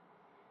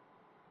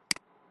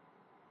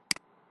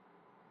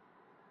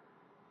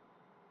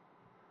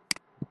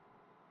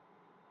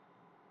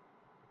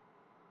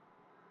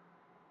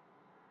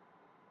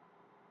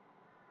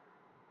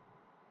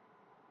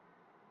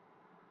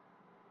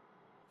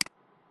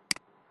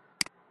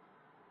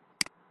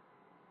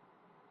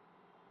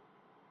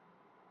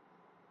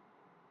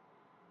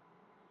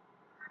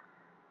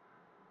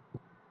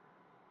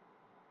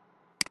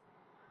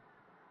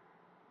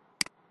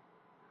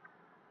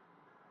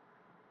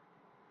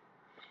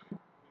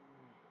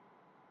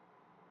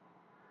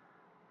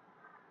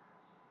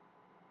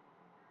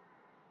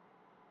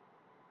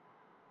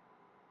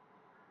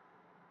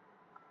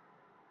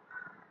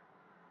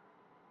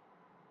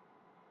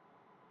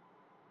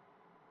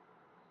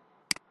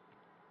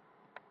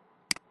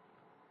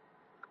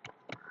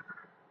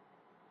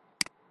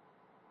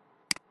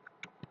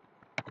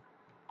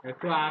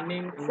 একটু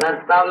আর্নিং স্যার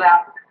তাহলে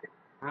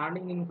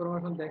আর্নিং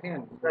ইনফরমেশন দেখেন,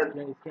 স্যার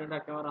স্টুডেন্টরা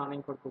কেমন আর্নিং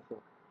করতেছে।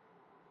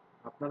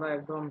 আপনারা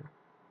একদম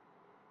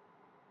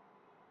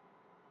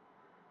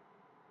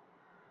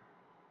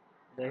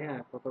দেখেন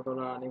কত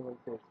ডলার আর্নিং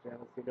হয়েছে,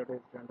 সিলেটের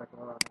স্টুডেন্টরা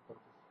কেমন আর্নিং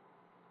করতেছে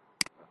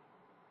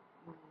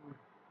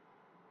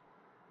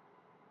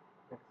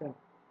দেখছেন।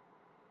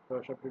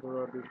 ৬৬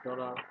 ডলার,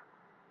 $20,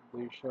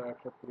 200,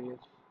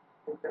 130,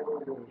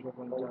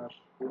 250,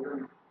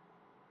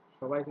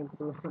 সবাই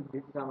কিন্তু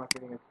ডিজিটাল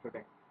মার্কেটিং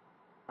স্টুডেন্ট।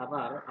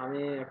 আবার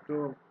আমি একটু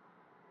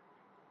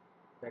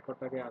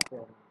রেকর্ডটাকে আছে